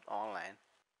 He's not online.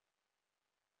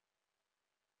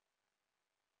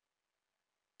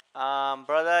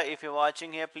 Brother, if you're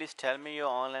watching here, please tell me you're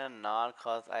online or not,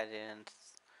 cause I didn't.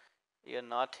 You're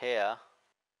not here.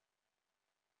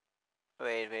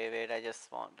 Wait. I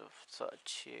just want to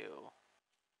search you.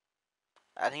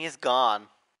 I think he's gone.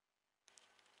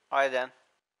 Alright then.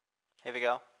 Here we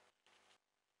go.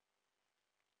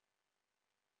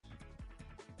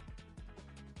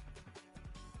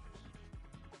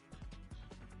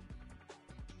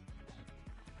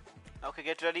 Okay,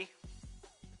 get ready.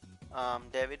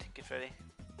 David, get ready.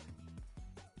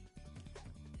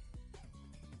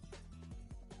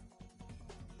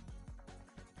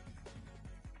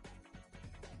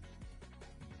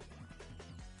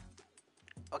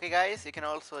 Okay, guys, you can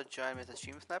also join me as a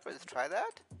stream sniper. Let's try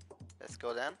that. Let's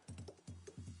go then.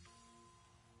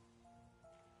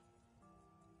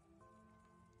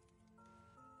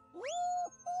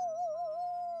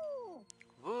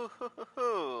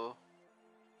 Woohoo!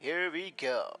 Here we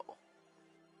go.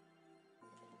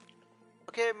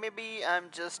 Okay, maybe I'm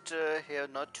just here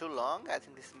not too long. I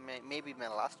think this may be my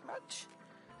last match.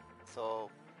 So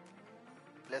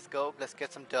let's go. Let's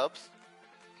get some dubs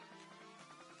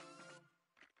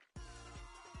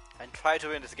and try to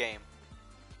win this game.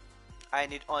 I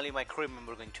need only my crew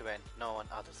member going to win, no one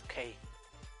others. Okay,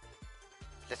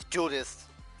 let's do this.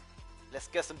 Let's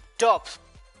get some dubs,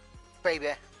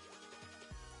 baby.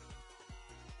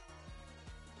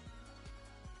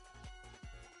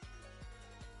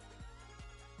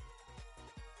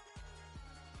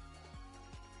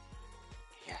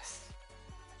 Yes.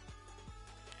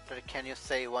 Can you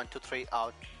say 1, 2, 3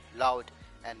 out loud,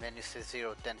 and when you say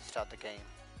 0, then start the game?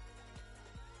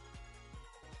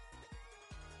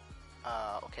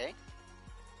 Okay.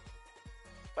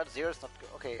 But 0 is not good.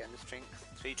 Okay, and the string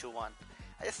 3, 2, 1.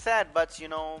 I just said, but you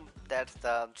know, that's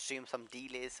the stream some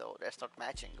delay, so that's not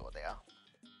matching over there.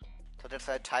 So that's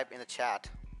why I type in the chat,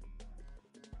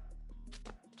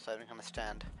 so I don't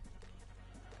understand.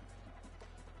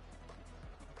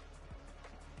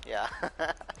 Yeah.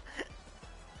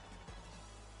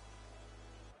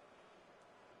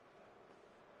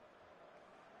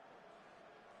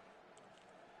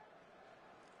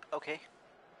 Okay,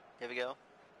 here we go.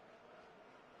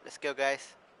 Let's go,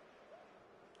 guys.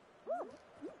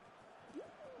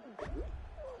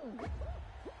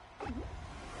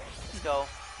 Let's go.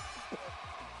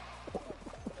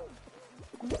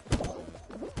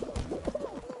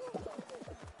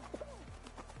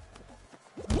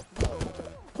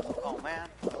 Oh man.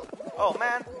 Oh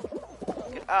man.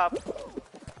 Get up.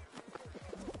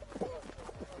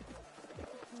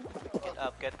 Get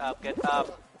up, get up, get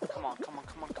up. Come on, come on,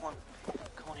 come on, come on.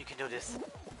 Come on, you can do this.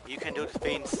 You can do this,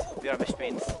 Beans. We are Mesh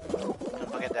Beans.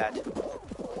 Don't forget that.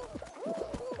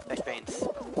 Mesh Beans.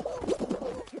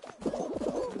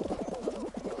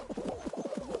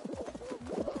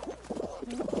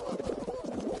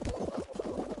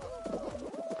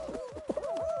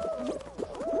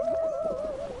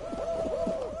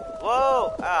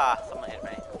 Whoa! Ah, someone hit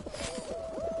me.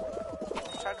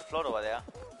 Try to float over there.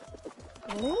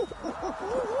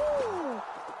 Woo-hoo-hoo.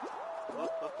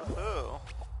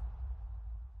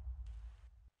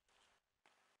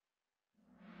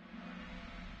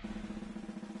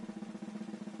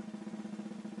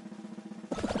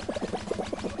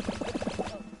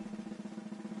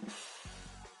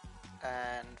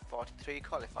 And 43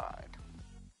 qualified.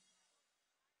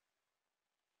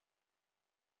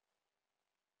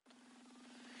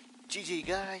 GG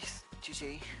guys,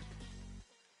 GG.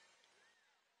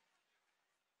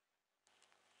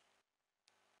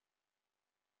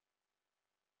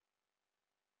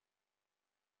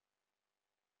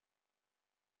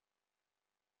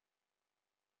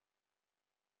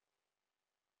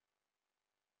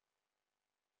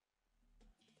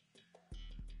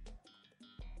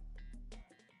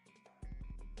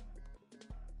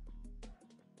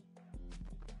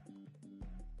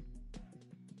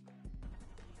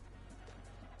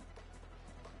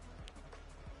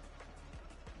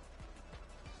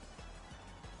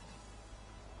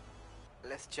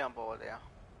 let's jump over there.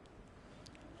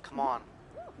 Come on.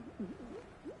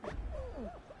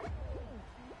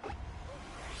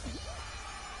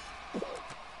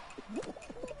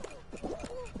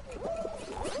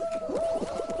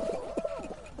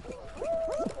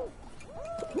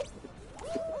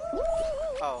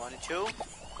 Oh, only two?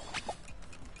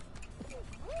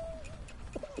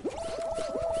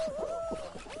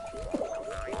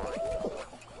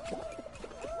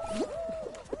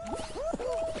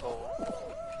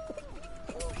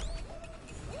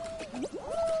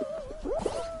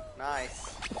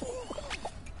 Nice.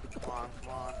 Come on, come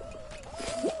on.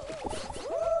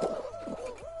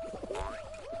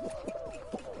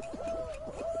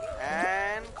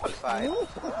 And qualified.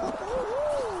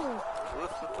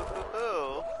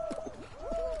 Woo-hoo-hoo-hoo-hoo.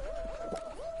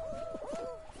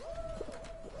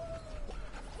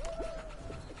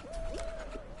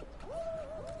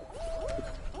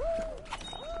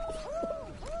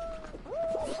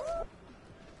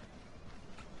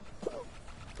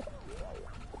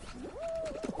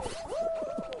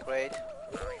 Great.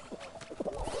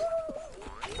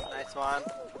 Nice one.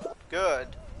 Good.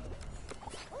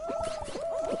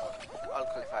 All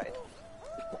qualified.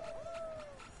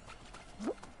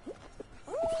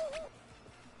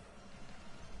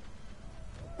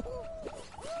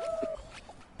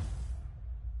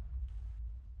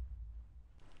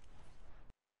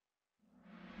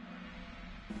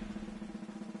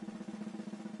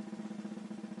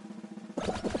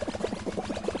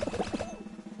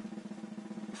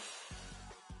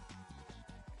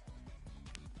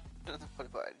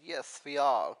 Qualified. Yes, we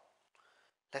are.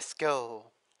 Let's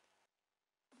go.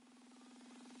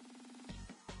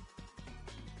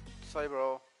 Sorry,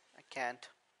 bro. I can't.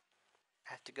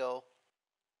 I have to go.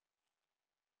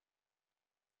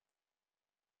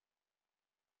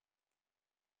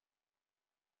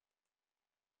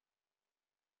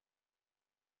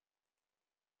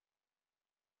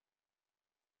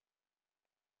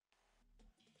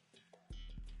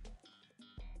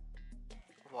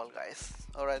 Wall guys.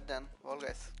 Alright then. Wall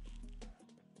guys.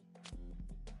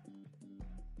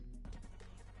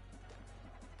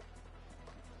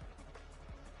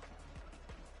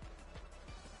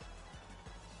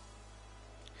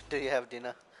 Do you have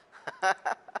dinner? Uh-huh.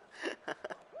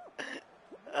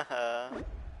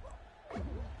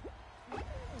 Yeah,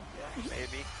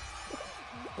 maybe.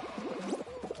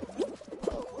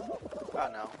 Oh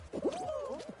no.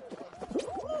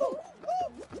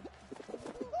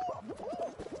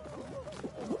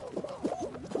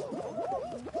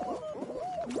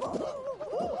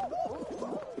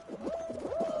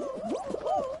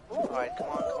 Alright, come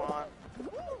on, come on.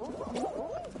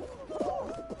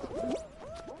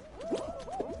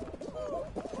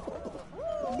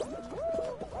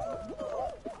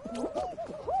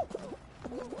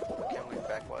 Okay, I'm going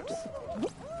backwards.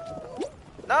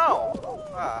 No!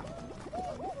 Ah.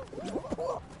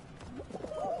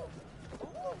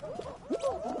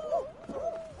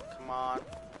 Come on.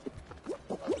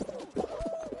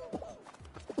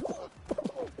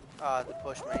 Ah, they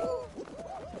pushed me.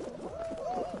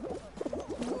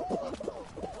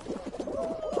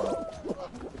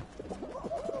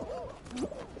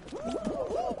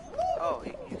 Oh,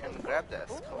 you can grab this.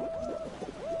 Cool.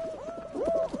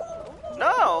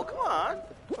 No, come on.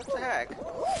 What the heck?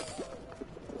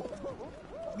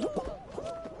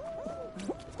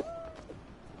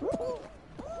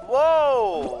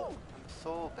 Whoa! I'm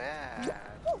so bad.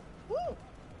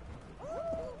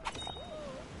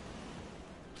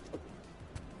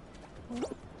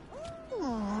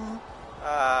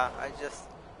 I just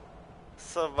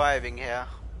surviving here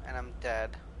and I'm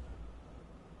dead.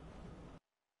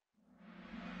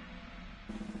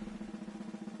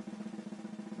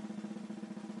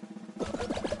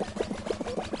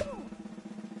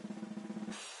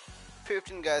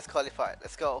 $15 guys qualified.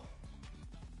 Let's go.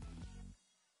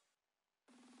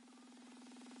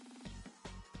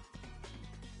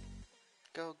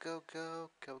 Go, go, go,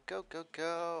 go, go, go,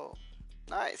 go.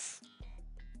 Nice.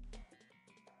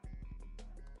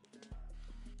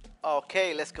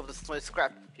 Okay, let's go with the snowy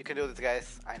scrap. You can do this,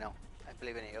 guys. I know. I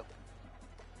believe in you.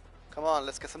 Come on,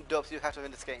 let's get some dopes. You have to win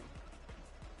this game.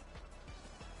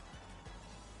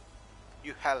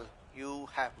 You have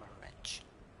my wrench.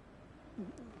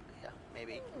 Yeah,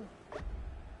 maybe.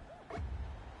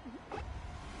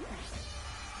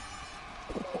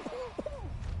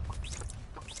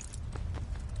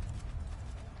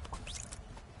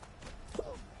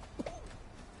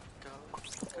 Go,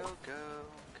 go,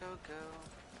 go, go.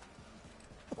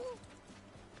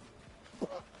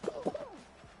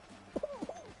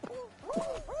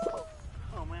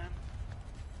 Oh man.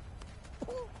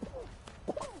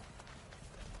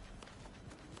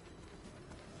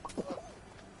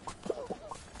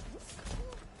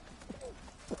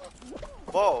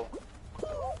 Whoa!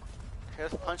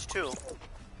 Here's punch 2.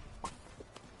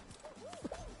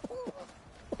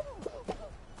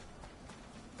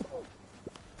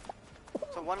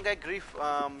 So one guy grief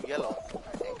yellow,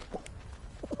 I think.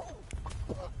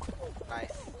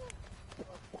 Nice.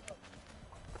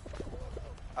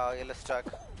 Oh, yellow stuck.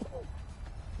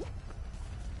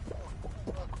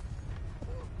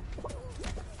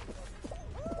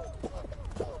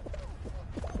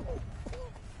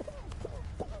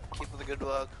 Keep up the good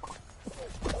work.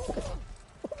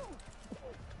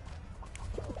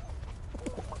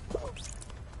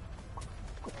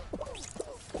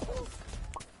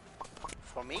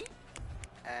 For me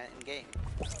and in game.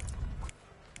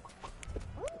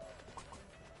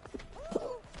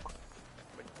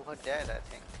 But who are dead, I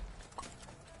think.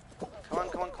 Come on,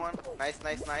 come on, come on. Nice,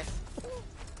 nice, nice.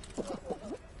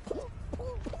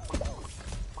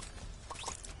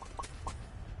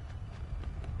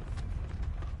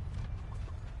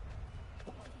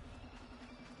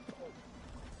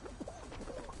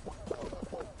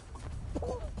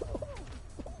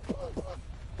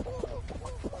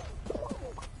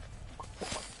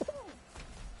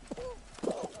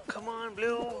 Come on,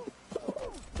 blue.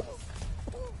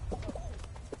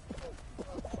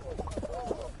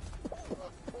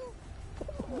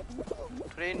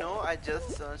 Today, no, I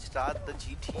just start the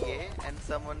GTA and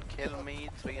someone killed me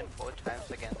 3 and 4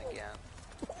 times again and again.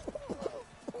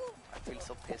 I feel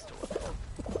so pissed over that.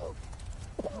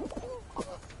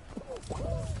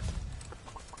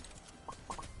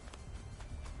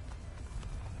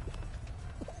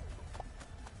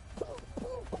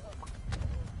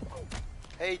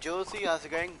 Hey Josie, how's it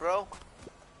going, bro?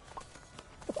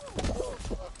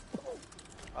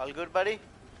 All good, buddy?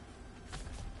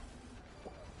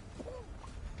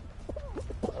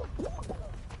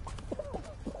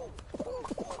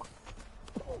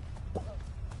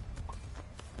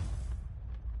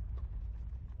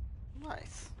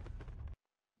 Nice.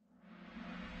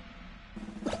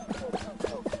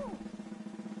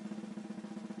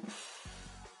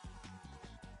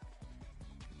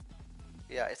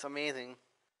 Yeah, it's amazing.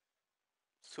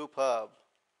 Superb.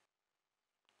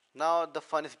 Now the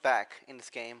fun is back in this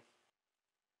game.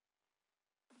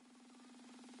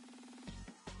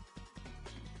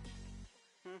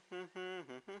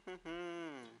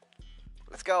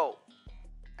 Let's go.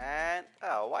 And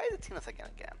oh, why is it Tina again?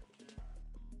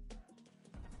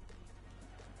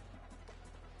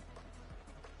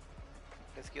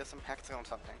 Let's give some hexagon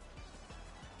something.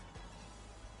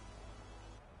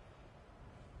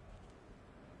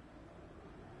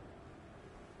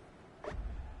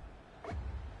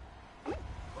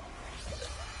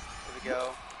 Here we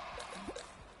go.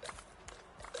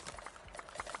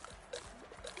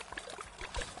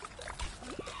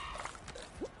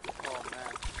 Oh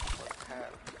man, what the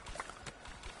hell?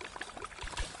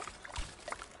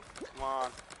 Come on.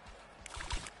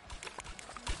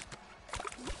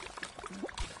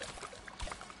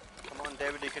 Come on,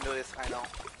 David, you can do this, I know.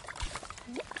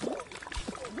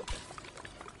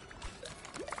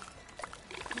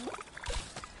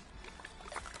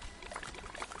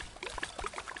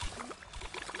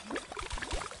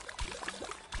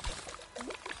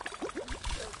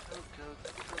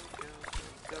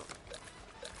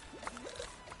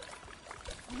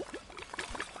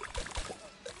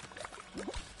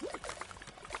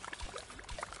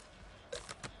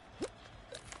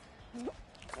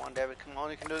 Come on, David, come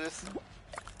on, you can do this.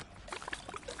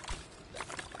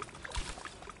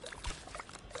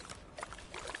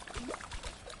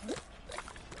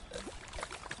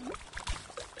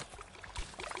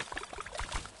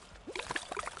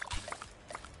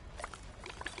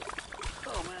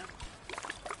 Oh man.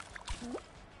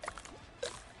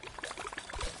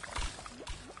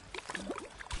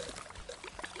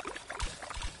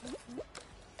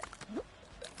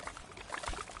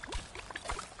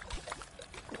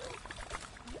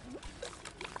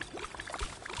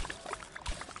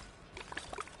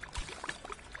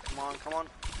 Come on.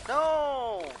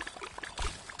 No!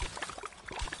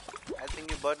 I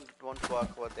think your button won't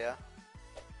work over there.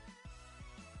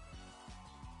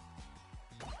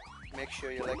 Make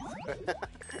sure you like.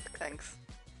 Thanks.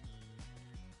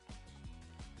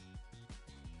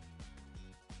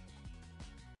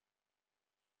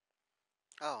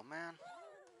 Oh man.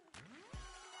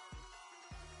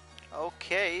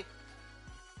 Okay.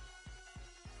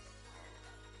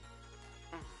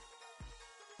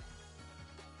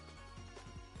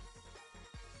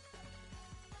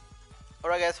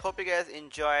 Alright guys, hope you guys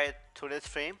enjoyed today's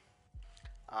stream.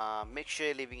 Make sure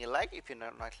you're leaving a like if you're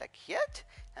not like yet,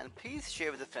 and please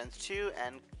share with your friends too,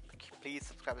 and please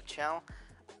subscribe to the channel.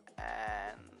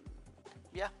 And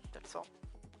yeah, that's all.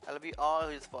 I love you all who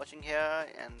is watching here,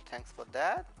 and thanks for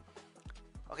that.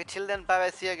 Okay, till then, bye bye.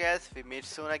 See you guys. We meet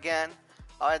soon again.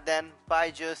 Alright then, bye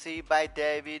Josie, bye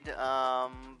David.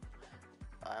 I'm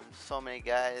so many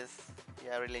guys.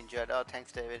 Yeah, I really enjoyed. Oh,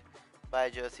 thanks David. Bye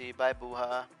Josie, bye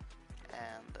Buha,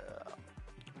 and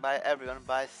bye everyone.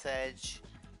 Bye Sage,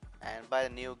 and bye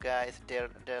the new guys,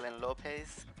 Dylan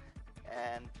Lopez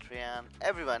and Trian.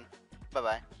 Everyone, bye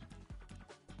bye.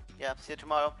 Yeah, see you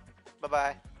tomorrow. Bye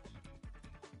bye.